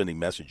calls and sending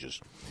messages.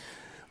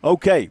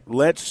 Okay,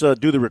 let's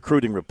do the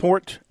recruiting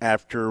report.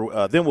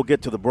 Then we'll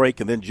get to the break,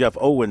 and then Jeff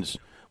Owens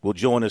will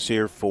join us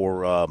here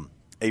for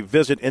a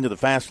visit into the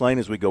fast lane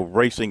as we go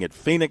racing at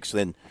Phoenix.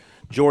 Then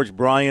George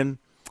Bryan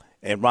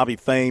and Robbie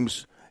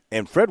Thames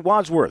and Fred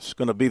Wadsworth's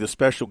going to be the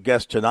special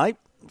guest tonight.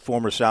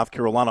 Former South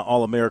Carolina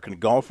All-American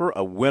golfer,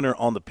 a winner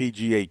on the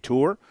PGA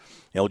Tour.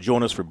 He'll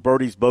join us for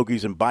birdies,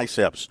 bogeys, and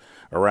biceps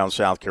around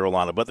South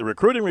Carolina. But the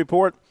recruiting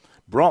report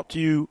brought to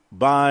you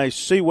by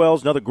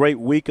Seawells. Another great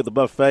week of the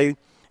buffet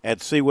at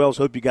Seawells.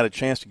 Hope you got a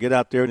chance to get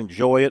out there and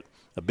enjoy it.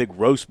 a big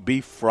roast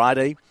beef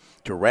Friday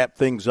to wrap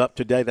things up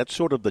today. That's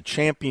sort of the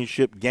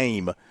championship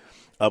game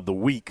of the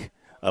week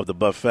of the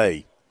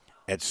buffet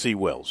at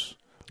Seawells,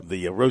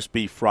 the roast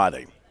beef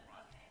Friday.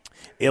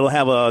 They'll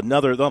have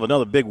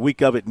another big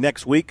week of it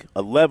next week,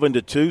 11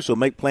 to 2, so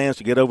make plans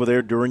to get over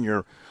there during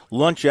your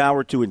lunch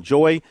hour to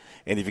enjoy.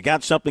 And if you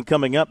got something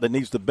coming up that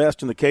needs the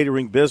best in the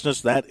catering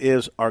business, that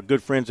is our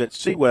good friends at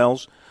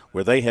Seawells,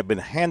 where they have been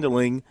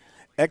handling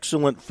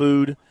excellent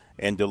food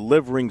and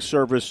delivering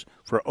service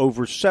for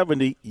over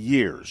 70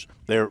 years.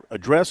 Their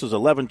address is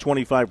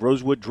 1125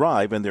 Rosewood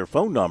Drive, and their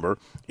phone number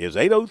is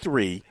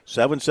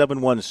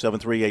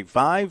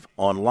 803-771-7385,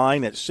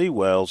 online at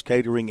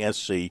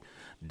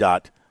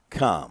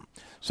SeawellsCateringSC.com.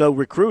 So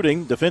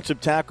recruiting, defensive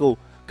tackle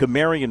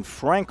Kamarion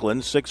Franklin,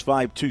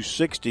 6'5",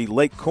 260,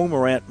 Lake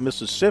Cormorant,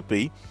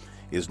 Mississippi,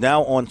 is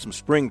now on some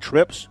spring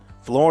trips.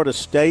 Florida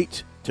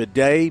State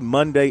today,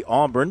 Monday,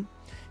 Auburn.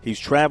 He's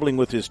traveling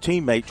with his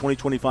teammate,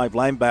 2025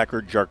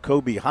 linebacker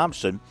Jacoby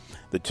Hobson.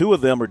 The two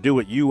of them are due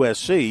at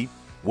USC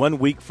 1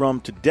 week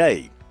from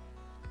today.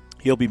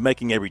 He'll be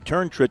making a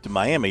return trip to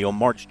Miami on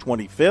March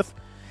 25th.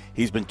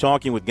 He's been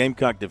talking with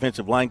Gamecock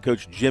defensive line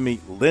coach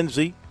Jimmy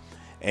Lindsey,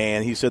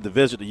 and he said the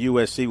visit to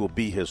USC will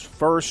be his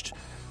first.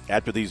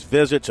 After these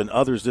visits and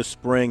others this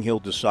spring, he'll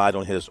decide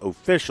on his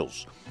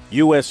officials.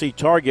 USC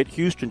target,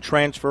 Houston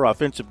transfer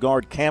offensive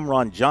guard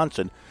Cameron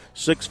Johnson,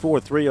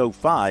 6'4",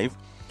 305.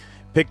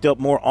 Picked up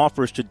more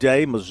offers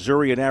today,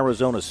 Missouri and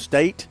Arizona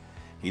State.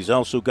 He's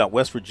also got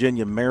West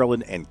Virginia,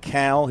 Maryland, and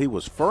Cal. He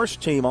was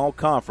first team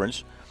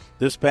all-conference.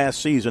 This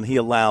past season, he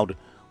allowed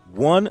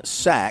 1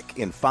 sack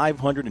in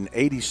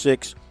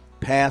 586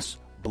 pass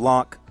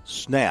block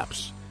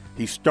snaps.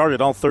 He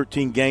started all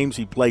 13 games.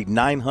 He played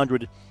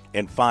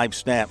 905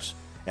 snaps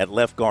at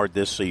left guard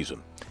this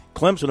season.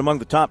 Clemson among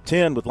the top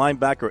 10 with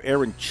linebacker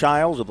Aaron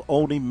Childs of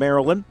Olney,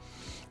 Maryland.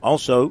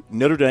 Also,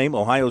 Notre Dame,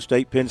 Ohio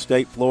State, Penn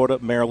State, Florida,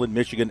 Maryland,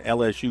 Michigan,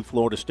 LSU,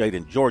 Florida State,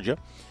 and Georgia.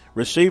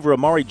 Receiver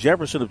Amari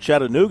Jefferson of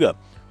Chattanooga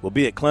will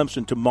be at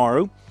Clemson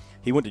tomorrow.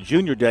 He went to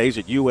junior days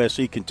at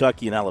USC,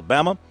 Kentucky, and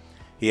Alabama.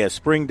 He has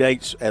spring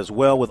dates as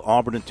well with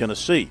Auburn and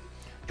Tennessee.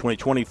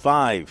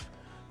 2025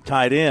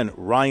 tight end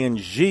Ryan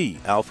G.,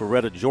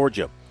 Alpharetta,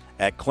 Georgia,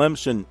 at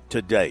Clemson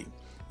today.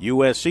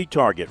 USC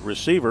target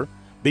receiver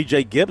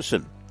B.J.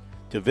 Gibson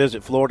to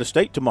visit Florida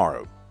State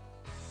tomorrow.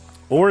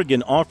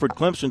 Oregon offered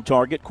Clemson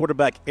target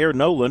quarterback Air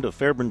Noland of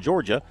Fairburn,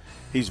 Georgia.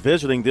 He's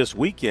visiting this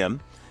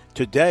weekend.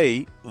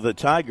 Today, the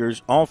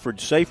Tigers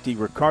offered safety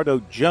Ricardo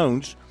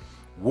Jones,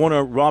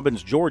 Warner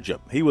Robins, Georgia.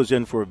 He was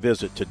in for a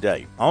visit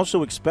today.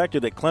 Also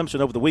expected at Clemson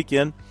over the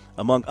weekend,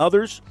 among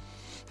others,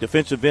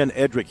 defensive end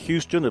Edric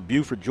Houston of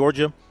Buford,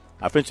 Georgia,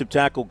 offensive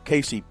tackle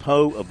Casey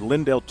Poe of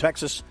Lindale,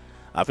 Texas,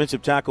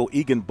 offensive tackle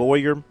Egan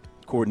Boyer,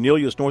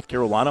 Cornelius, North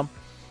Carolina,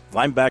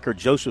 linebacker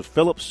Joseph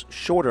Phillips,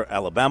 Shorter,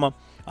 Alabama,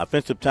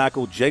 offensive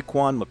tackle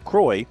Jaquan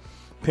McCroy,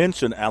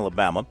 Pinson,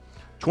 Alabama.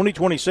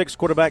 2026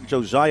 quarterback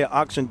Josiah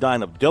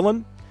Oxendine of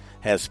Dillon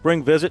has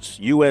spring visits,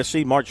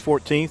 USC March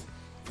 14th,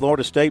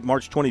 Florida State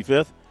March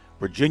 25th,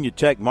 Virginia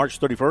Tech March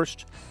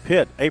 31st,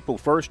 Pitt April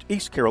 1st,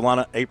 East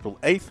Carolina April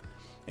 8th,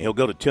 and he'll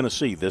go to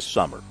Tennessee this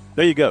summer.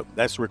 There you go.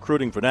 That's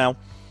recruiting for now.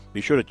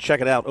 Be sure to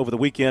check it out over the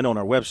weekend on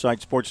our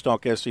website,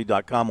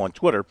 sportstalksc.com, on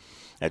Twitter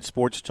at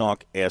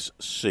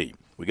SportsTalkSC.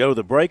 We go to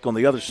the break. On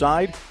the other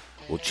side,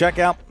 we'll check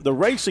out the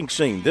racing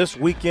scene. This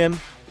weekend,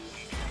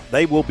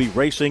 they will be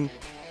racing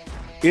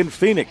in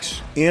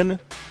Phoenix, in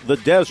the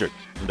desert.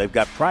 And they've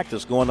got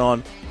practice going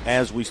on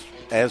as we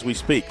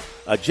speak.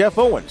 Jeff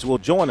Owens will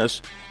join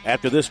us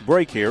after this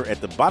break here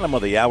at the bottom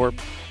of the hour.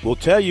 We'll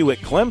tell you at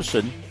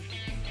Clemson,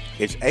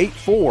 it's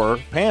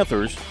 8-4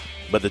 Panthers,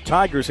 but the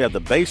Tigers have the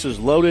bases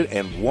loaded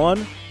and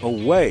 1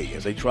 away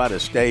as they try to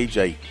stage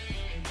a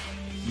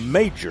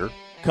major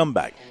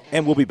comeback.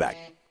 And we'll be back.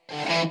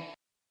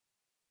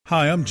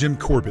 Hi, I'm Jim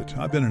Corbett.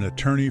 I've been an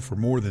attorney for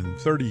more than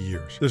 30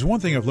 years. There's one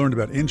thing I've learned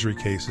about injury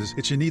cases.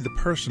 It's you need the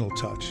personal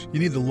touch. You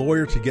need the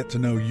lawyer to get to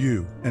know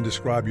you and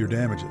describe your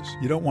damages.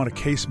 You don't want a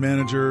case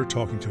manager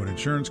talking to an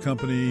insurance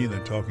company and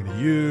then talking to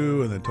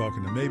you and then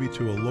talking to maybe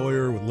to a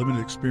lawyer with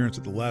limited experience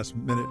at the last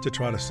minute to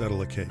try to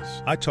settle a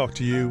case. I talk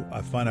to you.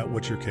 I find out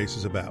what your case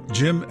is about.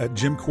 Jim at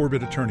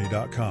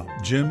JimCorbettAttorney.com.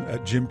 Jim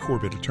at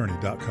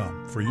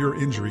JimCorbettAttorney.com for your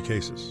injury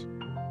cases.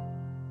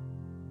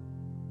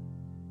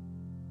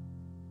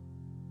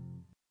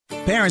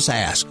 Parents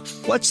ask,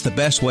 what's the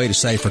best way to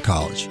save for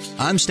college?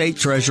 I'm State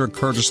Treasurer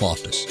Curtis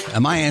Loftus,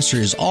 and my answer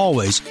is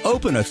always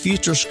open a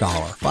Future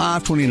Scholar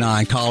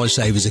 529 college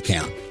savings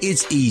account.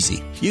 It's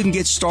easy. You can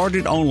get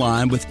started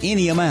online with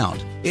any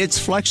amount. It's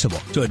flexible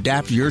to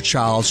adapt to your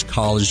child's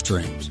college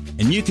dreams.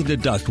 And you can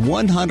deduct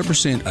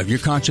 100% of your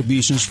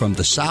contributions from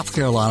the South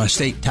Carolina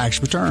state tax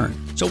return.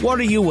 So what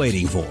are you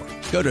waiting for?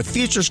 Go to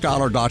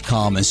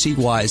FutureScholar.com and see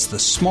why it's the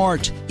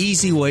smart,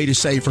 easy way to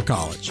save for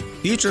college.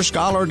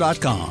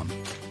 FutureScholar.com.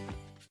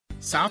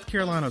 South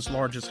Carolina's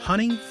largest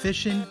hunting,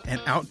 fishing, and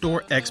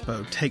outdoor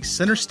expo takes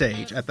center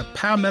stage at the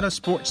Palmetto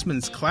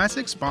Sportsman's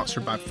Classic,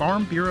 sponsored by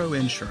Farm Bureau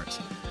Insurance.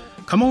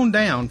 Come on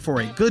down for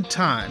a good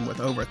time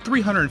with over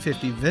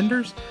 350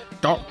 vendors,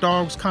 Dark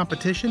Dogs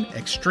competition,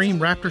 Extreme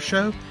Raptor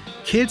Show,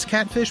 Kids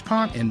Catfish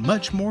Pond, and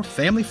much more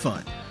family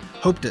fun.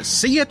 Hope to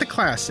see you at the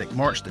Classic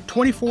March the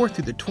 24th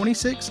through the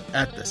 26th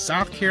at the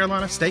South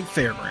Carolina State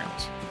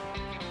Fairgrounds.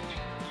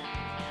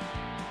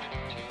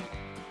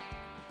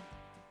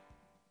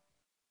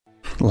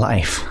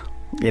 Life.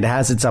 It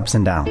has its ups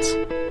and downs.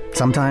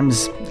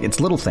 Sometimes it's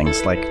little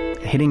things like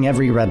hitting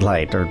every red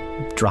light or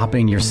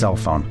dropping your cell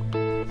phone.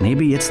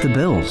 Maybe it's the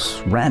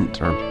bills,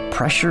 rent, or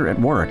pressure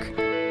at work.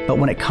 But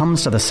when it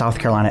comes to the South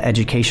Carolina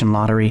Education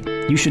Lottery,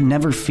 you should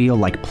never feel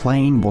like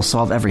playing will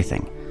solve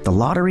everything. The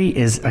lottery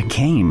is a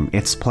game.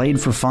 It's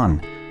played for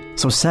fun.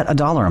 So set a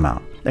dollar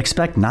amount.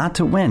 Expect not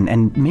to win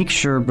and make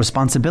sure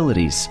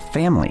responsibilities,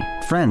 family,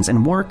 friends,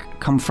 and work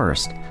come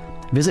first.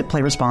 Visit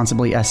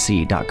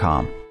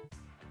playresponsiblysc.com.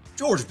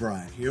 George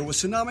Bryant here with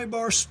Tsunami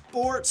Bar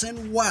Sports,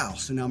 and wow,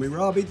 Tsunami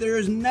Robbie, there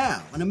is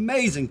now an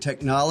amazing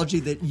technology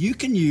that you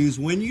can use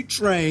when you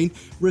train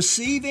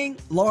receiving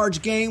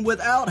large game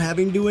without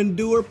having to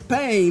endure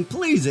pain.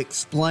 Please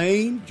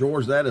explain.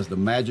 George, that is the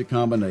magic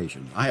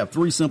combination. I have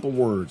 3 simple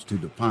words to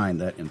define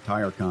that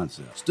entire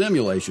concept.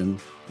 Stimulation,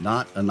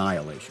 not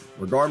annihilation.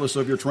 Regardless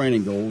of your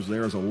training goals,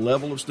 there is a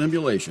level of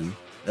stimulation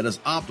that is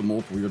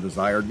optimal for your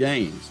desired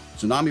gains.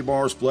 Tsunami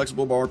Bar's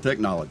flexible bar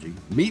technology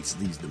meets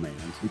these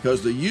demands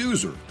because the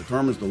user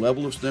determines the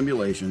level of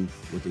stimulation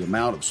with the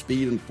amount of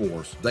speed and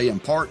force they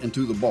impart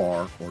into the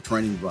bar or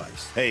training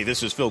device. Hey,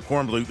 this is Phil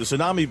Kornblut. The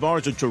Tsunami Bar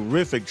is a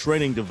terrific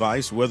training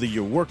device, whether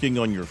you're working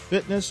on your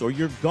fitness or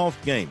your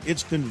golf game.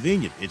 It's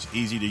convenient, it's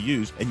easy to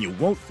use, and you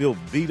won't feel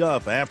beat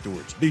up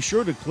afterwards. Be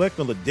sure to click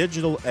on the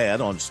digital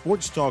ad on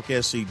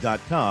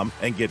sportstalksc.com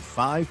and get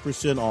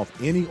 5%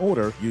 off any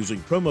order using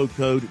promo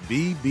code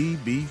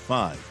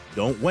BBB5.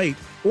 Don't wait.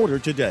 Order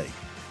today.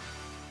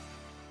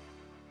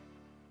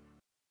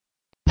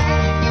 Love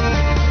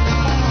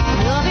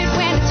it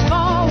when it's 4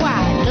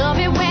 wide. Love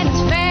it when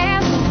it's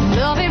fast.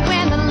 Love it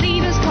when the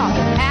leader's caught,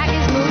 the pack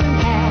is moving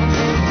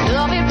past.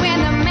 Love it when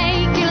they're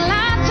making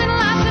lots and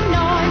lots of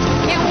noise.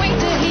 Can't wait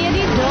to hear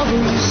these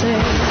W's say,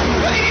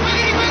 boogity,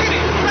 boogity,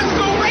 boogity. Let's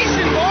go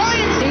racing,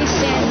 boys. They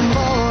standing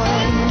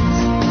boys.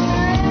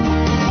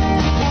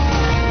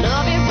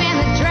 Love it when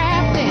they're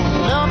drafting.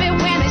 Love it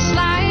when they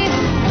slide.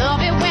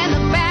 Love it when the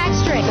back's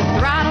straight, the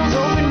throttle's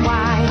open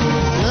wide.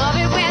 Love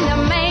it when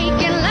they're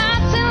making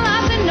lots and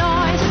lots of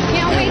noise.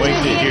 Can't wait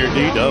to hear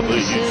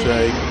DW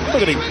say,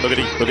 boogity,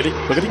 boogity, boogity,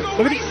 boogity,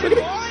 boogity,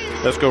 boogity.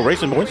 Let's go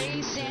racing, boys.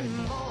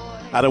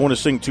 I don't want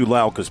to sing too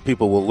loud because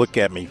people will look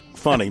at me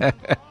funny.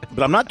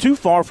 But I'm not too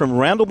far from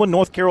Randleman,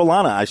 North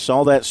Carolina. I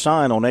saw that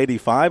sign on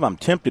 85. I'm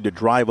tempted to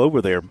drive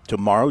over there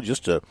tomorrow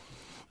just to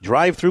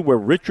drive through where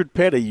Richard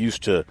Petty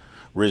used to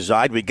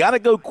reside. We got to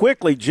go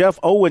quickly. Jeff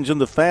Owens in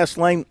the fast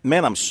lane.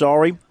 Man, I'm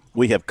sorry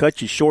we have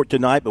cut you short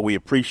tonight, but we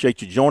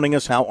appreciate you joining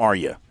us. How are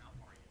you?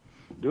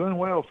 Doing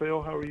well,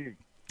 Phil. How are you?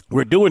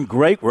 We're doing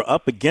great. We're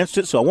up against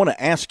it. So I want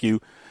to ask you,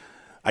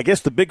 I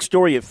guess the big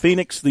story at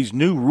Phoenix, these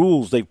new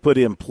rules they've put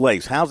in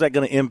place, how's that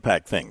going to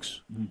impact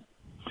things?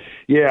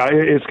 Yeah,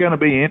 it's going to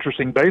be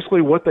interesting.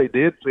 Basically what they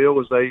did, Phil,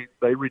 is they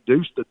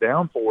reduced the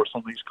downforce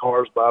on these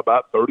cars by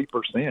about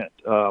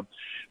 30%.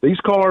 These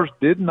cars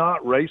did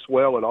not race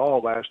well at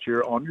all last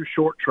year on your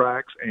short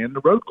tracks and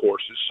the road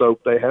courses. So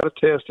they had a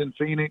test in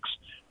Phoenix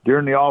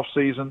during the off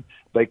season.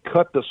 They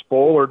cut the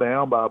spoiler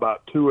down by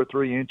about 2 or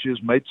 3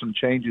 inches, made some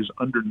changes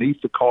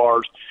underneath the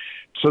cars.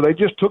 So they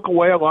just took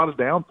away a lot of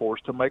downforce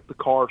to make the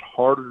cars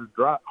harder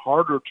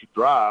to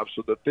drive.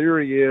 So the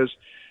theory is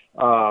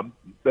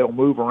they'll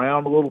move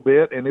around a little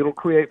bit, and it'll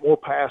create more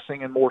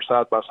passing and more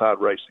side-by-side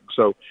racing.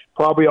 So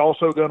probably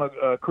also going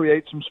to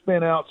create some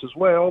spin-outs as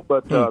well,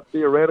 but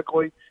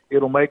theoretically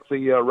it'll make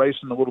the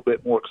racing a little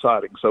bit more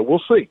exciting. So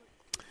we'll see.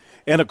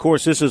 And, of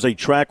course, this is a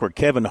track where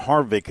Kevin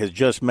Harvick has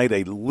just made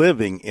a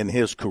living in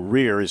his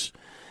career. Is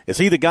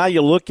he the guy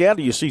you look at,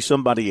 or you see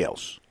somebody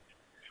else?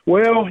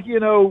 Well,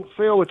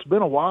 Phil, it's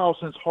been a while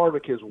since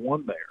Harvick has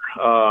won there.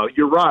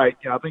 You're right.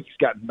 I think he's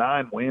got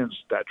 9 wins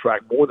at that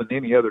track, more than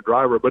any other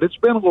driver. But it's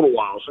been a little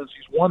while since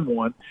he's won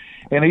one.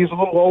 And he's a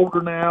little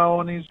older now,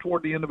 and he's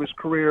toward the end of his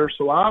career.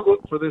 So I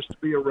look for this to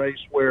be a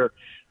race where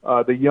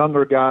the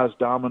younger guys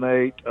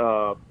dominate.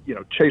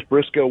 Chase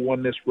Briscoe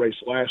won this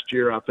race last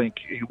year. I think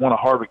he won a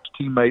Harvick's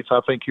teammates.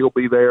 I think he'll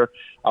be there.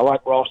 I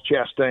like Ross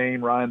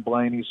Chastain, Ryan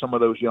Blaney, some of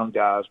those young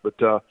guys. But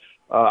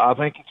I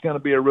think it's going to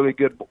be a really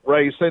good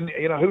race. And,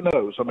 who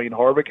knows? I mean,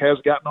 Harvick has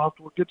gotten off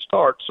to a good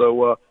start,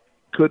 so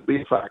could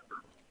be a factor.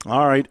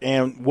 All right.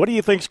 And what do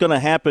you think is going to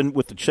happen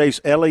with the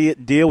Chase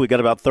Elliott deal? We got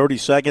about 30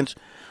 seconds.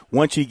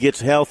 Once he gets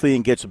healthy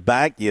and gets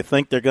back, do you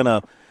think they're going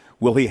to –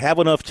 will he have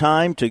enough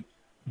time to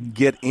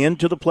get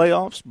into the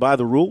playoffs by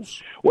the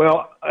rules?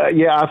 Well, I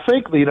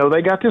think, they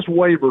got this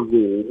waiver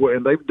rule,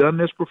 and they've done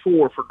this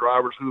before for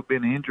drivers who have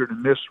been injured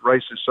and missed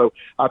races. So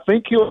I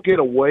think he'll get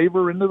a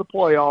waiver into the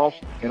playoffs,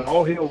 and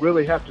all he'll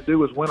really have to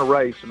do is win a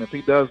race. And if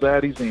he does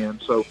that, he's in.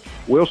 So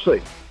we'll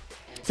see.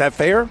 Is that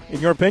fair, in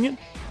your opinion?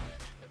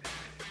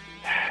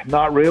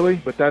 Not really,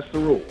 but that's the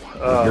rule.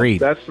 Agreed.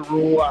 That's the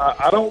rule.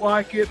 I don't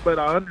like it, but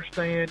I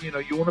understand. You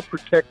want to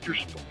protect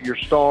your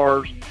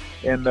stars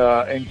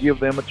and give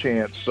them a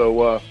chance.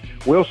 So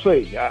we'll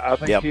see. I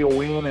think he'll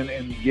win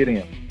and get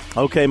in.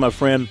 Okay, my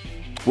friend.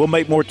 We'll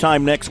make more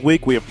time next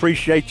week. We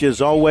appreciate you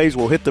as always.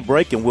 We'll hit the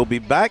break and we'll be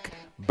back.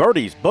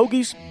 Birdies,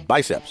 bogeys,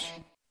 biceps.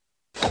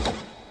 4.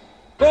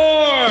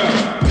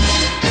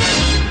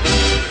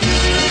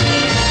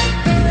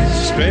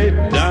 Straight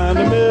down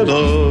the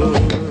middle.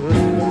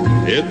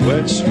 It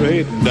went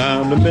straight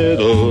down the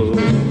middle.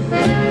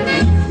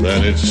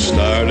 Then it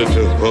started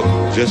to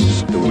hook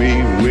just a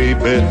wee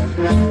bit.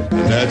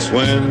 And that's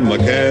when my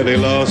caddy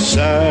lost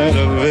sight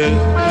of it.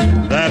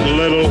 That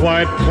little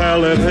white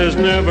pellet has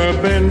never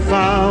been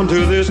found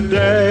to this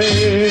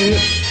day.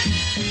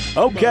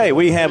 Okay,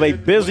 we have a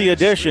busy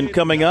edition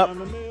coming up.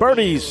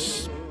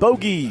 Birdies,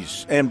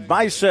 bogeys, and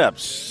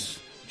biceps.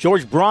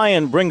 George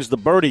Bryan brings the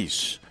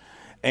birdies,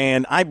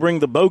 and I bring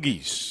the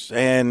bogeys,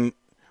 and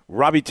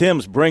Robbie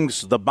Timms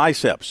brings the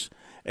biceps.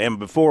 And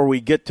before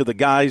we get to the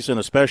guys and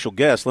a special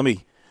guest, I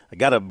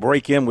got to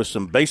break in with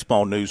some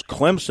baseball news.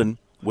 Clemson,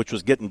 which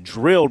was getting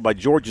drilled by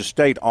Georgia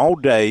State all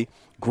day,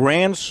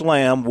 grand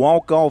slam,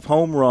 walk-off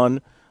home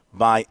run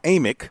by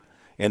Amick,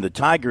 and the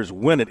Tigers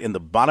win it in the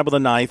bottom of the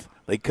ninth.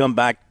 They come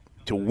back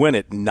to win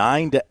it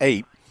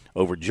 9-8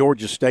 over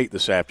Georgia State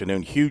this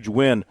afternoon. Huge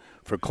win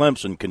for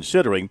Clemson,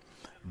 considering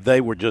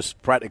they were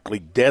just practically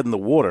dead in the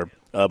water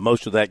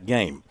most of that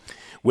game.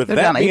 With They're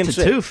that down being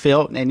 8-2,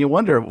 Phil, and you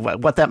wonder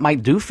what that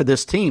might do for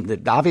this team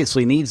that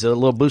obviously needs a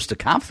little boost of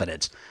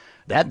confidence.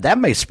 That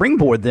may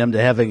springboard them to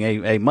having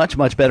a much,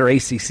 much better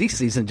ACC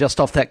season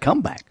just off that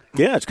comeback.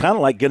 Yeah, it's kind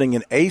of like getting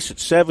an ace at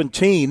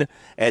 17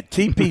 at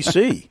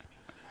TPC.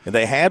 And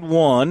they had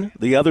one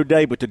the other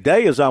day, but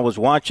today as I was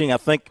watching, I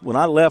think when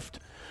I left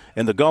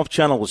and the Golf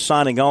Channel was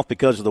signing off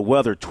because of the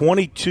weather,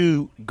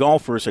 22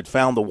 golfers had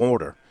found the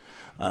water.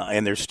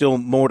 And there's still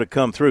more to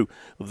come through.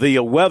 The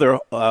weather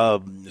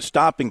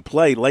stopping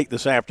play late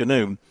this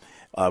afternoon,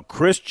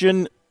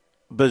 Christian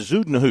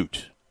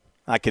Bezuidenhout.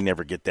 I can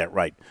never get that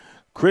right.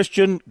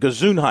 Christian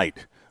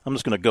Gesundheit. I'm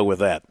just going to go with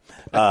that.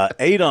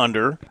 8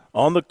 under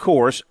on the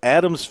course.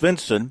 Adam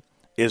Svensson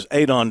is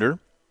 8 under.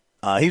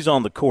 He's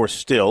on the course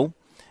still.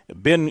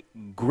 Ben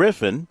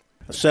Griffin,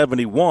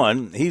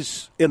 71.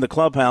 He's in the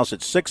clubhouse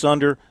at 6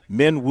 under.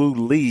 Min-Woo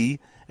Lee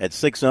at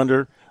 6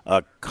 under.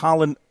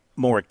 Colin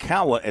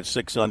Morikawa at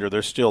 6 under.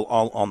 They're still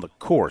all on the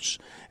course.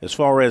 As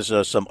far as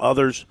some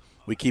others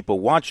we keep a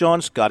watch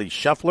on, Scotty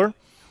Scheffler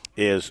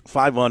is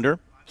 5 under,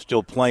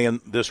 still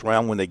playing this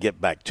round when they get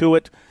back to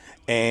it.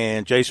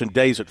 And Jason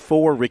Day's at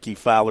 4, Ricky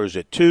Fowler's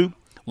at 2.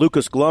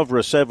 Lucas Glover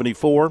is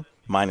 74,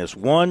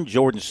 -1.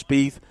 Jordan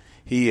Spieth,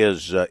 he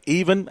is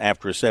even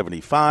after a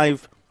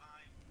 75.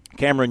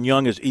 Cameron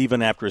Young is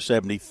even after a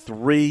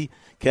 73.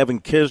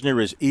 Kevin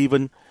Kisner is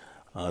even,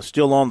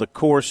 still on the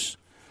course,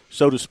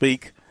 so to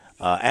speak.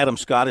 Adam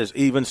Scott is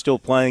even, still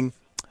playing.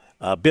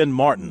 Ben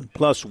Martin,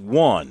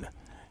 +1,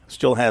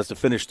 still has to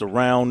finish the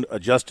round.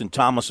 Justin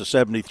Thomas, a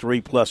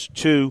 73,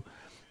 +2.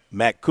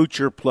 Matt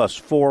Kuchar,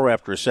 +4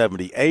 after a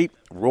 78.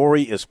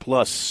 Rory is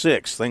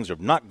 +6. Things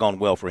have not gone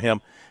well for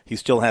him. He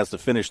still has to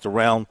finish the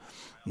round.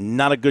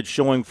 Not a good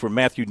showing for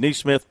Matthew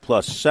Neesmith,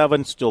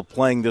 +7, still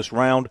playing this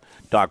round.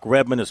 Doc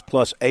Redman is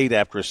 +8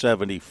 after a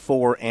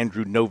 74.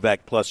 Andrew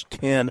Novak,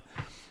 +10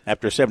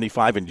 after a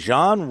 75. And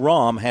John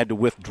Rahm had to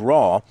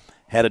withdraw.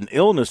 Had an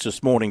illness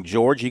this morning,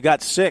 George. He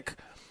got sick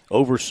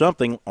over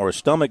something or a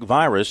stomach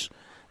virus,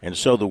 and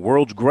so the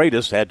world's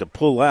greatest had to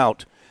pull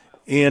out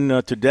in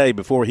today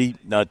before he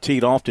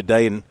teed off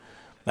today. And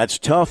that's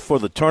tough for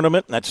the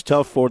tournament. That's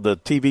tough for the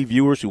TV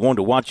viewers who wanted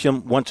to watch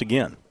him once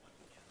again.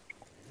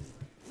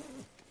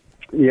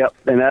 Yep,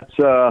 and that's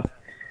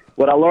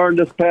what I learned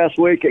this past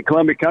week at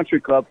Columbia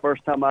Country Club.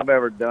 First time I've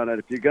ever done it.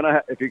 If you're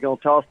gonna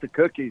toss the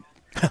cookies,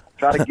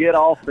 try to get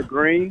off the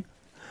green.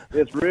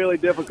 It's really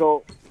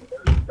difficult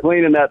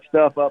cleaning that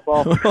stuff up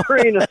off the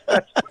green.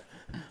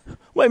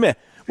 Wait a minute.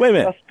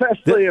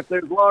 Especially if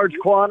there's large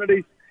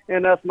quantities,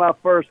 and that's my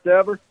first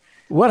ever.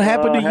 What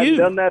happened to you? Haven't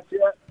done that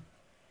yet.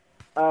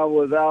 I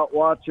was out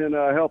watching,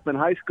 helping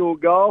high school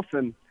golf,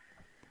 and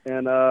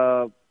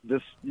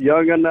this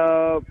young'un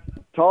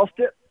tossed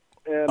it,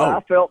 and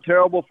I felt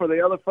terrible for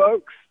the other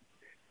folks.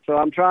 So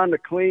I'm trying to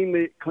clean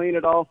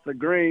it off the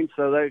green.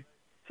 So it's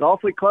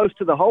awfully close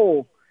to the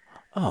hole,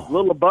 a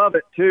little above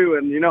it too.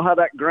 And you know how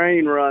that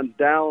grain runs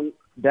downhill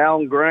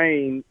down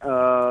grain.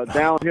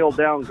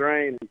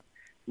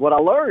 What I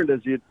learned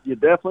is you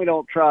definitely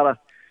don't try to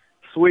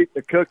sweep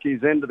the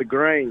cookies into the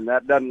grain.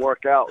 That doesn't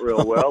work out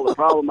real well. The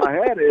problem I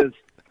had is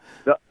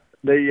it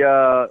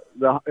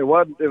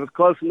was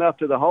close enough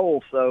to the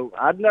hole, so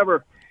I'd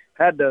never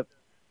had to.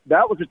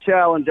 That was a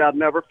challenge I'd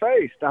never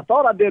faced. I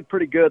thought I did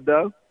pretty good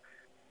though.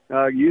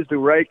 Used a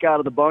rake out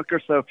of the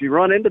bunker, so if you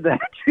run into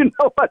that, you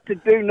know what to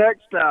do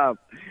next time.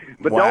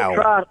 But don't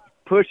try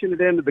pushing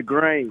it into the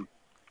grain.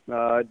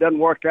 It doesn't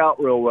work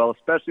out real well,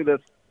 especially this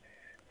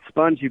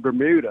spongy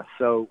Bermuda.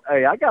 So,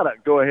 hey, I gotta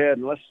go ahead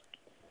and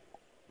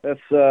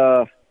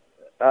the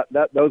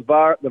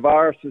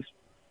virus is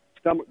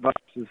stomach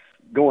viruses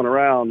going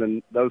around,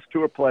 and those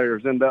tour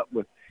players end up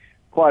with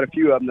quite a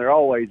few of them. They're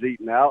always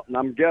eating out, and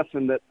I'm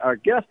guessing that our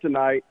guest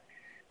tonight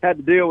had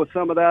to deal with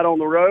some of that on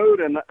the road.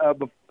 And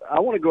I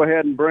want to go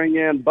ahead and bring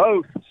in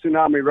both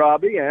Tsunami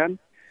Robbie and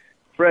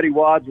Freddie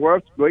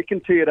Wadsworth. We can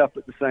tee it up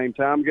at the same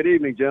time. Good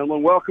evening,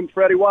 gentlemen. Welcome,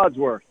 Freddie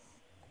Wadsworth.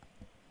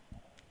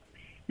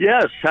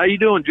 Yes, how you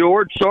doing,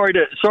 George? Sorry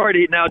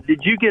to. Now,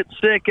 did you get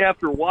sick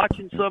after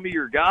watching some of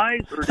your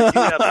guys, or did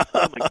you have a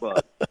stomach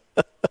bug?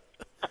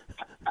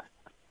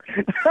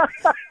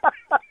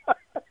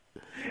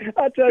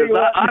 I tell you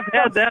what, I've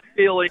had that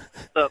feeling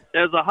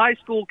as a high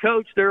school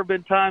coach. There have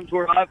been times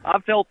where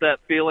I've felt that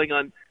feeling.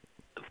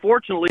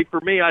 Unfortunately for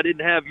me, I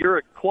didn't have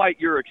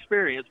quite your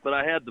experience, but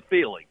I had the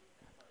feeling.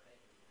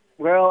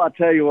 Well, I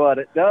tell you what,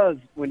 it does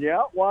when you're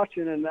out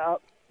watching and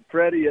out,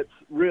 Freddie. It's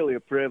really a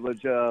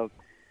privilege.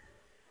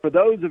 For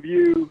those of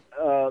you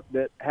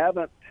that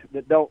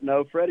don't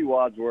know, Freddie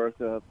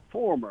Wadsworth, a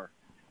former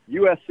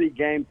USC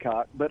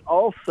Gamecock, but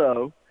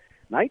also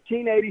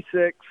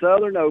 1986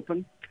 Southern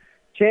Open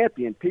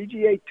champion,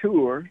 PGA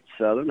Tour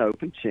Southern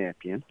Open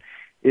champion,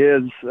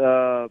 is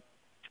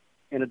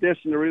in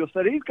addition to real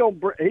estate, he's going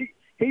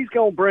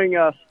to bring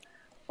us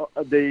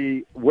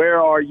the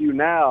where are you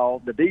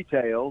now, the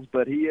details.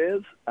 But he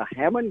is a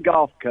Hammond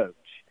golf coach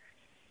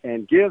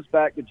and gives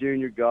back to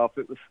junior golf.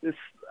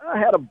 I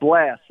had a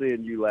blast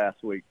seeing you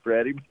last week,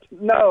 Freddie.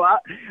 No,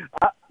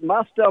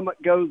 my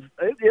stomach goes,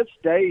 it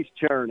stays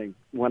churning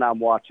when I'm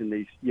watching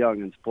these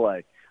youngins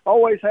play.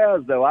 Always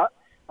has, though. I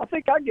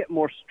think I get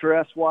more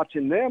stress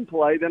watching them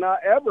play than I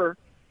ever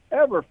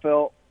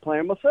felt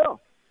playing myself.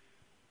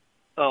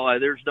 Oh,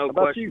 there's no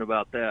question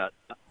about that.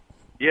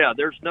 Yeah,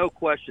 there's no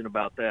question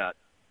about that.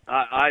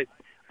 I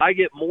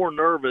get more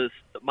nervous.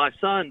 My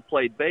son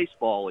played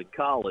baseball in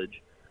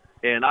college,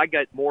 and I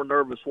got more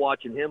nervous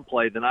watching him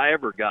play than I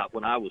ever got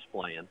when I was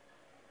playing.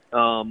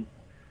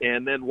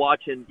 And then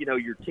watching,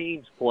 your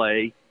teams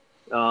play,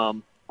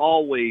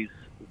 always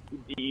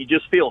you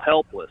just feel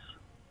helpless.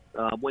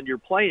 When you're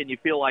playing, you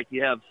feel like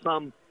you have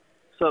some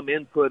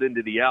input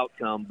into the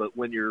outcome, but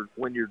when you're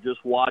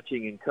just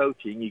watching and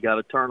coaching, you got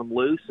to turn them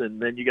loose,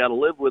 and then you got to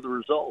live with the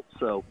results.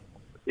 So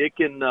it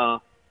can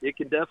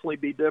definitely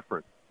be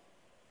different.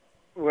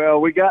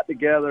 Well, we got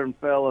together, and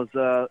fellas,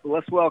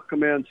 let's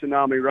welcome in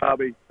Tsunami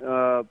Robbie.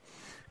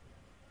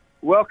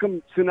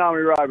 Welcome,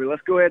 Tsunami Robbie.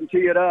 Let's go ahead and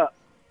tee it up.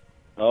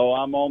 Oh,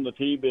 I'm on the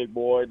tee, big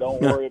boy.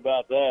 Don't worry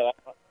about that.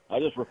 I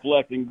just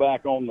reflecting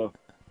back on the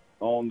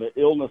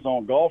illness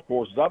on golf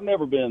courses. I've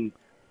never been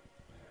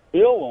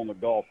ill on the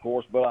golf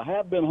course, but I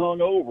have been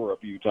hung over a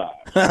few times.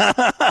 So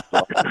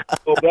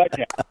that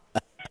counts.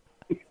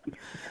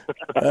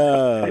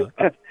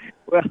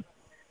 Well,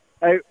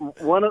 hey,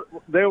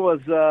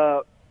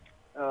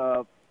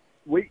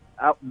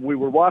 we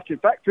were watching. In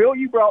fact, Phil,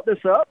 you brought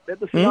this up at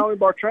the Tsunami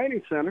Bar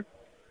Training Center.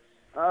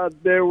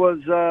 There was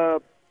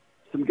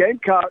some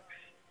Gamecocks.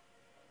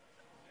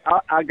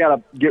 I got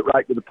to get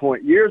right to the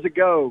point. Years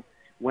ago,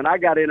 when I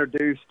got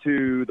introduced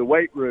to the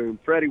weight room,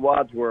 Freddie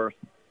Wadsworth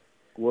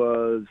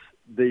was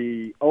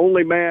the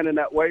only man in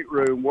that weight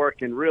room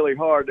working really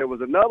hard. There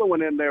was another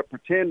one in there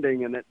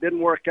pretending, and it didn't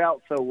work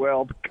out so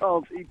well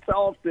because he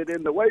tossed it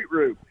in the weight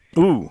room.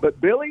 Ooh.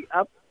 But Billy,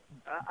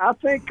 I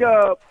think,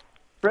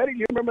 Freddie,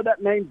 you remember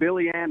that name,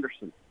 Billy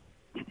Anderson?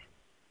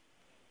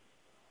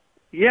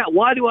 Yeah.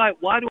 Why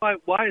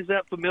is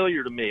that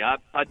familiar to me?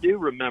 I do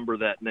remember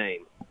that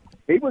name.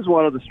 He was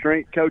one of the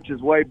strength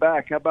coaches way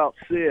back. How about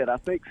Sid? I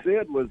think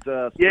Sid was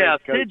strength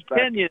coach Sid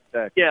Kenyon.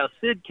 Yeah,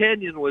 Sid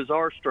Kenyon was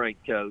our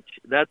strength coach.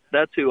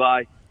 That's who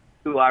I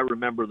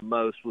remember the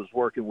most, was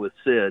working with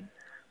Sid.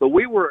 But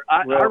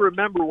I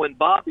remember when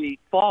Bobby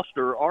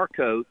Foster, our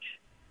coach,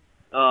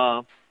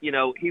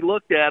 he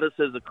looked at us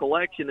as a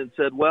collection and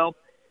said, well,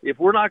 if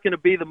we're not going to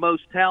be the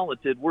most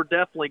talented, we're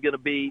definitely going to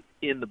be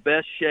in the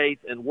best shape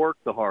and work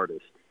the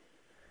hardest.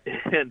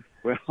 And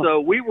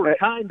so we were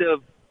kind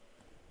of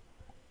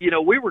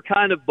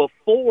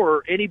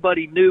before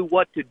anybody knew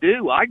what to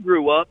do. I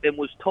grew up and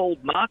was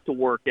told not to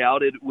work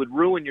out. It would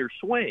ruin your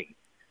swing.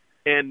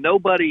 And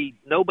nobody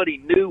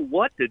knew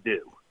what to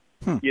do.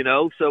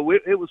 So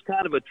it was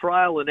kind of a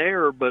trial and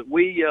error, but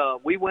we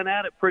went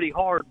at it pretty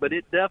hard. But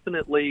it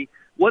definitely,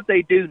 what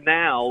they do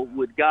now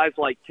with guys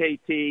like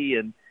KT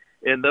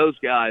and those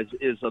guys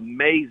is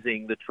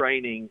amazing, the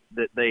training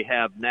that they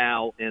have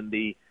now and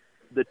the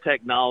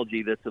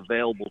technology that's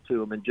available to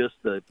them, and just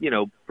the,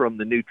 from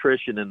the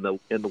nutrition and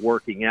the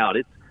working out.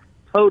 It's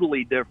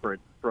totally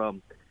different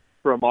from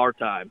our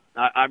time.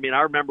 I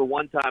remember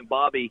one time,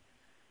 Bobby,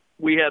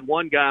 we had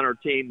one guy on our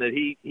team that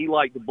he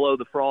liked to blow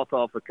the froth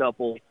off a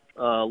couple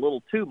a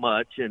little too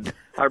much. And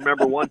I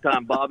remember one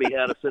time Bobby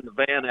had us in the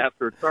van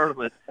after a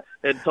tournament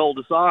and told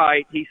us, all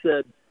right, he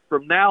said,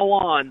 from now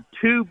on,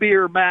 2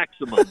 beer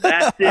maximum.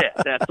 That's it.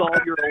 That's all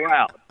you're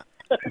allowed.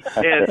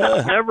 And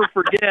I'll never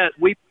forget,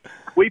 we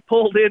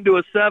pulled into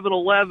a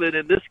 7-Eleven,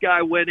 and this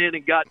guy went in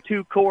and got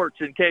 2 quarts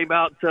and came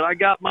out and said, I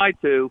got my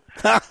 2.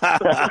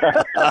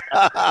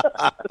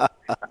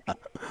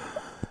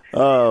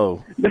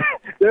 Oh.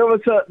 There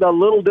was a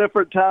little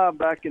different time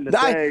back in the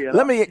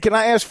day. Can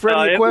I ask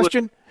Freddie a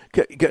question?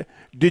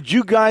 Did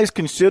you guys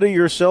consider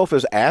yourself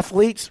as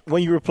athletes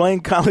when you were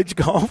playing college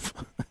golf?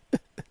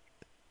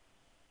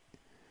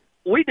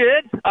 We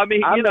did. I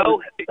mean,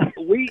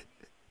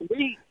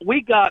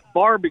 we got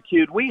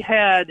barbecued. We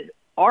had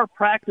our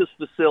practice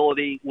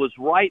facility was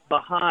right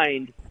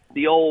behind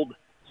the old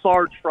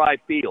Sarge Fry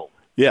Field.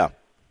 Yeah.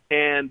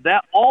 And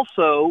that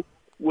also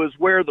was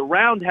where the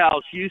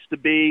roundhouse used to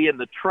be and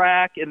the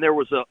track, and there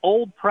was an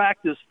old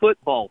practice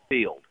football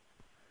field.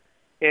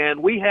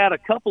 And we had a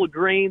couple of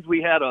greens.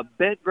 We had a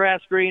bent grass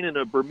green and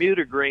a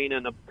Bermuda green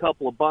and a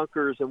couple of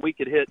bunkers, and we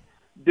could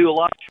do a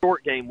lot of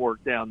short game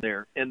work down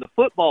there. And the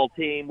football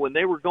team, when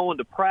they were going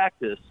to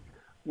practice,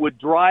 would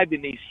drive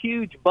in these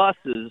huge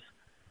buses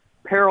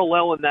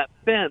paralleling that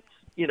fence,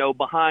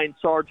 behind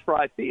Sarge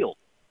Fry Field.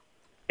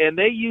 And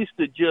they used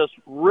to just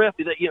rip,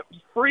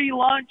 free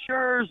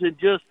lunchers and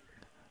just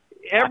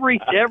every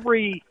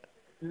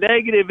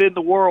negative in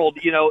the world,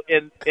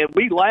 and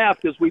we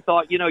laughed because we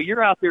thought,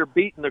 you're out there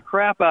beating the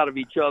crap out of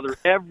each other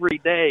every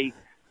day,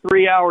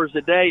 3 hours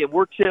a day, and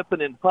we're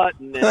chipping and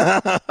putting,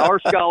 and our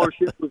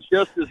scholarship was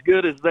just as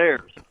good as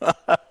theirs.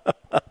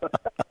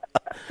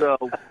 So,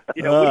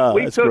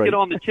 we took great. it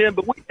on the chin,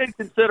 but we did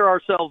consider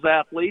ourselves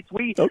athletes.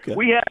 We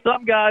had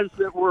some guys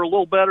that were a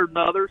little better than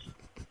others.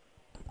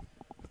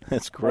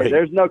 That's great. Hey,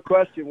 there's no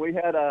question. We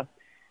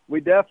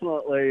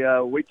definitely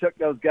we took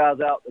those guys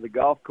out to the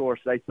golf course.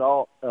 They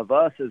thought of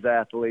us as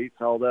athletes,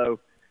 although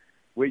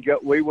we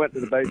went to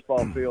the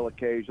baseball field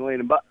occasionally,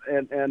 and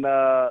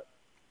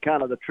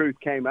kind of the truth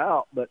came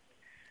out. But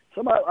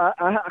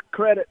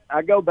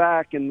I go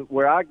back and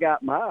where I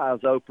got my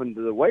eyes open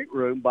to the weight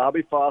room.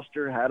 Bobby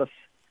Foster had us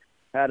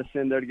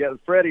in there together.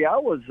 Freddie, I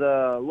was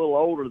a little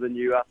older than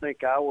you. I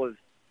think I was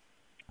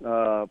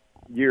a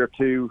year or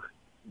two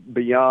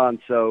beyond.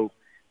 So,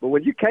 but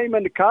when you came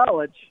into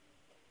college,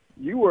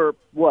 you were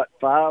what,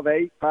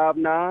 5'8",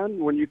 5'9"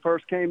 when you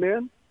first came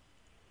in?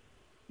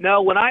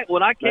 No, when I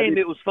came,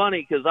 it was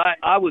funny because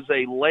I was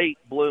a late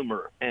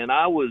bloomer, and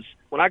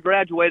when I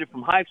graduated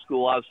from high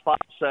school, I was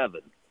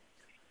 5'7",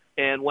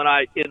 and when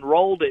I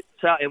enrolled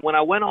and when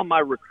I went on my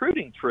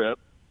recruiting trip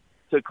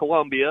to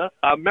Columbia,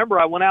 I remember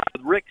I went out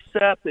with Rick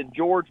Sepp and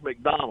George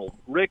McDonald.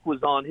 Rick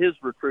was on his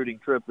recruiting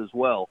trip as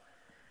well,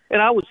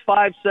 and I was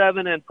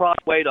 5'7" and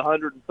probably weighed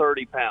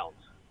 130 pounds.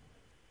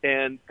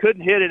 And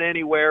couldn't hit it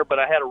anywhere, but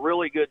I had a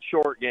really good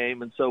short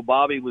game, and so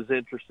Bobby was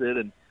interested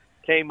and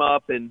came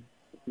up and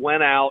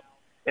went out.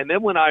 And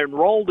then when I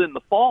enrolled in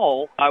the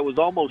fall, I was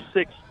almost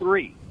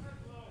 6'3",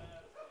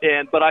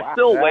 but I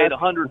still weighed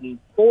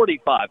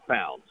 145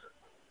 pounds.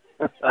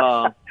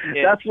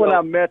 That's when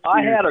I met you.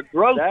 I had a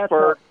growth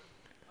spurt.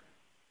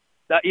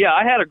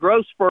 I had a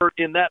growth spurt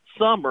in that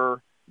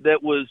summer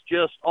that was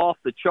just off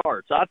the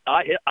charts.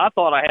 I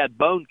thought I had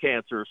bone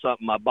cancer or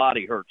something. My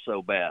body hurt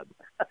so bad.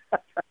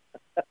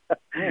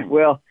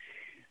 Well,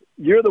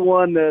 you're the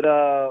one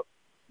that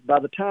by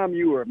the time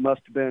you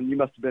must have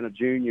been a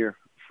junior,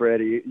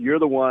 Freddie. You're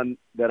the one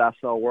that I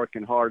saw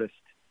working hardest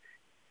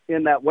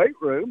in that weight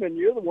room, and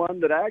you're the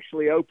one that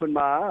actually opened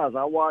my eyes.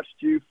 I watched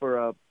you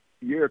for a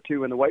year or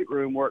two in the weight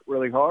room work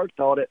really hard,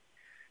 thought it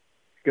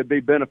could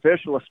be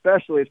beneficial,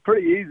 especially it's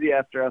pretty easy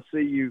after I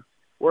see you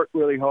work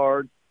really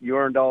hard. You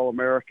earned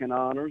All-American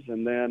honors,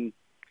 and then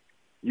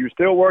you're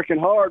still working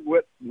hard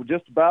with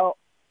just about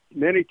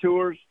many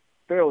tours,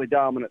 fairly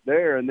dominant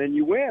there, and then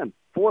you win,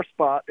 4th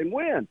spot and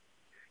win.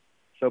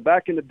 So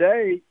back in the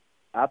day,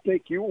 I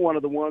think you were one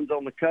of the ones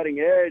on the cutting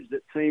edge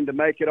that seemed to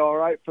make it all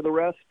right for the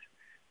rest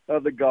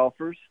of the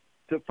golfers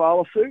to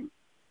follow suit.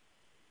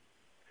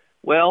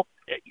 Well,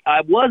 I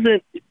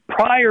wasn't,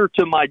 prior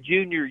to my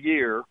junior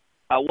year,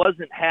 I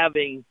wasn't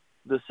having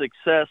the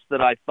success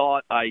that I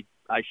thought I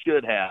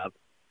should have,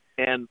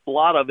 and a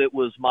lot of it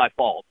was my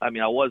fault. I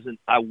mean, I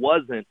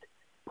wasn't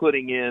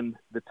putting in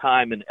the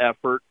time and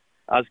effort.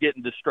 I was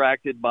getting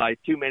distracted by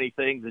too many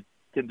things that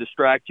can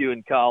distract you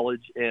in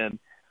college, and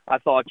I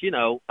thought,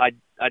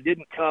 I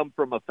didn't come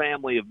from a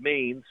family of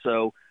means,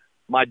 so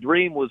my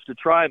dream was to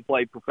try and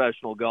play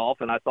professional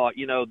golf, and I thought,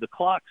 the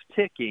clock's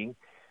ticking,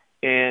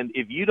 and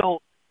if you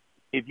don't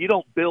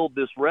build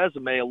this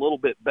resume a little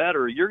bit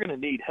better, you're going to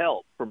need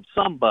help from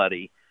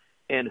somebody,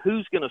 and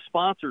who's going to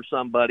sponsor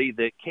somebody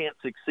that can't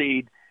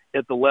succeed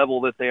at the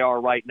level that they are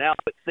right now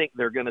but think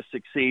they're going to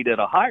succeed at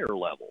a higher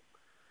level?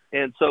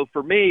 And so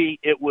for me,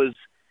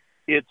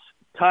 it's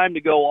time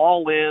to go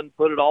all in,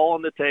 put it all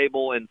on the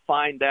table, and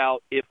find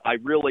out if I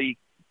really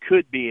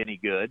could be any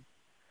good.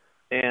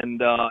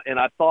 And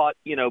I thought,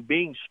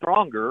 being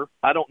stronger,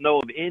 I don't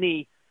know of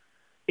any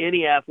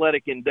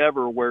athletic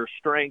endeavor where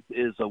strength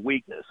is a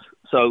weakness.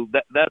 So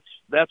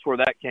that's where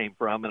that came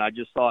from. And I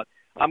just thought,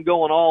 I'm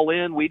going all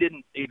in. We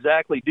didn't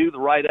exactly do the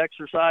right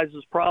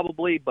exercises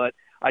probably, but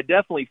I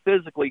definitely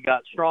physically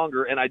got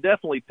stronger, and I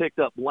definitely picked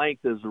up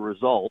length as a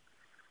result.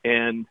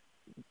 And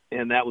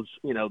that was,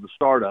 the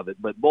start of it.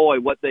 But boy,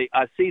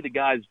 I see the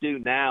guys do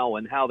now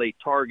and how they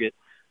target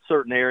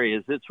certain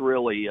areas. It's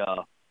really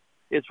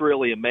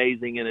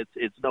amazing, and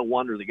it's no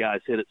wonder the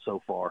guys hit it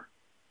so far.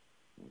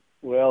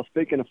 Well,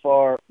 speaking of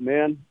far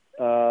men,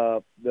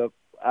 I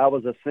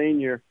was a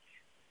senior.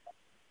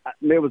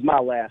 It was my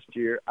last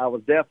year. I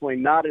was definitely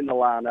not in the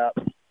lineup.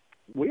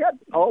 We had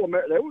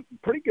All-American. They were a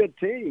pretty good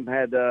team.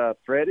 Had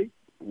Freddie,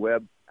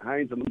 Webb,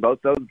 Heinzman,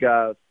 both those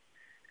guys.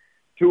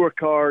 Tour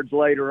cards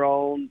later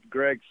on,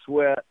 Greg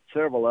Sweat,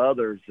 several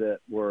others that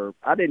were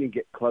 – I didn't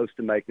get close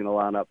to making the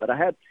lineup. But I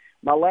had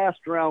my last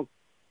round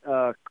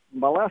my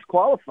last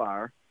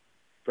qualifier.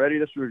 Freddie,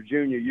 this was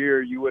your junior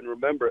year. You wouldn't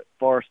remember it.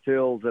 Forest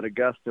Hills at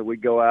Augusta,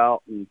 we'd go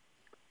out, and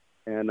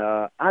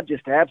I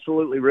just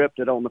absolutely ripped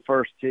it on the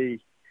first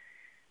tee.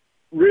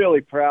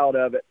 Really proud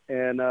of it.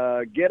 And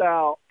get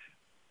out.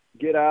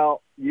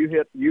 You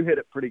hit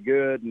it pretty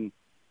good, and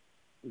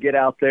get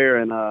out there.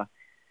 And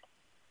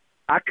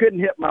I couldn't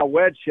hit my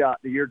wedge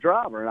shot to your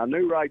driver, and I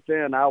knew right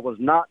then I was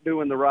not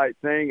doing the right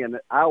thing, and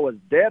I was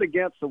dead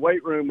against the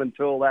weight room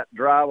until that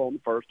drive on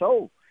the first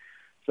hole.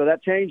 So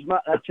that changed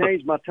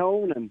my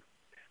tone,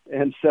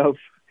 and so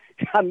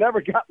I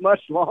never got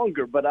much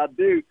longer. But I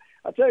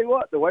tell you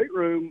what, the weight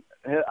room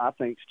I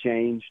think's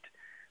changed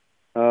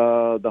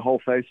the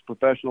whole face of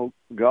professional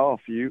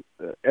golf.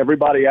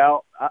 Everybody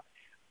out.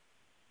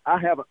 I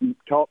haven't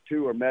talked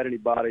to or met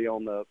anybody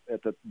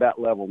at that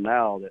level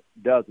now that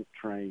doesn't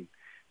train.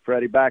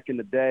 Freddie, back in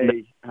the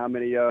day, how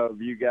many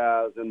of you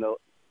guys in the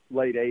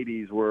late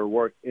 80s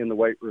were in the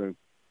weight room?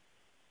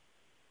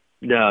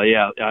 No,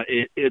 yeah.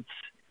 It's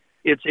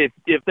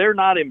if they're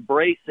not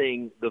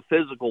embracing the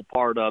physical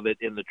part of it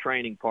and the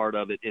training part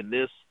of it in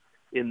this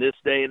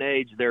day and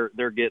age,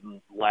 they're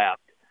getting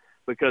laughed,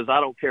 because I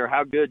don't care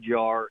how good you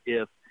are,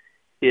 if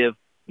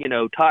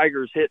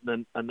Tiger's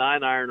hitting a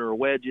 9-iron or a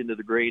wedge into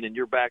the green and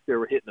you're back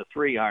there hitting a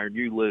 3-iron,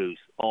 you lose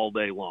all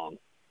day long.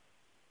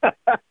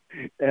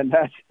 And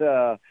that's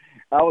I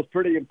was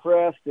pretty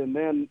impressed. And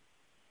then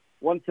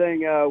one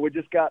thing, we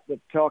just got to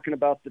talking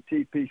about the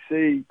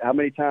TPC. How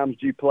many times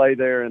did you play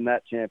there in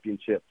that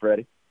championship,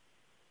 Freddie?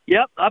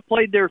 Yep, I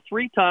played there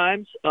 3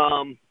 times.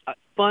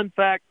 Fun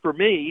fact for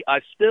me, I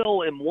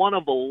still am one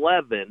of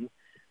 11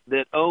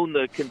 that own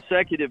the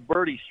consecutive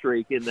birdie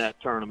streak in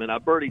that tournament. I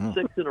birdied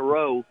 6 in a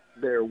row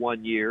there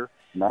one year.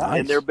 Nice.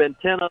 And there have been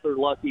 10 other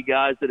lucky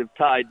guys that have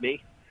tied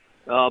me.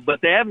 But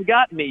they haven't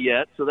gotten me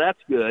yet, so that's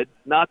good.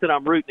 Not that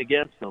I'm rooting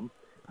against them,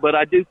 but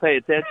I do pay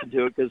attention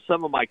to it, because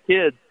some of my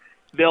kids,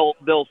 they'll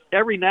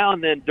every now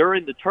and then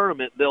during the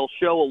tournament, they'll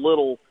show a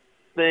little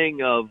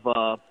thing of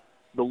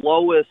the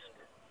lowest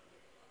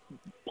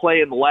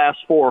play in the last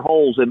 4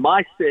 holes. And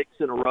my 6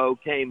 in a row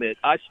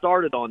I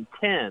started on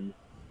 10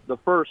 the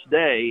first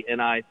day, and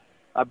I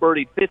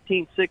birdied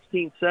 15,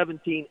 16,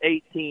 17,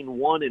 18,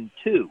 1, and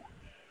 2.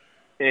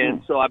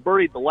 And so I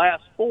birdied the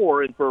last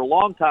 4, and for a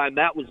long time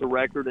that was the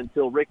record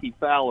until Ricky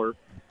Fowler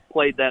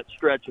played that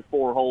stretch of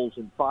 4 holes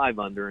and 5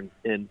 under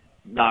and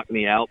knocked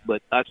me out.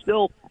 But I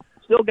still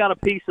got a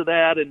piece of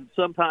that, and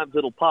sometimes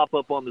it'll pop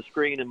up on the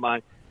screen, and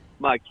my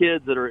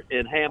kids that are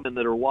in Hammond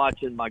that are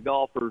watching, my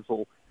golfers,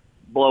 will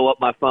blow up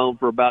my phone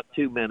for about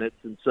 2 minutes,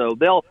 and so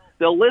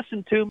they'll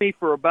listen to me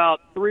for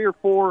about 3 or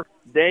 4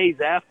 days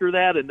after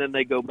that, and then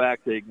they go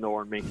back to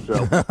ignoring me.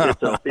 So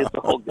it's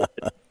all good.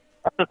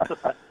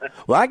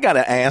 Well, I got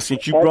to ask,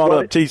 since you brought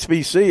up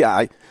TPC,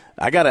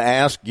 I got to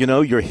ask,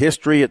 your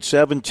history at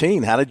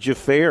 17. How did you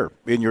fare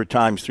in your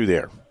times through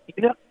there?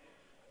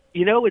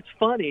 It's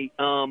funny.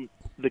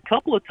 The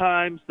couple of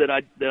times that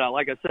I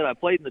like I said, I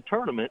played in the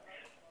tournament,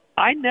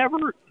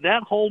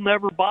 that hole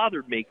never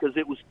bothered me, because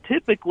it was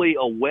typically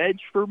a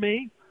wedge for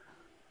me.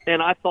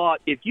 And I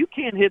thought, if you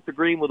can't hit the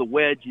green with a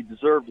wedge, you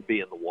deserve to be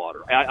in the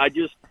water.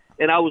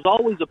 And I was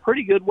always a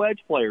pretty good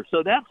wedge player.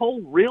 So that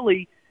hole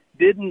really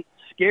didn't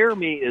scare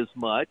me as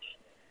much.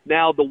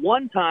 Now, the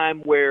one time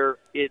where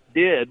it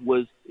did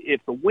was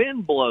if the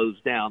wind blows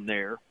down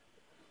there,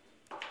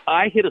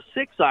 I hit a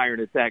 6-iron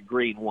at that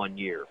green one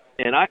year.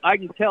 And I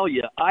can tell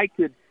you,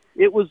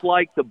 it was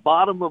like the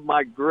bottom of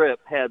my grip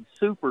had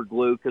super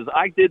glue, because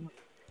I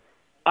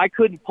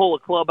couldn't pull a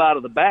club out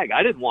of the bag.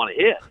 I didn't want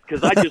to hit,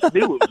 because I just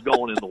knew it was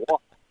going in the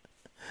water.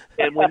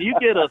 And when you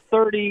get a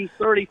 30,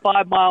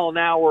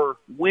 35-mile-an-hour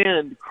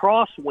wind,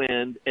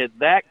 crosswind at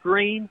that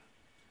green,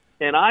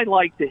 and I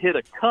like to hit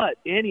a cut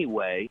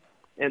anyway,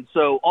 and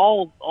so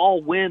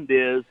all wind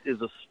is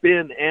a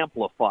spin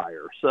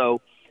amplifier.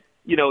 So,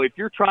 if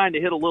you're trying to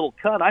hit a little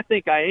cut, I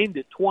think I aimed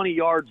it 20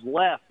 yards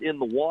left in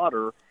the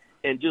water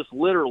and just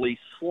literally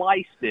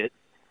sliced it,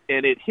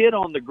 and it hit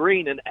on the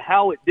green. And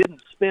how it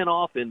didn't spin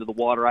off into the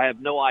water, I have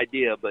no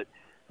idea. But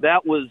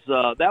that was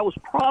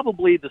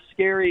probably the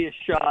scariest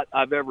shot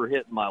I've ever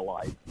hit in my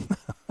life.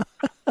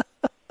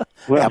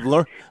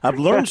 Well, I've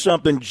learned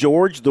something,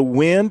 George. The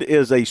wind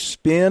is a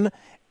spin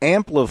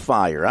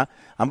amplifier.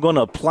 I'm going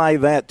to apply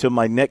that to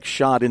my next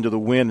shot into the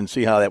wind and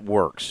see how that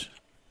works.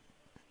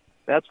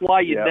 That's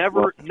why you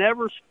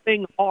never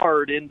swing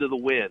hard into the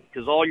wind,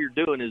 because all you're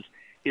doing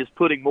is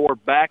putting more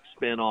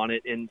backspin on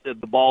it, and the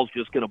ball's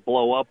just going to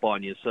blow up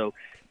on you. So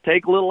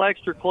take a little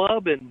extra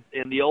club, and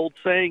the old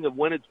saying of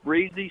when it's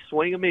breezy,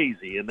 swing 'em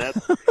easy, and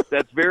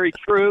that's very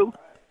true.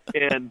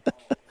 And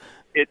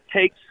it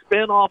takes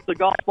spin off the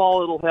golf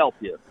ball; it'll help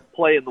you.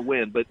 play in the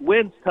wind. But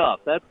wind's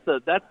tough. That's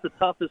the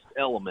toughest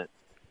element.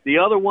 The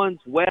other ones,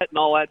 wet and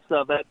all that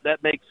stuff,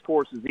 that makes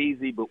courses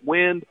easy. But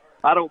wind,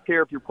 I don't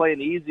care if you're playing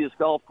the easiest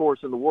golf course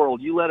in the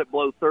world. You let it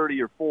blow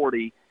 30 or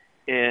 40,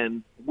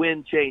 and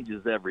wind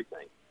changes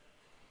everything.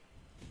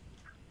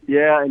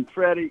 Yeah, and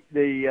Freddie,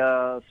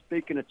 the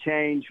speaking of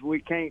change,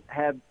 we can't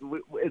have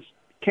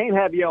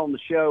you on the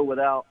show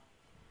without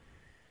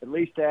at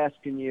least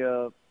asking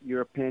you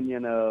your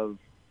opinion of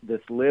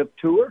this LIV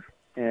Tour,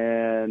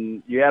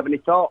 and you have any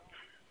thoughts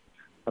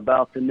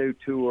about the new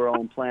tour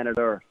on planet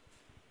Earth?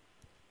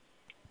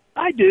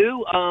 I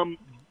do.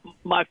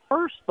 My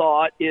first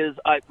thought is,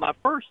 my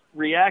first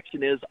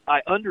reaction is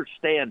I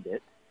understand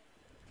it.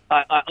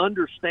 I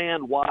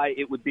understand why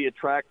it would be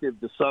attractive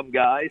to some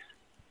guys.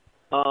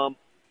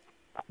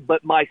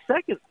 But my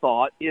second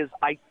thought is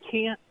I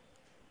can't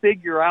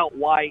figure out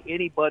why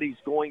anybody's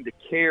going to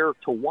care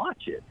to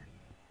watch it.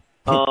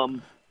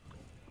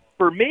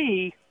 For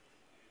me,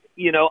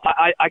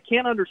 I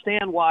can't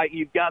understand why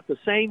you've got the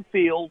same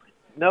field,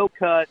 no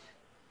cut.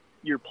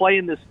 You're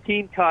playing this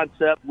team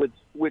concept,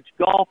 which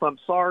golf, I'm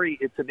sorry,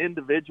 it's an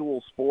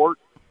individual sport.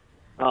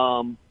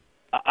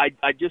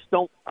 I just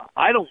don't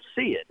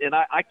see it. And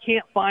I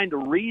can't find a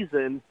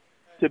reason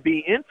to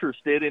be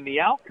interested in the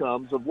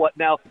outcomes of what.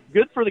 Now,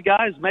 good for the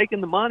guys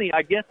making the money,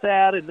 I get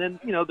that. And then,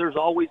 there's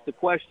always the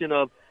question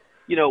of,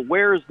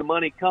 where is the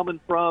money coming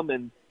from?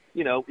 And,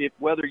 if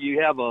whether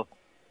you have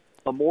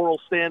a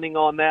moral standing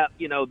on that,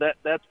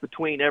 that's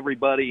between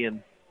everybody,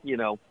 and,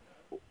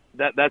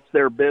 that's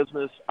their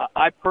business.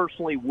 I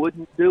personally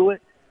wouldn't do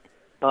it.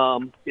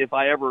 If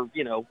I ever,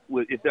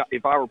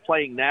 if I were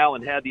playing now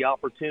and had the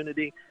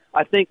opportunity.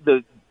 I think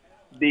the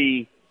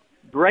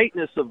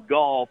greatness of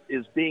golf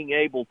is being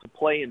able to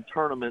play in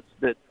tournaments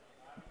that,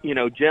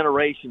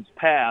 generations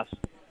past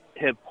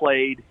have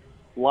played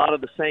a lot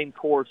of the same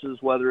courses,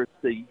 whether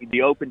it's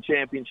the Open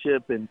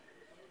Championship and,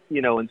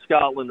 in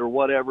Scotland or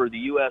whatever, the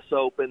U.S.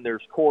 Open.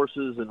 There's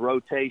courses and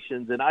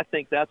rotations, and I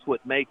think that's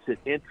what makes it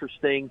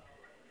interesting.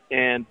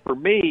 And for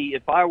me,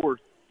 if I were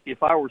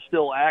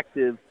still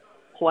active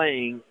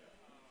playing,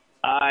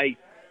 I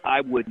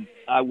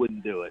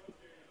wouldn't do it.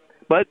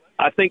 But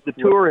I think the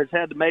tour has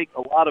had to make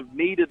a lot of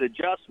needed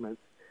adjustments.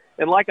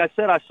 And like I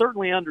said, I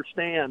certainly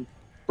understand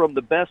from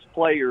the best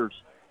players'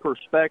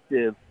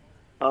 perspective,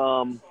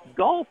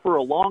 golf for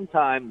a long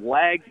time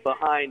lagged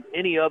behind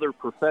any other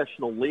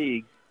professional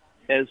league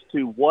as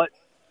to what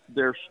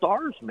their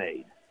stars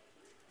made.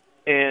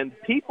 And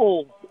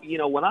people,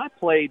 when I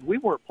played, we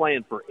weren't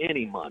playing for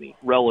any money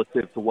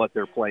relative to what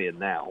they're playing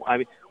now. I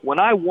mean, when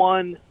I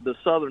won the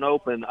Southern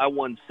Open, I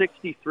won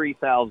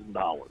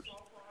 $63,000.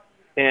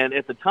 And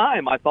at the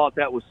time, I thought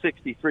that was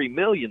 $63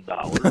 million,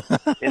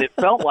 and it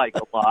felt like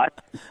a lot.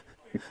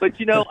 But,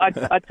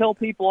 I tell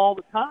people all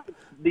the time,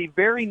 the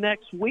very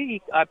next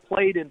week I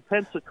played in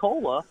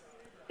Pensacola,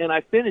 and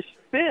I finished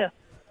fifth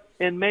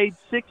and made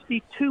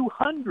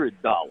 $6,200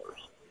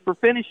 for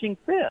finishing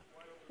fifth.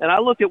 And I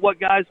look at what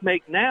guys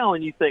make now,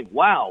 and you think,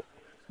 wow.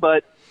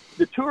 But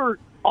the tour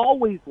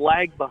always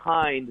lagged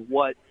behind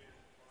what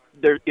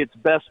its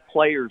best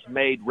players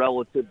made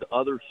relative to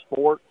other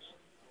sports.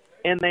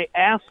 And they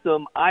asked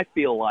them, I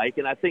feel like,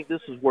 and I think this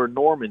is where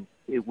Norman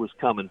was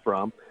coming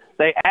from,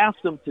 they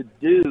asked them to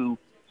do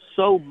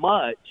so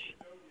much,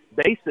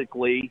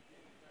 basically,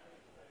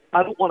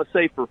 I don't want to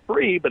say for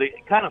free, but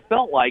it kind of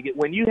felt like it.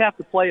 When you have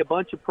to play a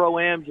bunch of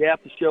pro-ams, you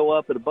have to show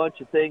up at a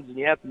bunch of things, and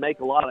you have to make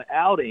a lot of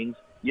outings.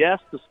 Yes,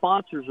 the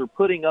sponsors are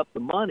putting up the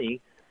money,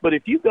 but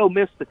if you go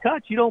miss the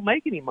cut, you don't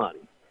make any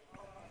money.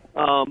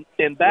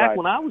 And back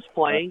when I was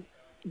playing,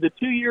 the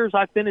 2 years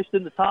I finished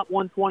in the top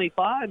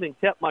 125 and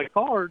kept my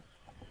card,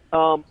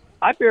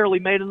 I barely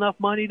made enough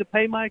money to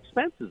pay my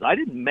expenses. I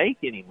didn't make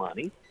any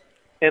money,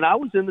 and I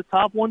was in the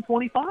top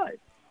 125.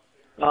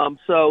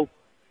 So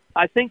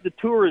I think the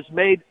tour has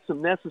made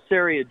some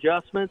necessary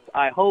adjustments.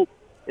 I hope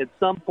at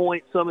some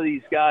point some of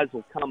these guys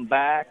will come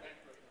back.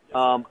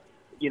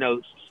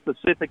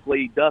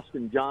 Specifically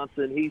Dustin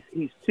Johnson.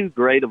 He's too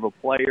great of a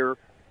player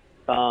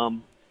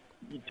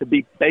to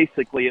be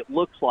basically. It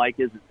looks like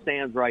as it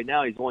stands right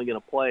now, he's only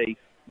going to play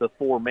the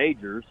four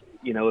majors.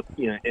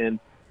 And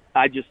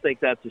I just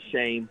think that's a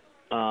shame.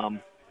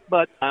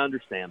 But I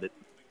understand it.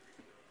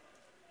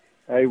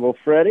 Hey, well,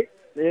 Freddie,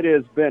 it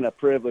has been a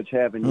privilege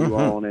having you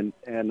on. And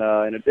in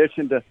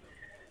addition to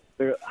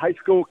the high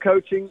school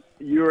coaching,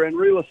 you're in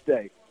real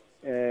estate.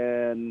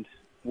 And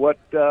which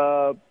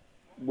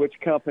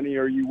company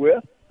are you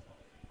with?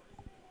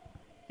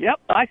 Yep,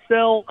 I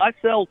sell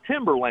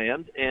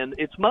timberland, and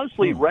it's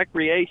mostly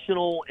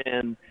recreational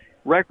and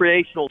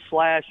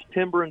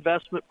recreational/timber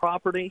investment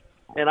property.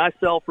 And I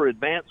sell for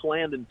Advanced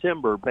Land and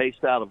Timber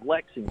based out of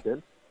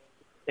Lexington.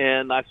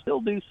 And I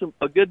still do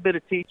a good bit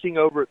of teaching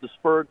over at the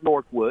Spur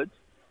Northwoods,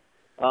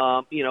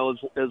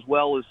 as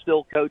well as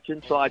still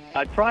coaching. So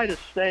I try to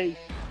stay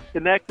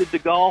connected to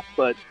golf,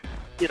 but,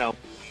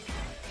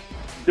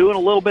 doing a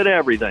little bit of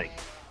everything.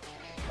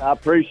 I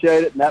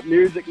appreciate it. And that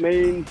music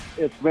means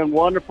it's been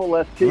wonderful.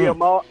 Let's tee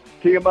them up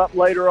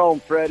later on,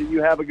 Freddie.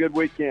 You have a good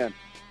weekend.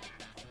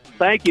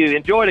 Thank you.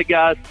 Enjoyed it,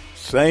 guys.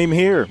 Same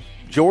here.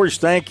 George,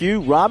 thank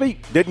you. Robbie,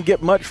 didn't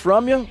get much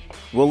from you.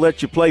 We'll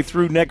let you play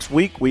through next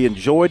week. We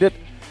enjoyed it.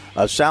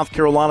 South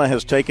Carolina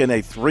has taken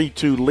a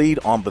 3-2 lead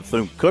on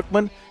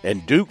Bethune-Cookman,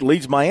 and Duke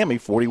leads Miami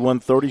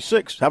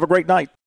 41-36. Have a great night.